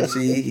 I did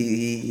see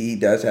he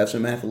does have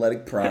some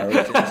athletic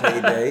prowess in his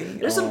heyday.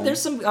 There's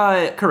some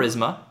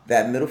charisma.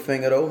 That middle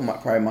finger though,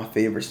 probably my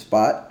favorite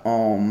spot.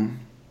 I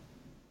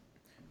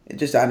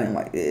didn't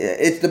like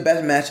it. It's the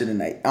best match of the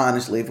night,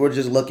 honestly. If we're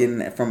just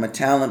looking from a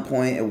talent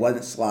point, it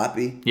wasn't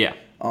sloppy. Yeah.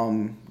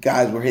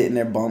 Guys were hitting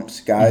their bumps.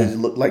 Guys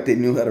looked like they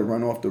knew how to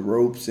run off the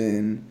ropes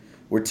and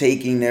were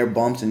taking their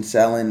bumps and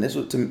selling. This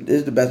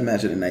is the best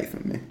match of the night for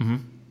me. Mm-hmm.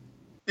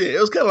 Yeah, it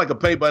was kind of like a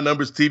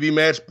paint-by-numbers TV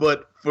match,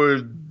 but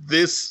for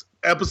this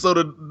episode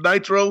of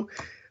Nitro,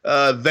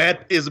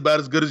 that is about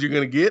as good as you're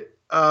going to get.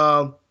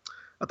 I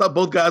thought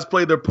both guys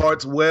played their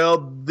parts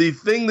well. The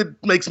thing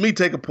that makes me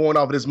take a point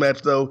off of this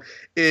match, though,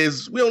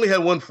 is we only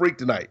had one freak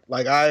tonight.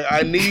 Like,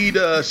 I need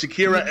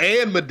Shakira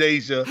and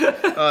Madeja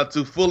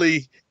to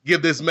fully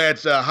give this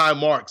match a high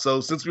mark. So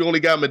since we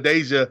only got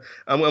Madeja,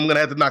 I'm going to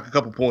have to knock a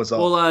couple points off.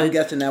 Well, I'm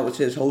guessing that was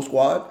his whole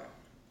squad?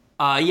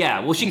 Yeah.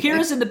 Well,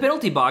 Shakira's in the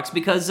penalty box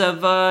because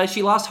of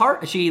she lost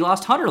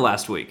Hunter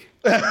last week.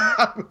 She's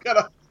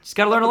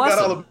got to learn a lesson.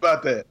 I forgot all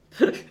about that.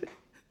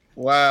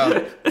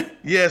 Wow.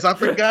 Yes, I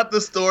forgot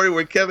the story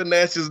where Kevin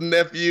Nash's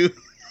nephew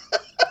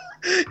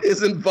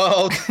is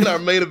involved in our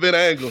main event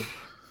angle.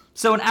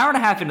 So an hour and a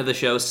half into the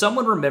show,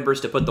 someone remembers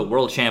to put the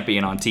world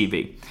champion on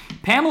TV.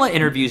 Pamela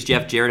interviews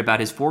Jeff Jarrett about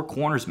his Four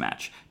Corners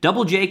match.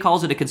 Double J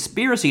calls it a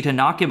conspiracy to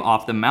knock him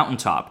off the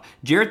mountaintop.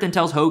 Jarrett then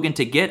tells Hogan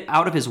to get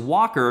out of his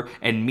walker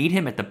and meet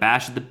him at the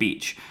Bash at the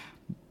Beach.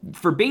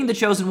 For being the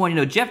chosen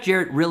one, Jeff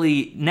Jarrett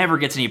really never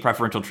gets any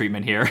preferential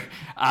treatment here.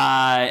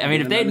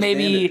 If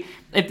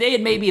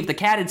the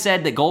Cat had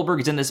said that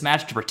Goldberg is in this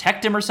match to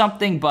protect him or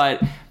something,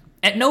 but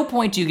at no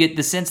point do you get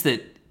the sense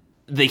that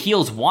the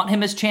heels want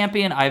him as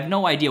champion. I have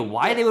no idea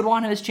why they would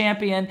want him as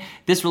champion.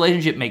 This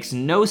relationship makes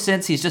no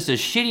sense. He's just a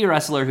shitty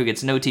wrestler who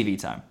gets no TV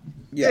time.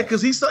 Yeah,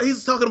 because he's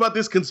talking about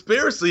this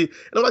conspiracy,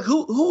 and I'm like,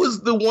 who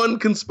is the one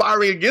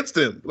conspiring against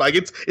him? Like,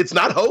 it's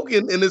not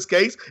Hogan in this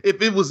case. If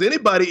it was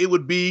anybody, it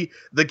would be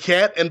the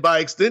Cat and by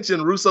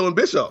extension Russo and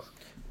Bischoff.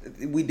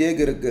 We did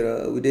get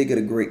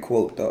a great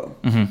quote though.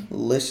 Mm-hmm.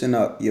 Listen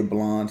up, you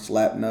blonde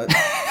slap nut.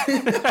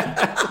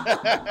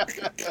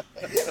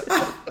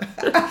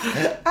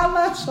 I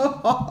laugh so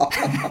hard.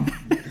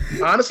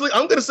 Honestly,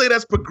 I'm going to say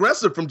that's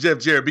progressive from Jeff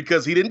Jarrett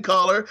because he didn't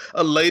call her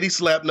a lady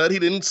slapnut. He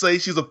didn't say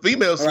she's a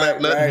female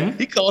slapnut. Right.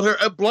 He called her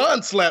a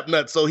blonde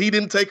slapnut, so he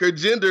didn't take her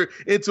gender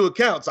into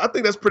account. So I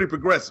think that's pretty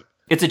progressive.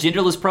 It's a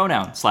genderless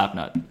pronoun,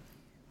 slapnut.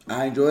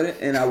 I enjoyed it,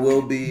 and I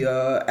will be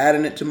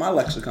adding it to my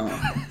lexicon.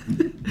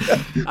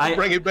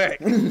 Bring it back.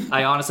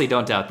 I honestly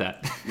don't doubt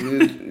that. You're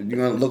going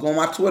to look on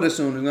my Twitter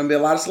soon. There's going to be a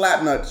lot of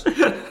slap nuts.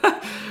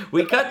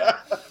 We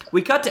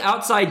cut to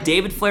outside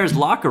David Flair's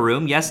locker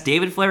room. Yes,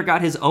 David Flair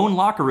got his own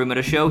locker room at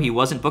a show he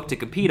wasn't booked to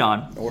compete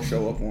on. Or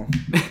show up on.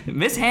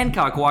 Miss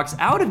Hancock walks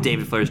out of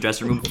David Flair's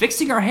dressing room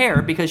fixing her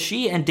hair because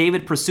she and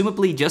David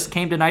presumably just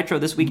came to Nitro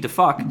this week to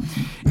fuck.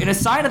 In a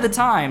sign of the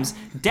times,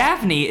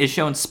 Daphne is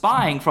shown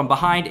spying from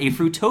behind a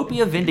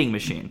Fruitopia vending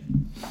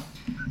machine.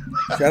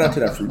 Shout out to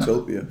that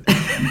Fruitopia.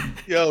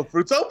 Yo,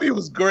 Fruitopia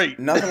was great.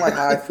 Nothing like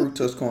high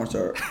fructose corn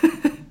syrup.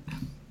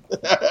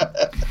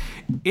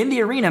 In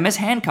the arena, Miss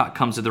Hancock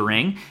comes to the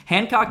ring.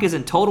 Hancock is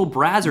in total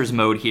Brazzers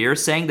mode here,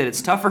 saying that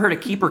it's tough for her to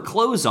keep her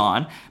clothes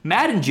on.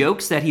 Madden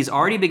jokes that he's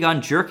already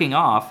begun jerking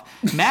off.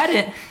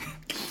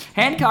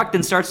 Hancock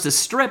then starts to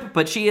strip,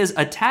 but she is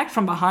attacked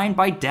from behind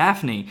by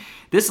Daphne.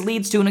 This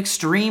leads to an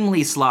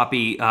extremely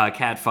sloppy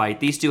cat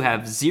fight. These two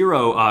have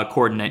zero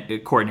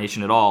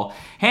coordination at all.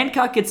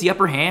 Hancock gets the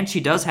upper hand. She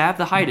does have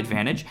the height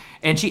advantage,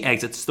 and she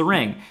exits the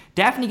ring.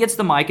 Daphne gets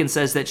the mic and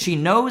says that she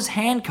knows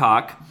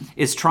Hancock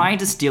is trying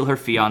to steal her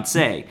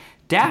fiancé.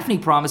 Daphne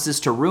promises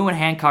to ruin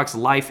Hancock's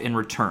life in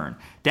return.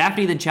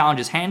 Daphne then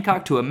challenges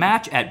Hancock to a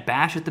match at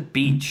Bash at the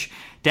Beach.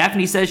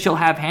 Daphne says she'll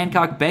have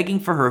Hancock begging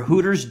for her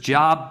Hooters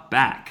job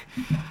back.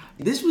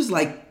 This was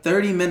like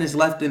 30 minutes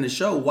left in the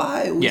show.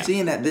 Why are we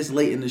seeing that this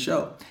late in the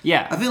show?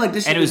 Yeah. I feel like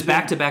this. And it was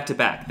back to back to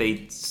back.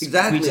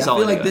 Exactly. I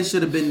feel like this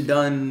should have been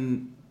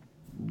done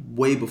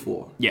way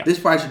before. Yeah. This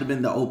probably should have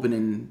been the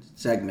opening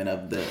segment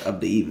of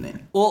the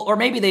evening. Well, or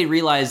maybe they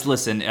realized,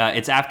 listen,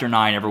 it's after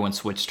 9. Everyone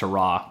switched to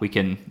Raw. We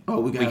can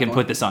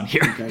put this on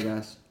here. Okay,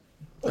 guys.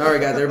 All right,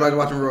 guys. Everybody's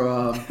watching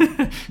Raw.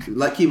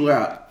 Let Keebler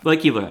out. Let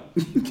Keebler out.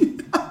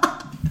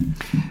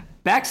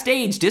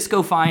 Backstage,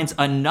 Disco finds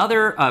the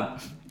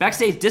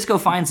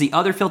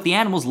other filthy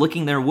animals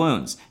licking their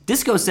wounds.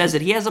 Disco says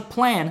that he has a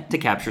plan to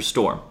capture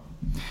Storm.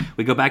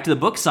 We go back to the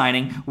book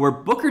signing, where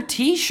Booker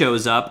T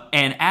shows up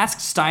and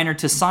asks Steiner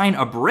to sign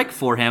a brick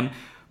for him.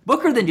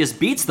 Booker then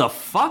just beats the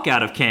fuck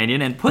out of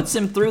Kanyon and puts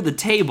him through the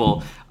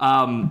table.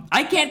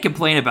 I can't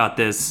complain about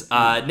this.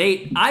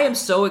 Nate, I am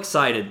so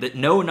excited that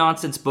No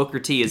Nonsense Booker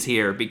T is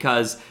here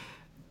because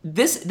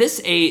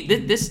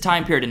this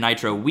time period in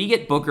Nitro, we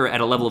get Booker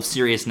at a level of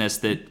seriousness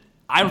that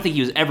I don't think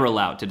he was ever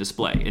allowed to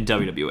display in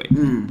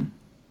WWE.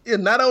 Yeah,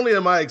 not only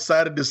am I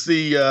excited to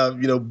see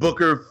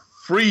Booker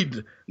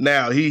freed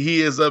now,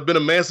 he has been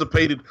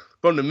emancipated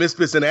from the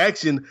Misfits in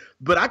action,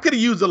 but I could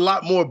have used a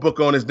lot more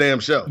Booker on his damn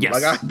show. Yes.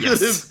 Like I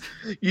could have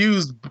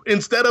used,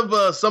 instead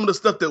of some of the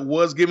stuff that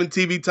was given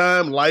TV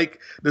time, like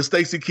the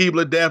Stacy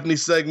Keibler Daphne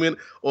segment,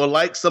 or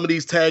like some of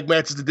these tag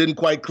matches that didn't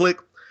quite click,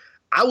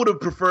 I would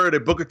have preferred a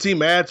Booker T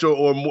match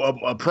or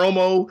a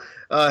promo,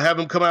 have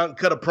him come out and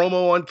cut a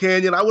promo on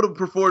Kanyon. I would have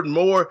preferred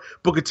more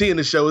Booker T in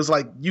the show. It's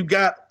like, you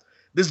got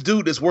this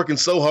dude that's working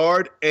so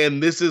hard,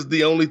 and this is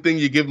the only thing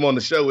you give him on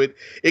the show. It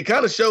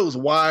kind of shows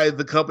why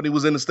the company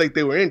was in the state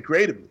they were in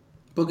creatively.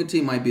 Booker T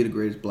might be the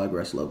greatest black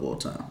wrestler of all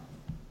time.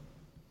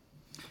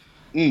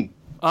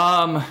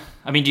 I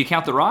mean, do you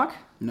count The Rock?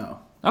 No.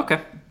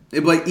 Okay.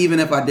 But even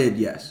if I did,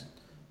 yes.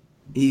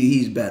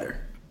 He's better.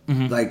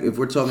 Mm-hmm. Like, if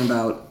we're talking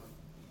about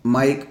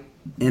Mike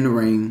in the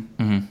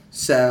ring,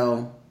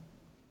 Sal,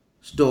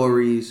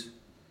 stories,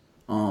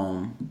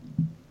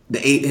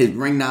 his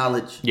ring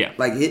knowledge. Yeah.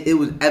 Like, it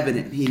was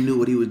evident he knew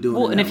what he was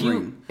doing in that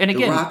ring. And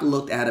again, The Rock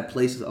looked out of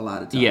places a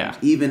lot of times. Yeah.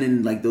 Even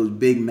in, like, those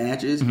big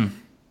matches.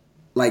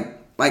 Like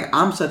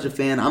I'm such a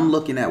fan. I'm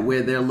looking at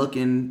where they're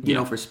looking, you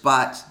know, for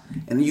spots.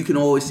 And you can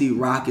always see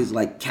Rock is,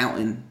 like,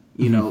 counting,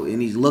 you know,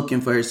 and he's looking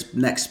for his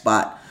next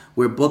spot.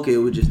 Where Booker, it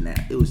was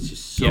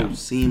just so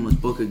seamless.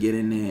 Booker get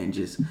in there and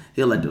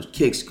he'll let those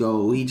kicks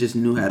go. He just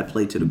knew how to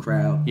play to the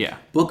crowd. Yeah.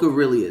 Booker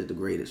really is the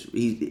greatest.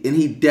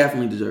 He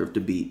definitely deserved to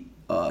beat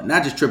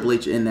not just Triple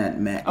H in that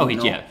match.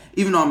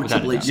 Even though I'm a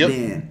Triple H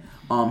stan,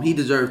 he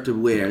deserved to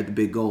wear the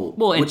big gold,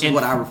 which is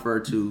what I refer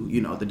to,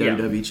 the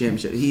WWE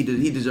Championship. He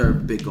deserved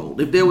the big gold.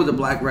 If there was a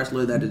black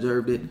wrestler that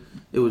deserved it,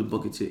 it was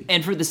Booker T.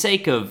 And for the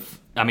sake of,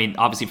 I mean,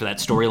 obviously for that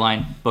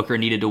storyline, Booker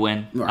needed to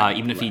win,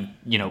 even if he,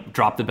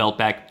 dropped the belt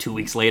back 2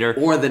 weeks later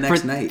or the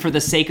next night. For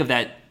the sake of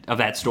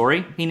that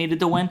story, he needed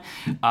to win.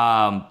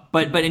 But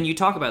and you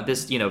talk about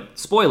this,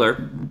 spoiler,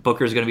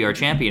 Booker's going to be our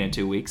champion in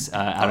 2 weeks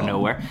out of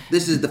nowhere.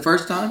 This is the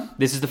first time?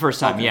 This is the first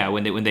time, yeah,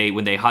 when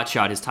they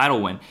hotshot his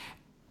title win.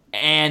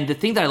 And the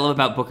thing that I love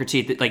about Booker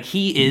T, that like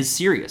he is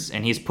serious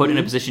and he's put in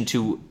a position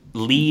to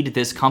lead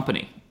this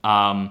company.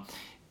 And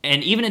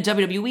even in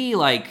WWE,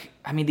 like,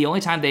 I mean, the only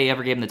time they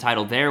ever gave him the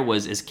title there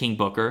was as King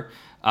Booker.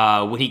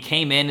 When he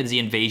came in as the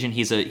Invasion,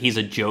 he's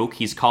a joke.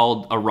 He's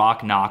called a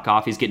Rock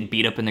knockoff. He's getting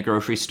beat up in the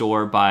grocery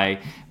store by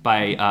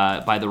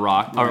the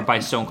Rock or by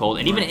Stone Cold.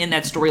 And even in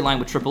that storyline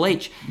with Triple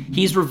H,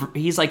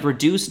 he's like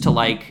reduced to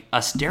like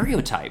a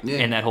stereotype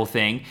in that whole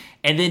thing,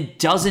 and then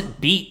doesn't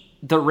beat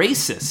the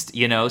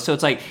racist. So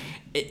it's like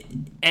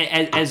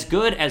as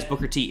good as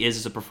Booker T is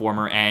as a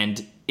performer,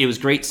 and it was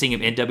great seeing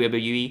him in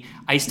WWE.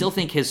 I still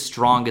think his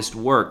strongest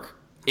work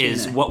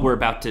is what we're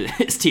about to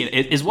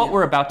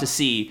we're about to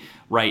see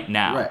right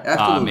now, right?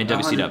 Absolutely, in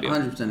WCW.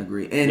 100%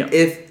 agree. And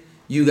if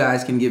you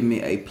guys can give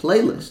me a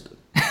playlist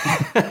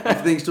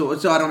of things so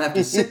I don't have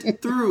to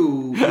sit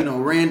through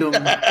random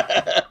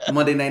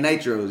Monday Night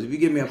Nitros. If you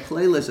give me a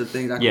playlist of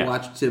things I can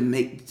watch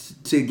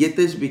to get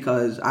this,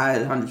 because I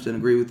 100%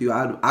 agree with you.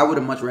 I would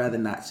have much rather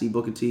not see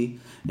Booker T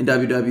in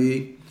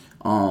WWE.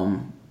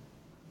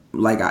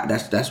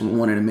 That's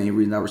one of the main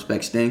reasons I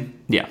respect Sting.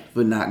 Yeah,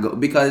 for not go,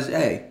 because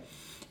hey.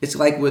 It's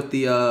like with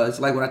it's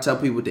like when I tell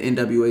people with the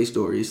NWA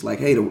story. It's like,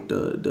 hey,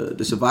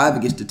 the survivor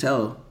gets to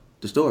tell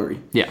the story.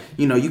 Yeah.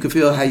 You can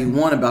feel how you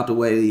want about the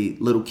way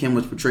Little Kim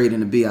was portrayed in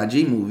the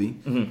B.I.G. movie.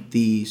 Mm-hmm.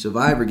 The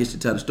survivor gets to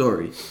tell the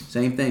story.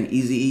 Same thing.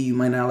 Eazy-E, you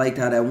might not like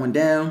how that went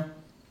down.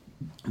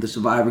 The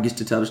survivor gets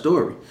to tell the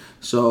story.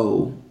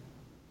 So,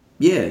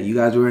 yeah, you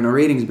guys were in a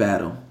ratings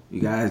battle. You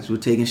guys were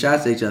taking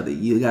shots at each other.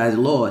 You guys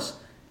lost.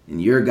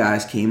 And your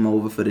guys came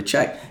over for the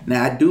check.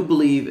 Now, I do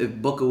believe if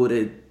Booker would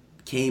have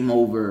came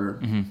over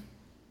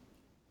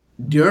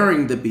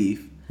during the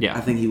beef,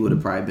 I think he would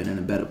have probably been in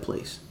a better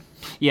place.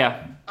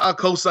 Yeah. I'll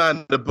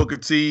co-sign the Booker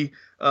T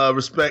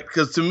respect,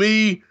 because to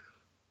me,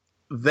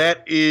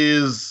 that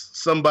is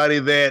somebody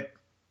that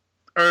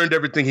earned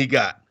everything he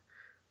got.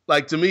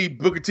 Like, to me,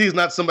 Booker T is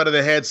not somebody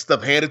that had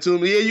stuff handed to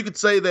him. Yeah, you could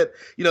say that,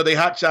 they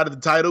hot-shotted the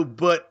title,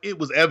 but it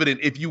was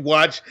evident if you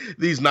watch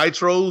these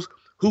Nitros,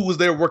 who was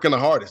there working the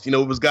hardest. It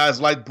was guys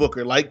like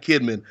Booker, like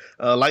Kidman,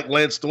 like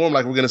Lance Storm,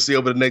 like we're going to see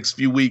over the next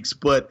few weeks.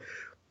 But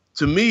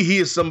to me, he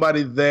is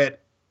somebody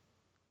that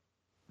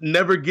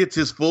never gets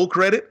his full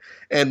credit.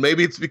 And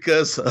maybe it's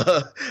because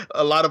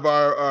a lot of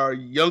our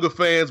younger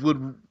fans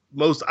would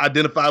most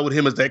identify with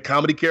him as that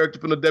comedy character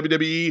from the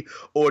WWE,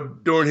 or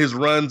during his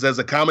runs as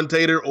a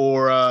commentator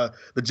or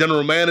the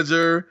general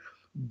manager.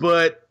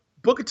 But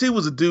Booker T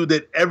was a dude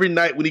that every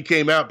night when he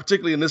came out,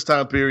 particularly in this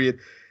time period,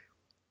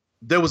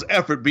 there was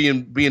effort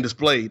being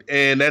displayed.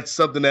 And that's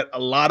something that a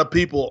lot of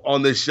people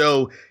on this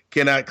show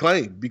cannot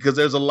claim, because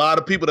there's a lot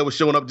of people that were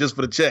showing up just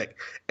for the check.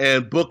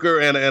 And Booker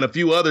and a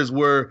few others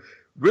were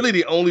really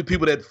the only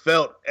people that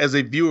felt as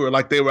a viewer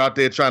like they were out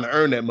there trying to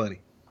earn that money.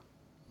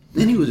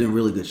 And he was in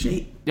really good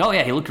shape. Oh,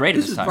 yeah, he looked great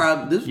at this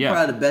time. This was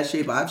probably the best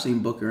shape I've seen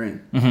Booker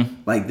in.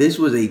 Mm-hmm. Like, this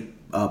was a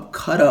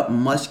cut-up,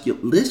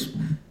 muscular...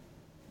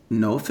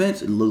 No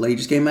offense, it looked like he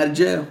just came out of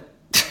jail.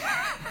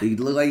 He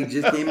looked like he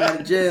just came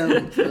out of jail.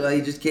 Looked like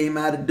he just came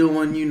out of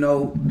doing,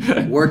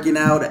 working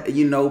out,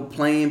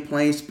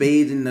 playing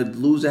spades, and the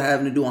loser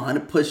having to do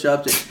 100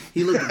 push-ups.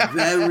 He looked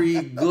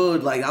very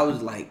good. Like, I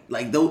was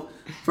like, though.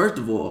 First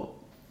of all,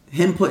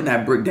 him putting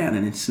that brick down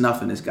and then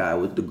snuffing this guy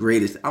was the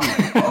greatest. I'm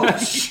like, oh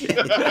shit!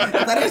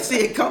 I didn't see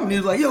it coming. He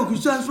was like, yo, can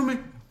you sign for me?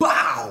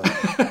 Bow!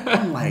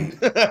 I'm like,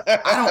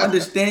 I don't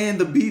understand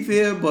the beef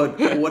here, but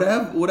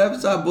whatever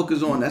side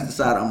Booker's on, that's the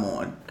side I'm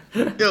on.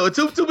 Yo,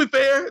 to be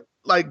fair,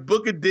 like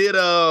Booker did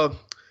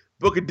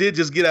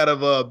just get out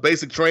of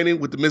basic training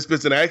with the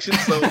Misfits in Action,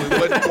 so it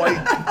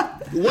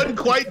wasn't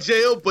quite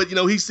jail, but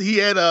he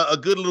had a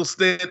good little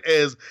stint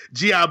as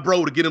G.I.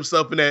 Bro to get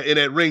himself in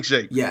that ring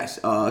shape. Yes,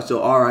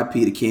 so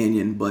R.I.P. to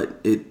Canyon,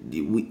 but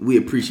we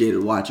appreciated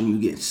watching you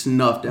get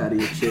snuffed out of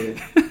your chair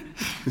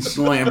and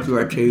slammed through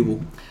our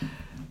table.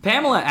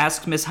 Pamela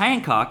asks Miss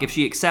Hancock if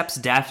she accepts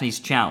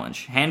Daphne's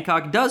challenge.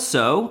 Hancock does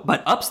so,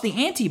 but ups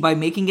the ante by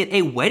making it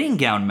a wedding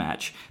gown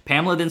match.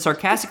 Pamela then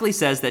sarcastically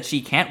says that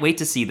she can't wait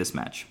to see this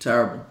match.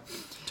 Terrible.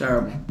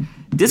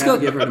 Disco,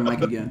 give her the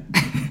mic again.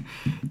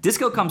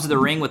 Disco comes to the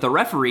ring with a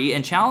referee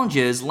and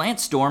challenges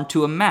Lance Storm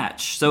to a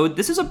match. So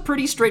this is a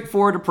pretty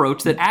straightforward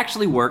approach that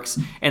actually works,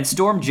 and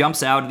Storm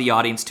jumps out of the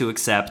audience to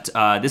accept.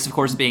 This, of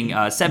course, being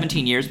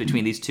 17 years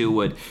between these two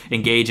would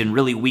engage in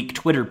really weak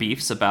Twitter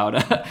beefs about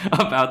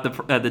the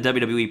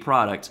WWE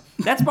product.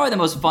 That's probably the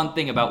most fun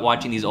thing about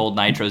watching these old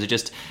Nitros, is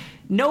just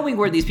knowing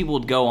where these people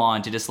would go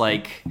on to just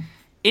like...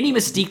 Any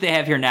mystique they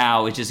have here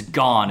now is just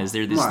gone. Is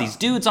there these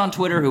dudes on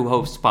Twitter who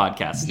host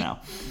podcasts now?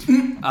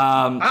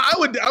 I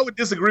would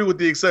disagree with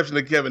the exception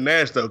of Kevin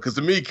Nash, though, because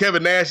to me,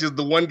 Kevin Nash is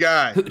the one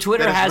guy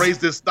Twitter that has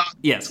raised his stock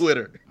on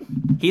Twitter.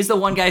 He's the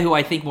one guy who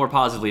I think more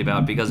positively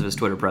about because of his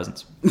Twitter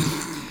presence.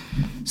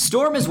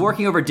 Storm is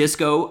working over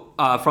Disco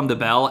from the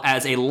bell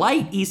as a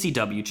light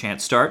ECW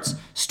chant starts.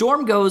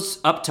 Storm goes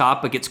up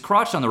top but gets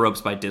crotched on the ropes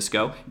by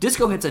Disco.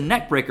 Disco hits a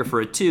neck breaker for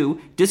a 2.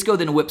 Disco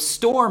then whips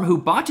Storm, who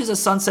botches a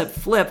sunset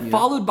flip,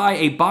 followed by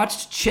a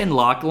botched chin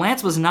lock.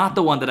 Lance was not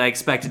the one that I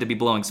expected to be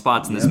blowing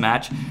spots in this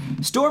match.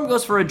 Storm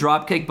goes for a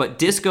dropkick, but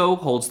Disco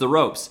holds the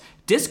ropes.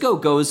 Disco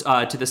goes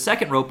to the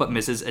second rope but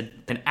misses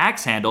an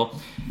axe handle.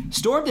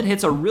 Storm then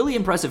hits a really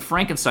impressive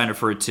Frankensteiner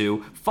for a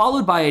 2,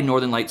 followed by a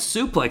Northern Light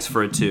suplex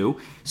for a 2.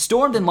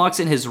 Storm then locks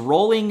in his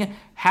rolling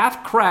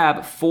half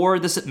crab for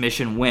the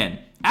submission win.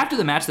 After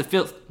the match, the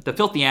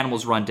Filthy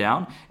Animals run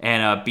down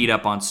and beat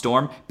up on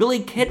Storm.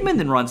 Billy Kidman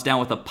then runs down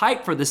with a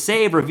pipe for the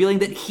save, revealing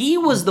that he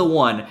was the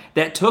one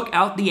that took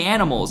out the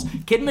Animals.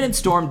 Kidman and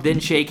Storm then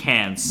shake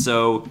hands.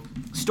 So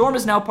Storm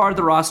is now part of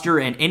the roster,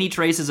 and any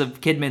traces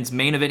of Kidman's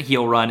main event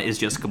heel run is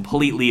just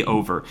completely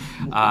over.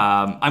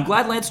 I'm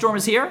glad Lance Storm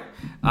is here.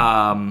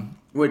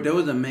 Wait, there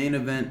was a main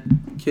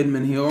event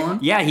Kidman heel run?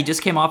 Yeah, he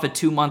just came off a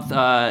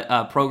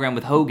 2-month program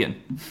with Hogan.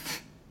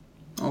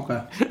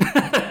 Okay.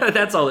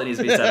 That's all that needs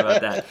to be said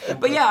about that.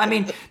 But yeah, I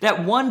mean,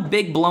 that one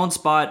big blown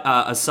spot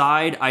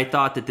aside, I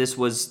thought that this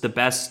was the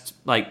best.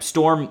 Like,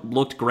 Storm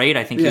looked great.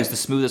 I think he was the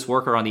smoothest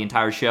worker on the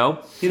entire show.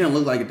 He didn't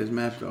look like it this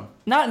match, though.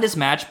 Not in this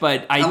match,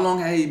 but How long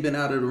had he been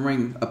out of the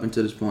ring up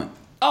until this point?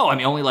 Oh, I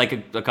mean, only like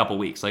a couple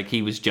weeks. Like,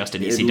 he was just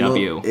in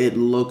ECW. It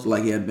looked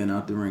like he had been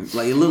out the ring.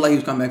 Like, it looked like he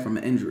was coming back from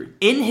an injury.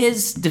 In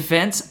his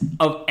defense,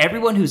 of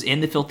everyone who's in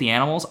the Filthy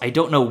Animals, I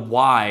don't know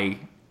why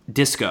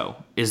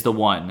Disco is the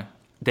one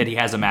that he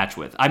has a match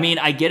with. I mean,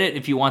 I get it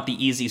if you want the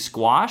easy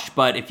squash,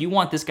 but if you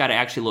want this guy to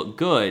actually look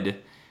good,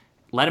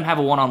 let him have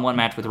a one-on-one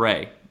match with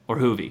Ray or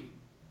Hoovy.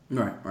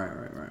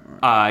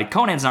 Right.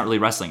 Conan's not really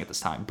wrestling at this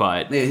time,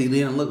 but yeah, he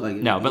didn't look like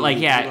it. No, but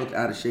he looked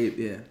out of shape.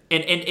 Yeah.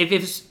 And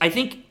I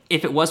think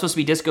if it was supposed to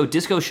be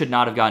Disco should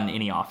not have gotten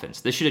any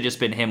offense. This should have just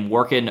been him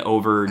working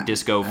over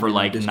Disco for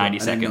like 90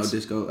 seconds. I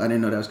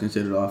didn't know that was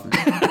considered offense.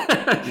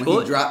 When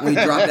he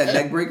dropped that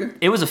neck breaker,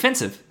 it was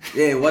offensive.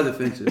 Yeah, it was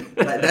offensive.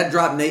 Like, that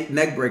drop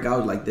neck breaker, I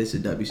was like, this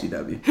is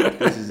WCW.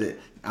 This is it.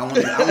 I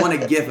want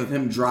a gif of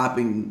him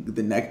dropping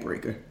the neck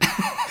breaker.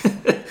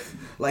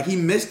 Like, he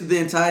missed the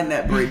entire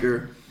neck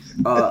breaker.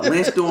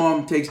 Lance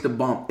Storm takes the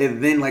bump,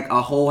 and then like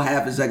a whole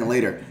half a second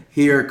later,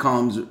 here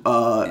comes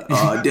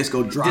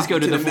Disco drop Disco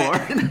to the floor.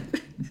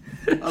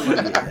 I was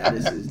like, yeah,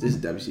 this is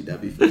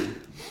WCW for me.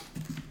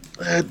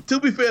 To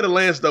be fair to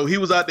Lance, though, he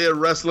was out there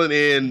wrestling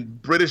in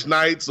British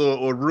Knights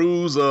or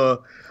Ruse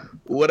or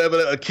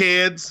whatever,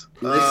 Kids.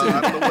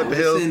 I don't know what the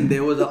hell.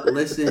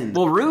 Listen.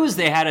 Well, Ruse,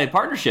 they had a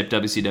partnership,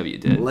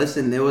 WCW did.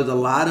 Listen, there was a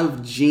lot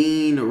of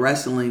Gene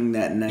wrestling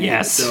that night.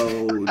 Yes.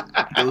 So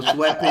those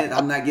sweatpants,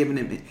 I'm not giving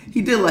him.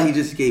 He did like he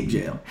just escaped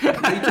jail. Are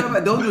you talking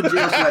about those were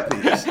jail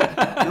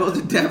sweatpants? Those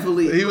are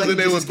definitely. He was in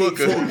there with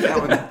Booker.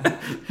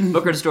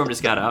 Booker and Storm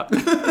just got out.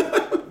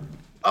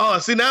 Oh,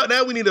 see, now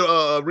we need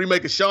to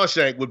remake a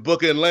Shawshank with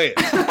Booker and Lance.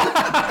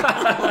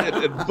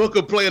 and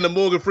Booker playing the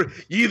Morgan Freeman.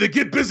 You either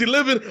get busy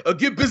living or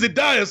get busy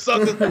dying,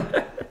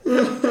 sucker.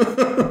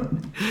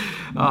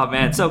 Oh,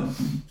 man. So,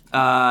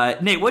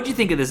 Nate, what did you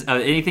think of this?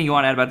 Anything you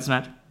want to add about this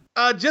match?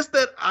 Just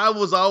that I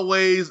was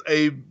always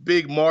a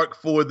big mark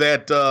for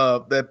that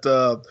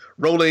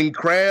rolling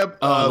crab.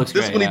 Looks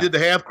this great, one he did the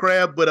half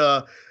crab, but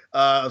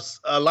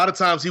a lot of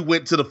times he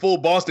went to the full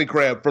Boston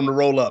crab from the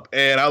roll up,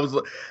 and I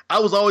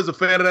was always a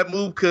fan of that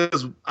move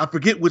because I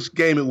forget which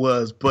game it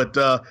was, but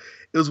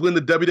it was when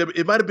the WWE.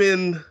 It might have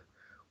been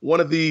one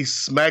of the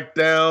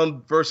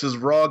SmackDown versus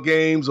Raw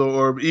games,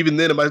 or even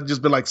then it might have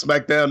just been like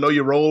SmackDown Know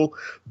Your Role.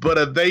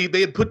 But they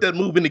had put that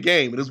move in the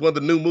game. It was one of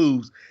the new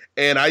moves,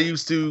 and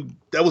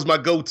that was my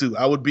go-to.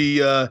 I would be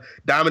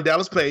Diamond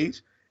Dallas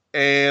Page.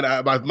 And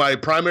my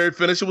primary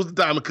finisher was the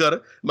Diamond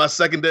Cutter. My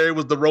secondary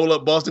was the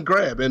roll-up Boston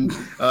Crab. And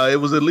it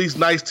was at least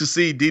nice to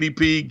see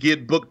DDP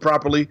get booked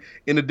properly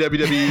in the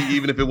WWE,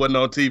 even if it wasn't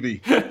on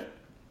TV.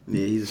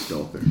 Yeah, he's a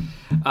stalker.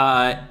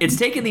 It's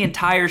taken the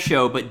entire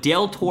show, but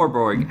Dale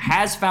Torborg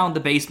has found the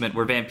basement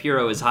where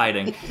Vampiro is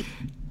hiding.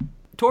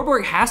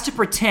 Torborg has to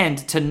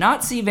pretend to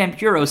not see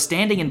Vampiro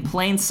standing in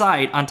plain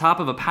sight on top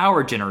of a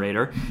power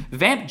generator.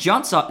 Vamp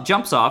jumps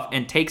off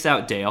and takes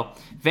out Dale.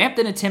 Vamp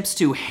then attempts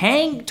to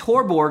hang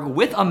Torborg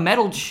with a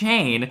metal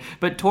chain,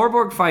 but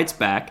Torborg fights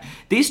back.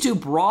 These two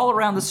brawl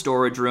around the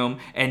storage room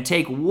and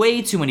take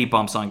way too many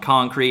bumps on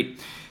concrete.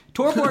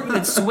 Torborg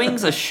then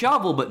swings a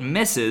shovel but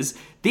misses.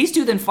 These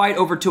two then fight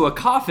over to a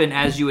coffin,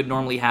 as you would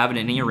normally have in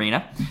any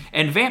arena,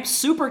 and Vamp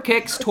super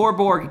kicks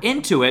Torborg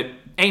into it.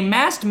 A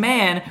masked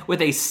man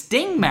with a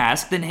Sting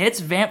mask then hits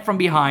Vamp from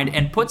behind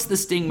and puts the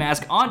Sting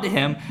mask onto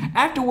him.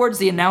 Afterwards,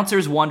 the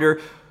announcers wonder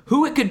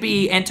who it could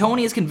be, and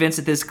Tony is convinced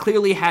that this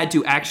clearly had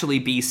to actually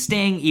be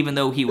Sting, even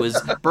though he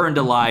was burned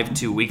alive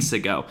 2 weeks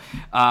ago.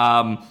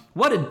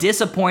 What a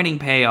disappointing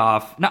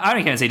payoff. No, I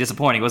don't even say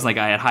disappointing. It wasn't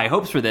like I had high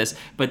hopes for this,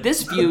 but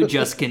this feud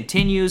just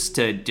continues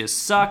to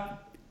just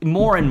suck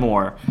more and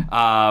more.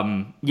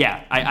 I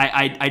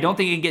don't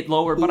think it can get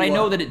lower, but I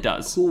know that it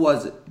does. Who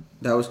was it?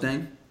 That was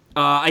Sting?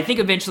 I think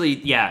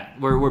eventually,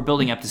 we're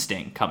building up to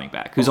Sting coming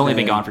back, who's only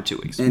been gone for 2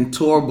 weeks. And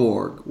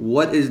Torborg,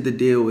 what is the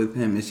deal with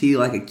him? Is he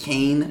like a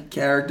Kane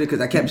character?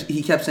 Because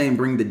he kept saying,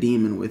 "Bring the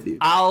demon with you."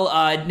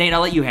 Nate,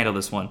 I'll let you handle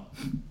this one.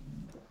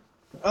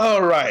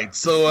 All right,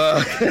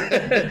 so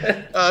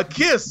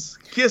Kiss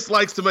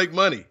likes to make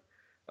money,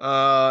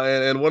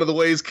 and one of the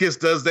ways Kiss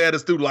does that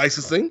is through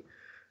licensing,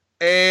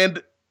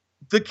 and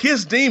the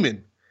Kiss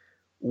demon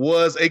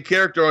was a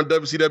character on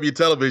WCW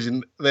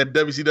television that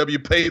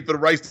WCW paid for the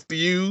rights to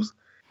use.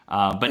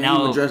 But and now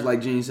he would dress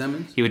like Gene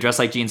Simmons? He would dress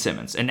like Gene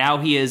Simmons. And now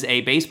he is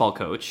a baseball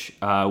coach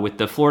with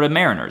the Florida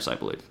Mariners, I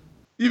believe.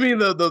 You mean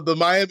the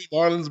Miami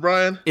Marlins,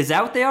 Brian? Is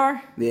that what they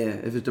are? Yeah,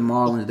 if it's the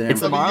Marlins, then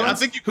it's the Marlins. I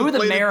think you Who are the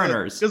conflated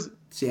Mariners?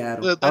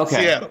 Seattle. That's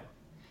okay. Seattle.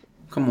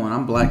 Come on,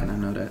 I'm black and I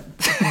know that.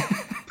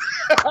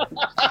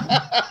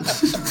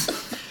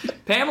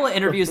 Pamela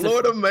interviews the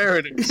Florida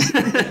Mariners.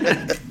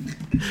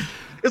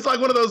 It's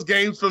like one of those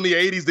games from the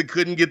 80s that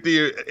couldn't get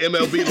the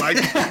MLB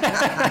license.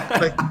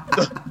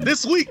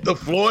 This week, the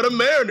Florida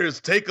Mariners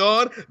take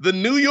on the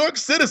New York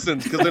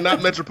Citizens because they're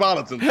not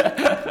Metropolitans.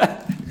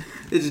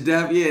 It's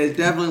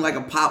definitely like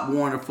a Pop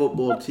Warner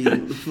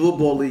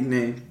football league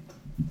name.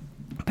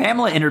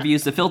 Pamela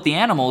interviews the Filthy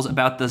Animals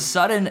about the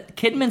sudden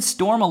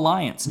Kidman-Storm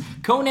alliance.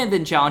 Conan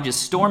then challenges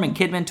Storm and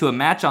Kidman to a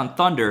match on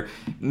Thunder.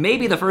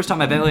 Maybe the first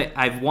time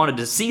I've wanted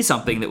to see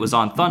something that was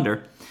on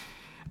Thunder.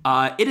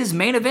 It is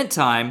main event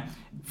time.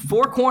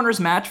 4 corners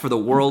match for the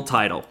world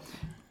title.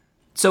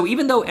 So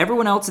even though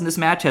everyone else in this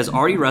match has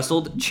already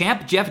wrestled,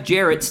 champ Jeff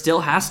Jarrett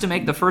still has to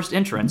make the first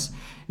entrance.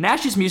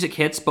 Nash's music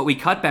hits, but we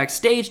cut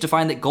backstage to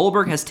find that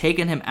Goldberg has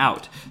taken him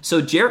out.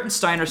 So Jarrett and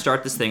Steiner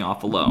start this thing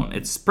off alone.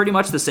 It's pretty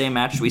much the same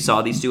match we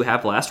saw these two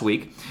have last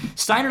week.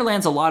 Steiner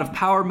lands a lot of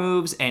power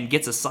moves and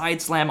gets a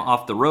side slam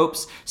off the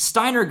ropes.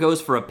 Steiner goes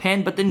for a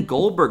pin, but then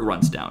Goldberg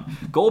runs down.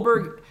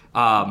 Goldberg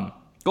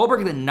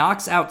then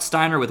knocks out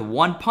Steiner with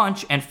one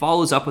punch and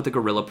follows up with a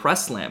gorilla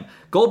press slam.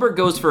 Goldberg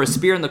goes for a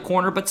spear in the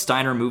corner, but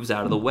Steiner moves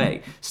out of the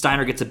way.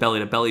 Steiner gets a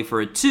belly-to-belly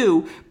for a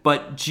 2,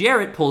 but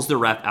Jarrett pulls the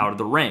ref out of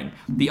the ring.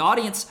 The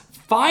audience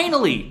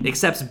finally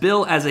accepts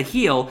Bill as a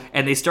heel,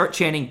 and they start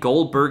chanting,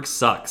 "Goldberg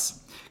sucks."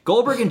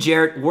 Goldberg and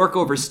Jarrett work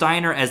over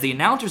Steiner as the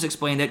announcers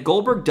explain that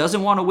Goldberg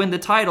doesn't want to win the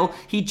title,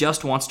 he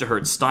just wants to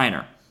hurt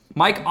Steiner.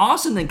 Mike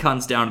Awesome then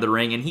comes down to the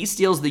ring and he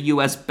steals the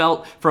U.S.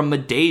 belt from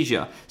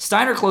Madeja.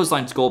 Steiner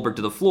clotheslines Goldberg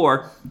to the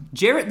floor.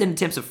 Jarrett then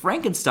attempts a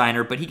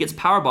Frankensteiner, but he gets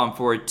powerbombed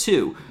for it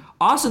too.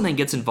 Awesome then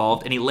gets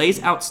involved and he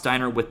lays out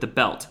Steiner with the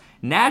belt.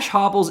 Nash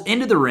hobbles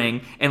into the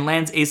ring and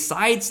lands a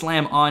side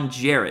slam on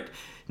Jarrett.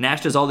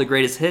 Nash does all the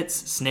greatest hits,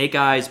 snake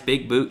eyes,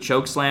 big boot,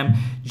 choke slam.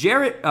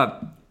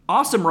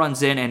 Awesome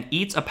runs in and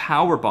eats a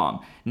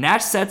powerbomb.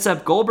 Nash sets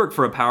up Goldberg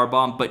for a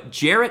powerbomb, but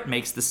Jarrett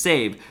makes the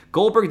save.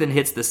 Goldberg then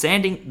hits the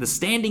standing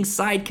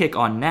sidekick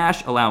on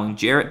Nash, allowing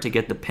Jarrett to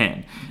get the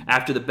pin.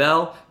 After the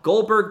bell,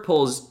 Goldberg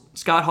pulls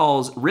Scott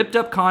Hall's ripped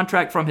up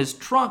contract from his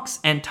trunks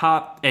and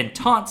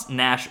taunts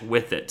Nash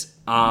with it.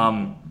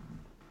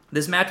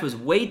 This match was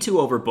way too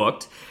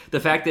overbooked. The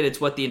fact that it's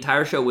what the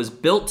entire show was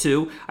built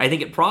to, I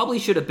think it probably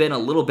should have been a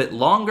little bit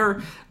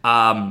longer.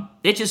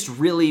 It just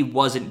really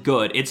wasn't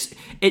good.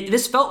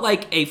 This felt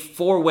like a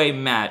 4-way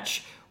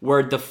match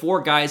where the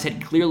 4 guys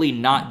had clearly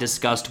not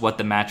discussed what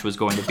the match was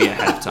going to be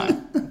ahead of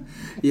time.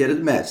 Yeah, this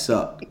match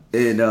sucked.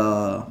 And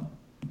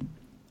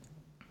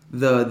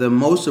the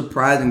most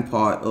surprising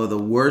part, or the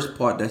worst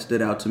part that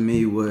stood out to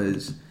me,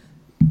 was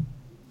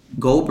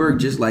Goldberg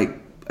just like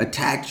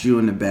attacked you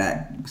in the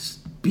back,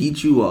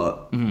 beat you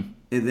up, and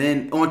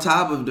then on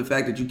top of the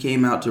fact that you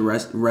came out to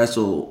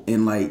wrestle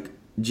in like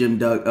Jim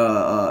Duggan's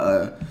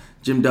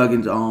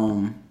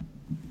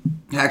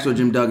Hacksaw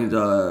Jim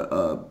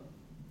Duggan's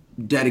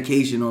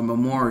dedication or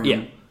memorial.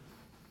 Yeah.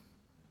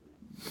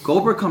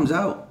 Goldberg comes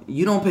out.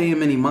 You don't pay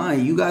him any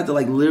mind. You guys are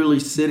like literally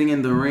sitting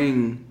in the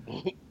ring,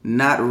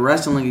 not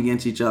wrestling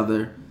against each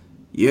other.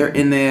 You're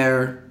in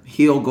there.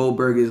 Heel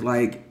Goldberg is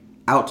like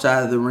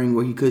outside of the ring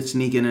where he could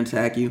sneak in and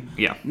attack you.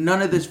 Yeah.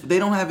 None of this. They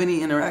don't have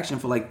any interaction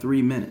for like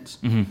 3 minutes.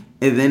 And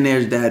then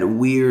there's that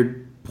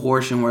weird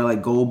portion where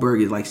like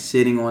Goldberg is like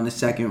sitting on the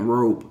second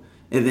rope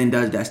and then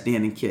does that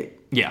standing kick.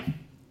 Yeah.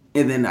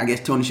 And then I guess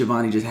Tony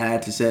Schiavone just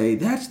had to say,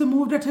 that's the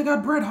move that took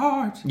out Bret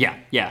Hart. Yeah.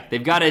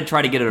 They've got to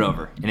try to get it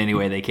over in any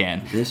way they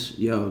can. This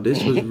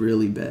was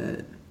really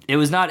bad. It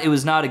was not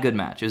a good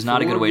match. It was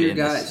not a good way to end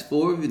this.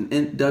 4 of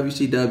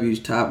WCW's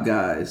top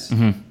guys.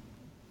 And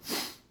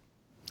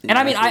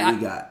I mean,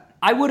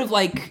 I would have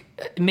like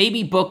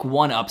maybe book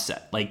one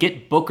upset, like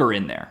get Booker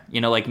in there,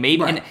 like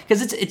maybe,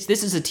 because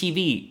this is a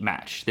TV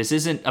match. This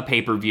isn't a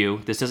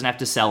pay-per-view. This doesn't have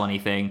to sell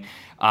anything.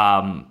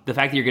 The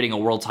fact that you're getting a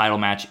world title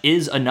match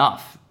is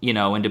enough,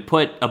 and to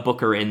put a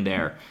Booker in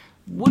there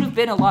would have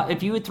been a lot.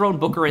 If you had thrown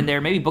Booker in there,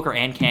 maybe Booker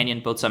and Canyon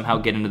both somehow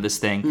get into this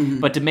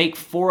thing, but to make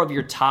 4 of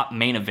your top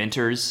main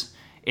eventers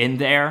in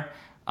there,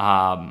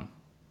 not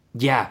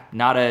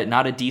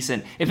a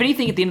decent. If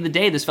anything, at the end of the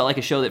day, this felt like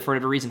a show that for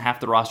whatever reason half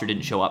the roster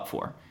didn't show up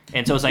for.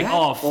 And so it's like,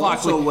 oh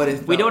fuck,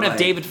 we don't have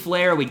David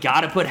Flair. We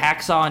got to put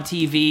Hacksaw on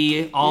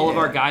TV. All of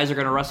our guys are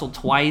going to wrestle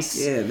twice.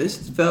 Yeah,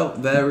 this felt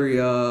very.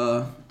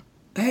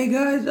 Hey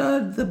guys,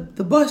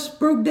 the bus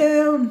broke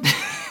down.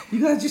 You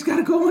guys just got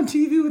to go on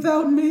TV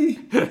without me.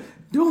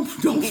 Don't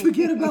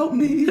forget about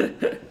me.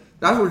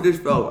 That's what this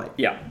felt like.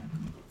 Yeah,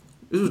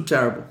 this was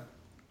terrible.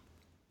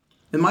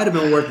 It might have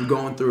been worth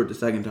going through it the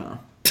second time.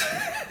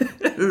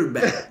 It was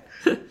bad.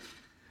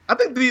 I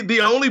think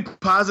the only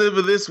positive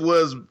of this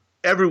was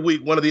every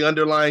week one of the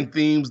underlying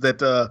themes that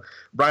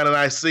Brian and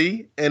I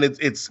see, and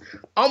it's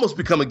almost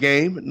become a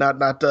game. Not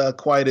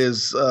quite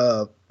as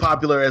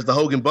popular as the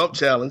Hogan Bump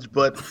Challenge,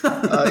 but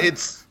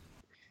it's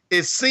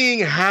seeing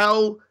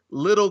how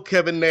little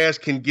Kevin Nash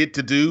can get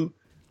to do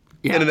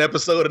in an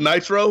episode of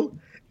Nitro,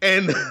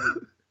 and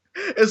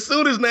as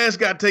soon as Nash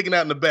got taken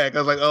out in the back, I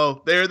was like,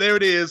 oh, there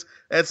it is.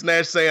 That's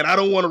Nash saying, I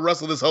don't want to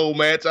wrestle this whole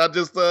match. I'll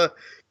just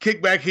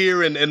kick back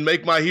here and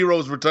make my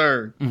heroes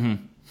return.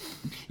 Mm-hmm.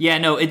 Yeah,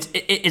 no,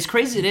 it's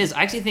crazy it is.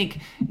 I actually think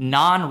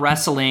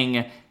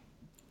non-wrestling,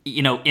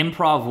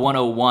 improv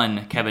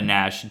 101 Kevin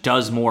Nash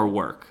does more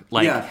work.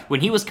 Like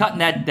when he was cutting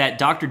that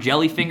Dr.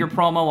 Jellyfinger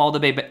promo all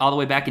the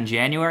way back in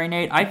January,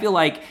 Nate, I feel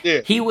like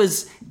he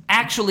was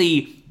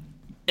actually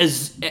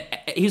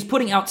he's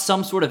putting out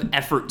some sort of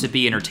effort to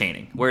be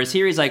entertaining. Whereas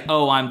here he's like,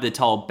 oh, I'm the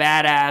tall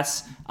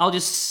badass. I'll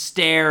just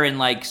stare and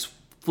like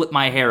flip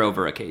my hair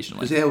over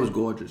occasionally. His hair was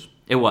gorgeous.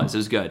 It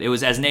was good. It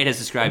was, as Nate has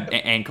described,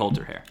 Ann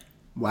Coulter hair.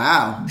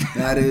 Wow,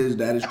 that is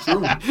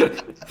true.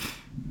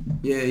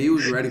 Yeah, he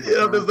was ready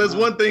for there's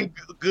one thing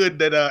good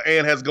that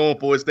Ann has going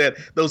for is that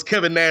those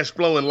Kevin Nash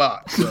flowing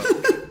locks.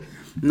 So.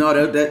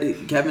 No,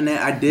 that Kevin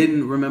Nash, I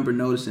didn't remember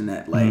noticing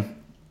that. Like,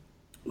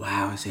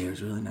 wow, his hair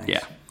is really nice.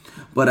 Yeah.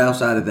 But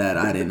outside of that,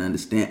 I didn't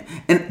understand.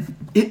 And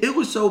it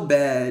was so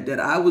bad that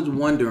I was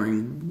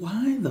wondering,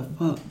 why the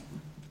fuck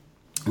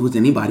was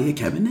anybody a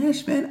Kevin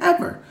Nash fan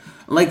ever?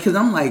 Like, because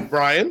I'm like...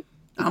 Brian?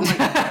 I'm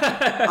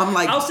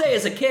like... I'll say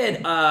as a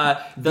kid,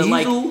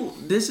 Diesel,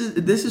 this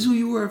is who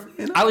you were a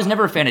fan of? I was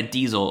never a fan of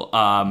Diesel,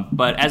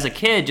 but as a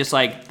kid, just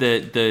like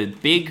the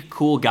big,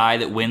 cool guy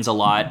that wins a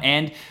lot.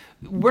 And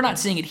we're not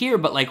seeing it here,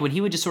 but like when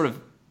he would just sort of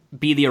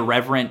be the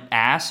irreverent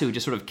ass who would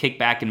just sort of kick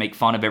back and make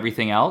fun of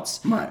everything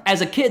else. Right. As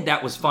a kid,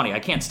 that was funny.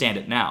 I can't stand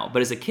it now.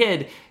 But as a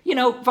kid,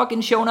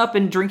 fucking showing up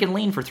and drinking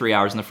lean for 3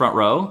 hours in the front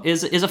row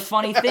is a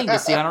funny thing to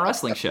see on a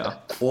wrestling show.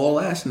 All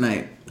last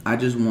night, I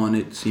just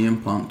wanted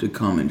CM Punk to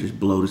come and just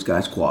blow this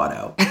guy's quad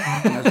out.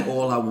 That's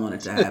all I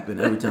wanted to happen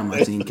every time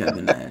I seen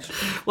Kevin Nash.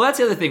 Well, that's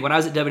the other thing. When I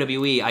was at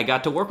WWE, I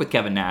got to work with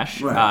Kevin Nash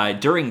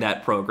during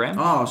that program.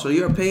 Oh, so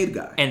you're a paid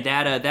guy. And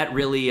that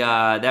really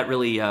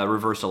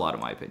reversed a lot of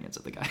my opinions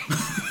of the guy.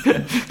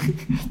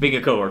 Being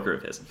a coworker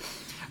of his.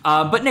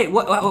 But Nate,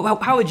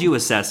 how would you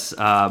assess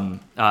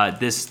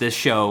this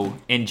show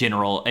in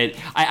general?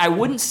 I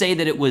wouldn't say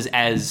that it was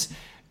as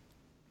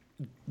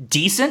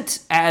decent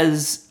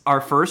as our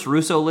first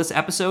Russo-less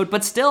episode,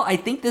 but still, I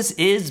think this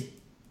is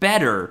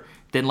better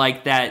than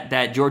like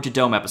that Georgia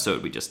Dome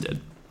episode we just did.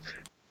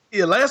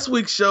 Yeah, last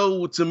week's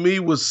show to me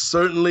was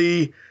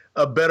certainly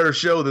a better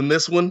show than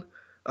this one.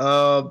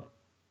 I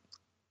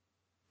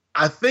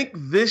think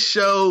this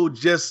show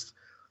just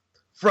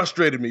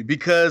frustrated me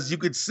because you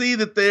could see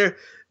that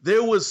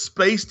there was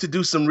space to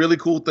do some really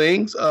cool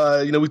things.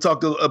 We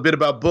talked a bit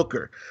about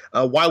Booker.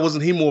 Why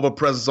wasn't he more of a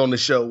presence on the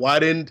show? Why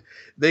didn't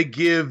they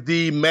give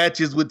the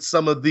matches with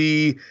some of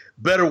the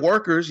better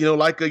workers,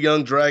 like a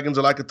Young Dragons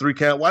or like a 3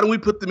 Count? Why don't we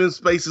put them in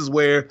spaces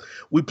where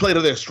we play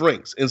to their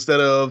strengths instead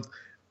of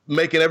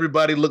making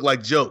everybody look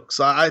like jokes?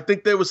 So I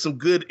think there was some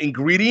good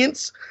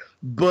ingredients,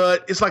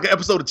 but it's like an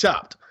episode of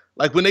Chopped.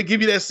 Like when they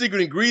give you that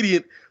secret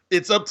ingredient,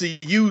 it's up to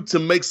you to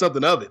make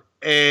something of it.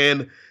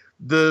 And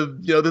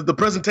the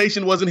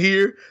presentation wasn't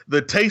here.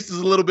 The taste is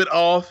a little bit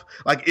off.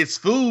 Like it's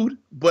food,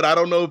 but I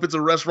don't know if it's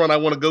a restaurant I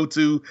want to go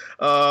to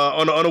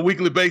on a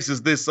weekly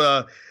basis. This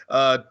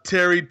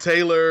Terry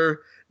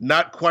Taylor,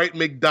 not quite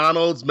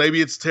McDonald's.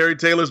 Maybe it's Terry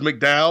Taylor's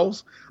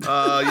McDowell's.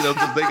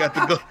 Because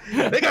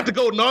they got the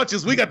golden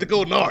arches. We got the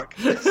golden arc.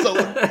 So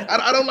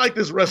I don't like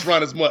this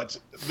restaurant as much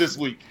this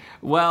week.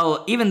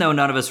 Well, even though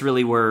none of us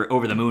really were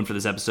over the moon for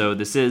this episode,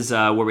 this is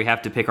where we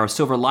have to pick our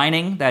silver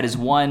lining. That is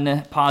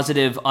one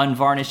positive,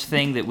 unvarnished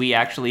thing that we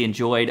actually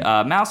enjoyed.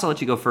 Mouse, I'll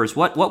let you go first.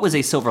 What was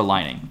a silver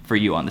lining for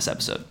you on this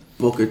episode?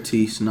 Booker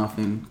T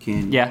snuffing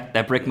Ken. Yeah,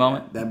 that brick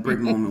moment? That brick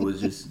moment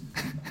was just,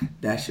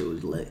 that shit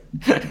was lit.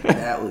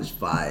 That was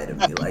fire to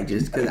me. Like,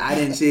 just because I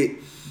didn't see it.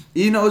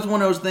 It's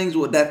one of those things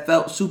that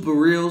felt super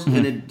real,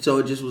 and so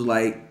it just was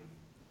like,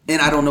 and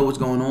I don't know what's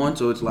going on,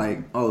 so it's like,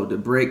 oh, the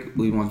brick,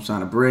 we want to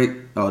sign a brick.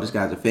 Oh, this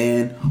guy's a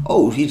fan.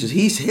 Oh,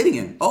 he's hitting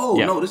him. Oh,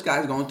 no, this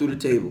guy's going through the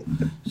table.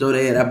 So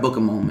they had that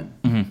Booker moment.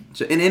 Mm-hmm.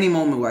 So in any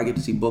moment where I get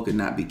to see Booker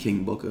not be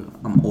King Booker,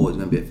 I'm always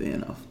going to be a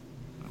fan of.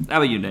 How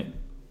about you, Nate?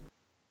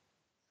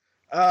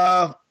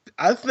 I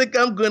think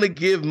I'm going to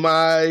give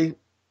my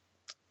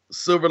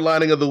silver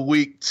lining of the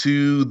week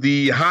to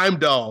the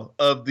Heimdall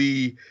of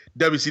the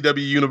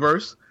WCW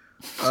universe.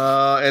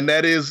 And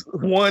that is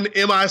one,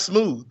 Am I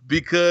Smooth?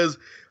 Because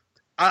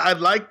I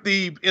like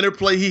the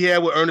interplay he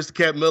had with Ernest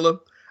Cat Miller.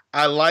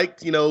 I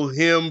liked,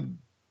 him,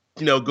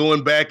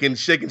 going back and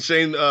shaking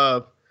Shane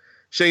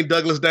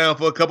Douglas down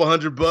for a couple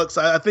 $100.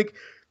 I think,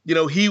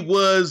 he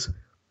was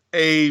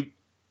a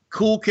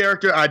cool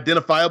character,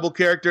 identifiable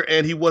character,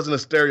 and he wasn't a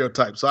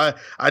stereotype. So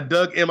I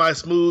dug Am I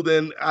Smooth,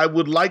 and I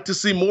would like to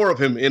see more of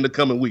him in the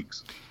coming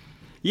weeks.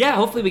 Yeah,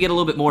 hopefully we get a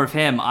little bit more of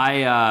him.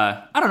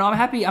 I don't know.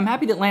 I'm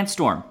happy that Lance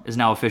Storm is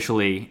now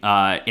officially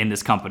in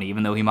this company,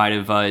 even though he might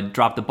have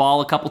dropped the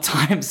ball a couple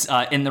times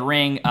in the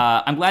ring.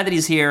 I'm glad that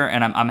he's here,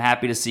 and I'm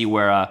happy to see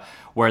where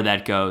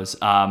that goes.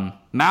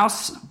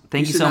 Mouse,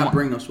 thank you so much. You should not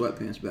bring no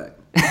sweatpants back.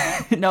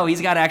 No, he's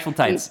got actual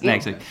tights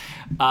next week.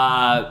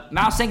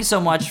 Mouse, thank you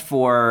so much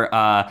for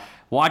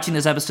watching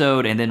this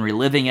episode and then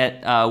reliving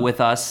it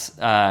with us.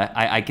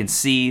 I can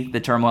see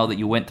the turmoil that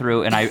you went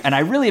through, and I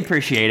really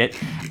appreciate it.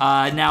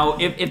 Now,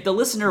 if the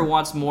listener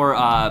wants more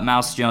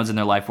Mouse Jones in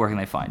their life, where can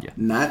they find you?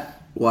 Not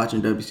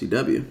watching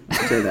WCW.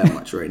 I'll tell you that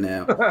much right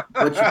now.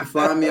 But you can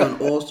find me on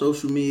all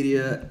social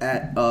media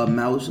at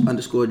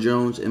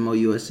Mouse_Jones,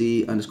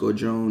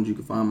 MOUSE_Jones. You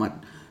can find my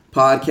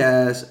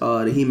podcast,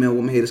 the He-Man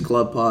Woman Haters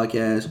Club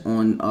podcast,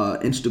 on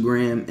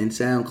Instagram and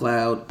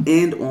SoundCloud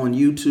and on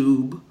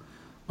YouTube.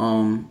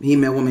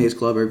 He-Man Woman Haters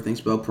Club, everything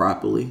spelled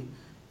properly.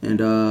 And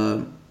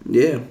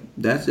yeah,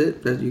 that's it.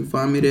 You can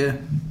find me there.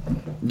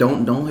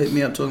 Don't hit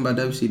me up talking about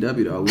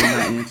WCW though. I will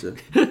not answer.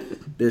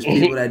 There's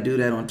people that do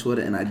that on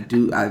Twitter, and I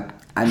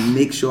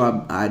make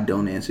sure I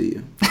don't answer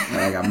you.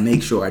 Like, I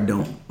make sure I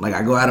don't. Like,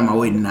 I go out of my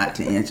way not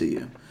to answer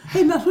you.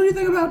 Hey, Mouse, what do you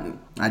think about it?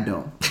 I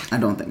don't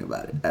think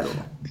about it at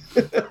all.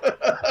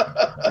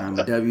 I'm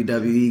a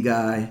WWE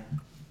guy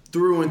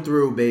through and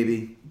through,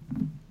 baby.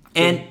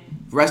 And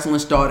wrestling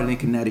started in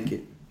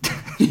Connecticut.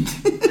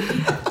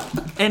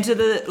 And to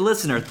the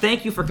listener,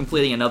 thank you for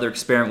completing another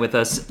experiment with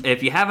us.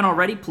 If you haven't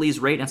already,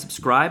 please rate and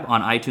subscribe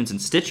on iTunes and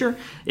Stitcher.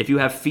 If you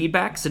have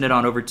feedback, send it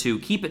on over to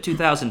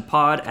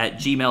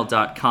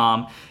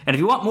keepit2000pod@gmail.com. And if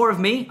you want more of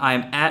me,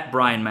 I'm at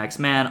Brian Max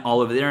Man all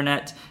over the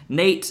internet.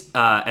 Nate,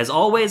 as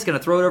always, going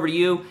to throw it over to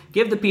you.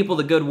 Give the people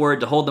the good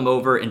word to hold them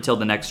over until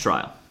the next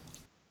trial.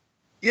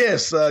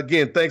 Yes,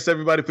 again, thanks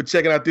everybody for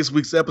checking out this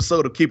week's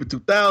episode of Keep It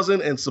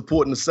 2000 and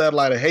supporting the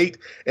Satellite of Hate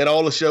and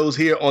all the shows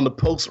here on the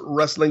Post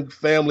Wrestling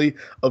family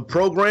of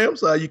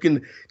programs. You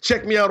can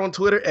check me out on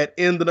Twitter at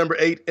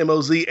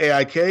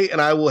N8MOZAIK, and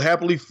I will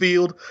happily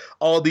field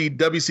all the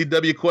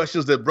WCW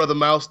questions that Brother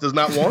Mouse does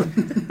not want.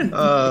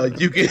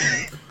 You can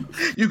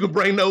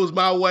bring those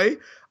my way.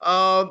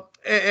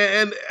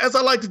 And as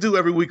I like to do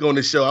every week on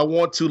this show, I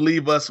want to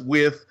leave us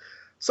with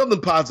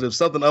something positive,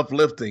 something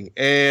uplifting.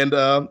 And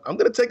I'm going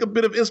to take a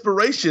bit of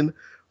inspiration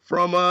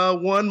from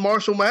one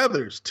Marshall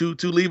Mathers to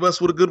leave us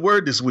with a good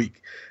word this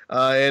week.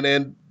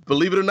 And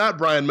believe it or not,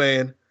 Brian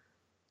Mann,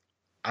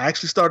 I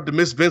actually started to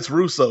miss Vince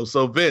Russo.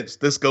 So, Vince,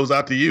 this goes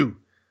out to you.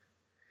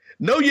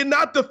 No, you're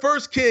not the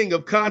first king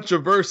of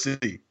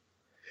controversy,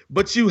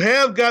 but you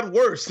have got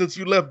worse since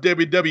you left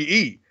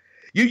WWE.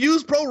 You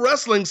used pro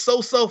wrestling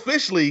so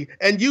selfishly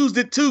and used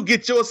it to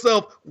get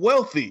yourself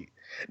wealthy.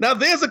 Now,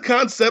 there's a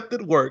concept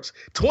that works.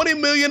 20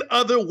 million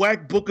other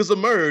whack bookers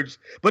emerged,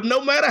 but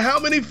no matter how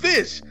many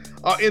fish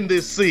are in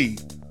this sea,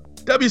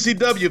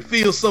 WCW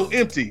feels so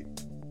empty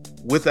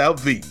without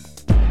V.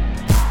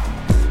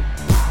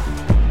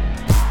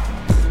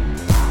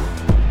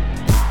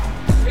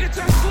 It's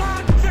a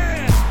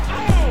slugfest!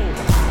 Oh!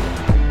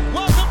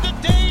 Welcome to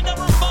day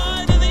number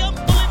 5 in the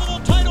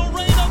unbelievable title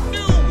reign of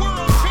new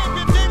world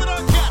champion David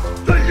Arquette.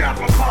 The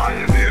Yappa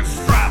Pioneer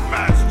strap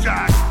match,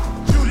 Jack.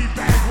 Judy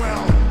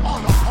Bagwell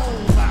on a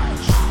pole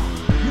match.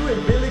 You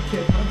and Billy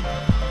Kidman,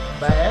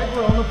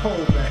 Viagra on the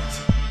pole match.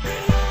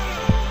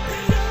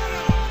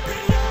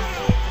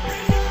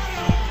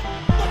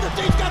 Look at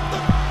he's got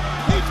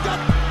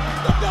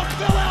the belt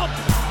fell out.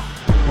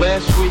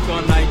 Last week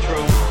on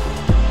Nitro,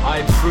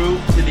 I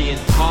proved to the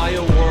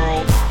entire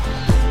world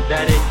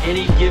that at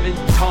any given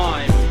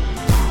time,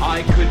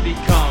 I could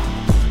become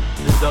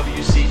the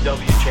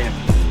WCW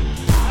champion.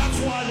 That's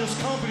why this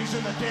company's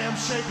in the damn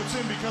shape it's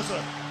in, because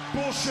of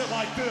bullshit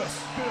like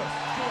this.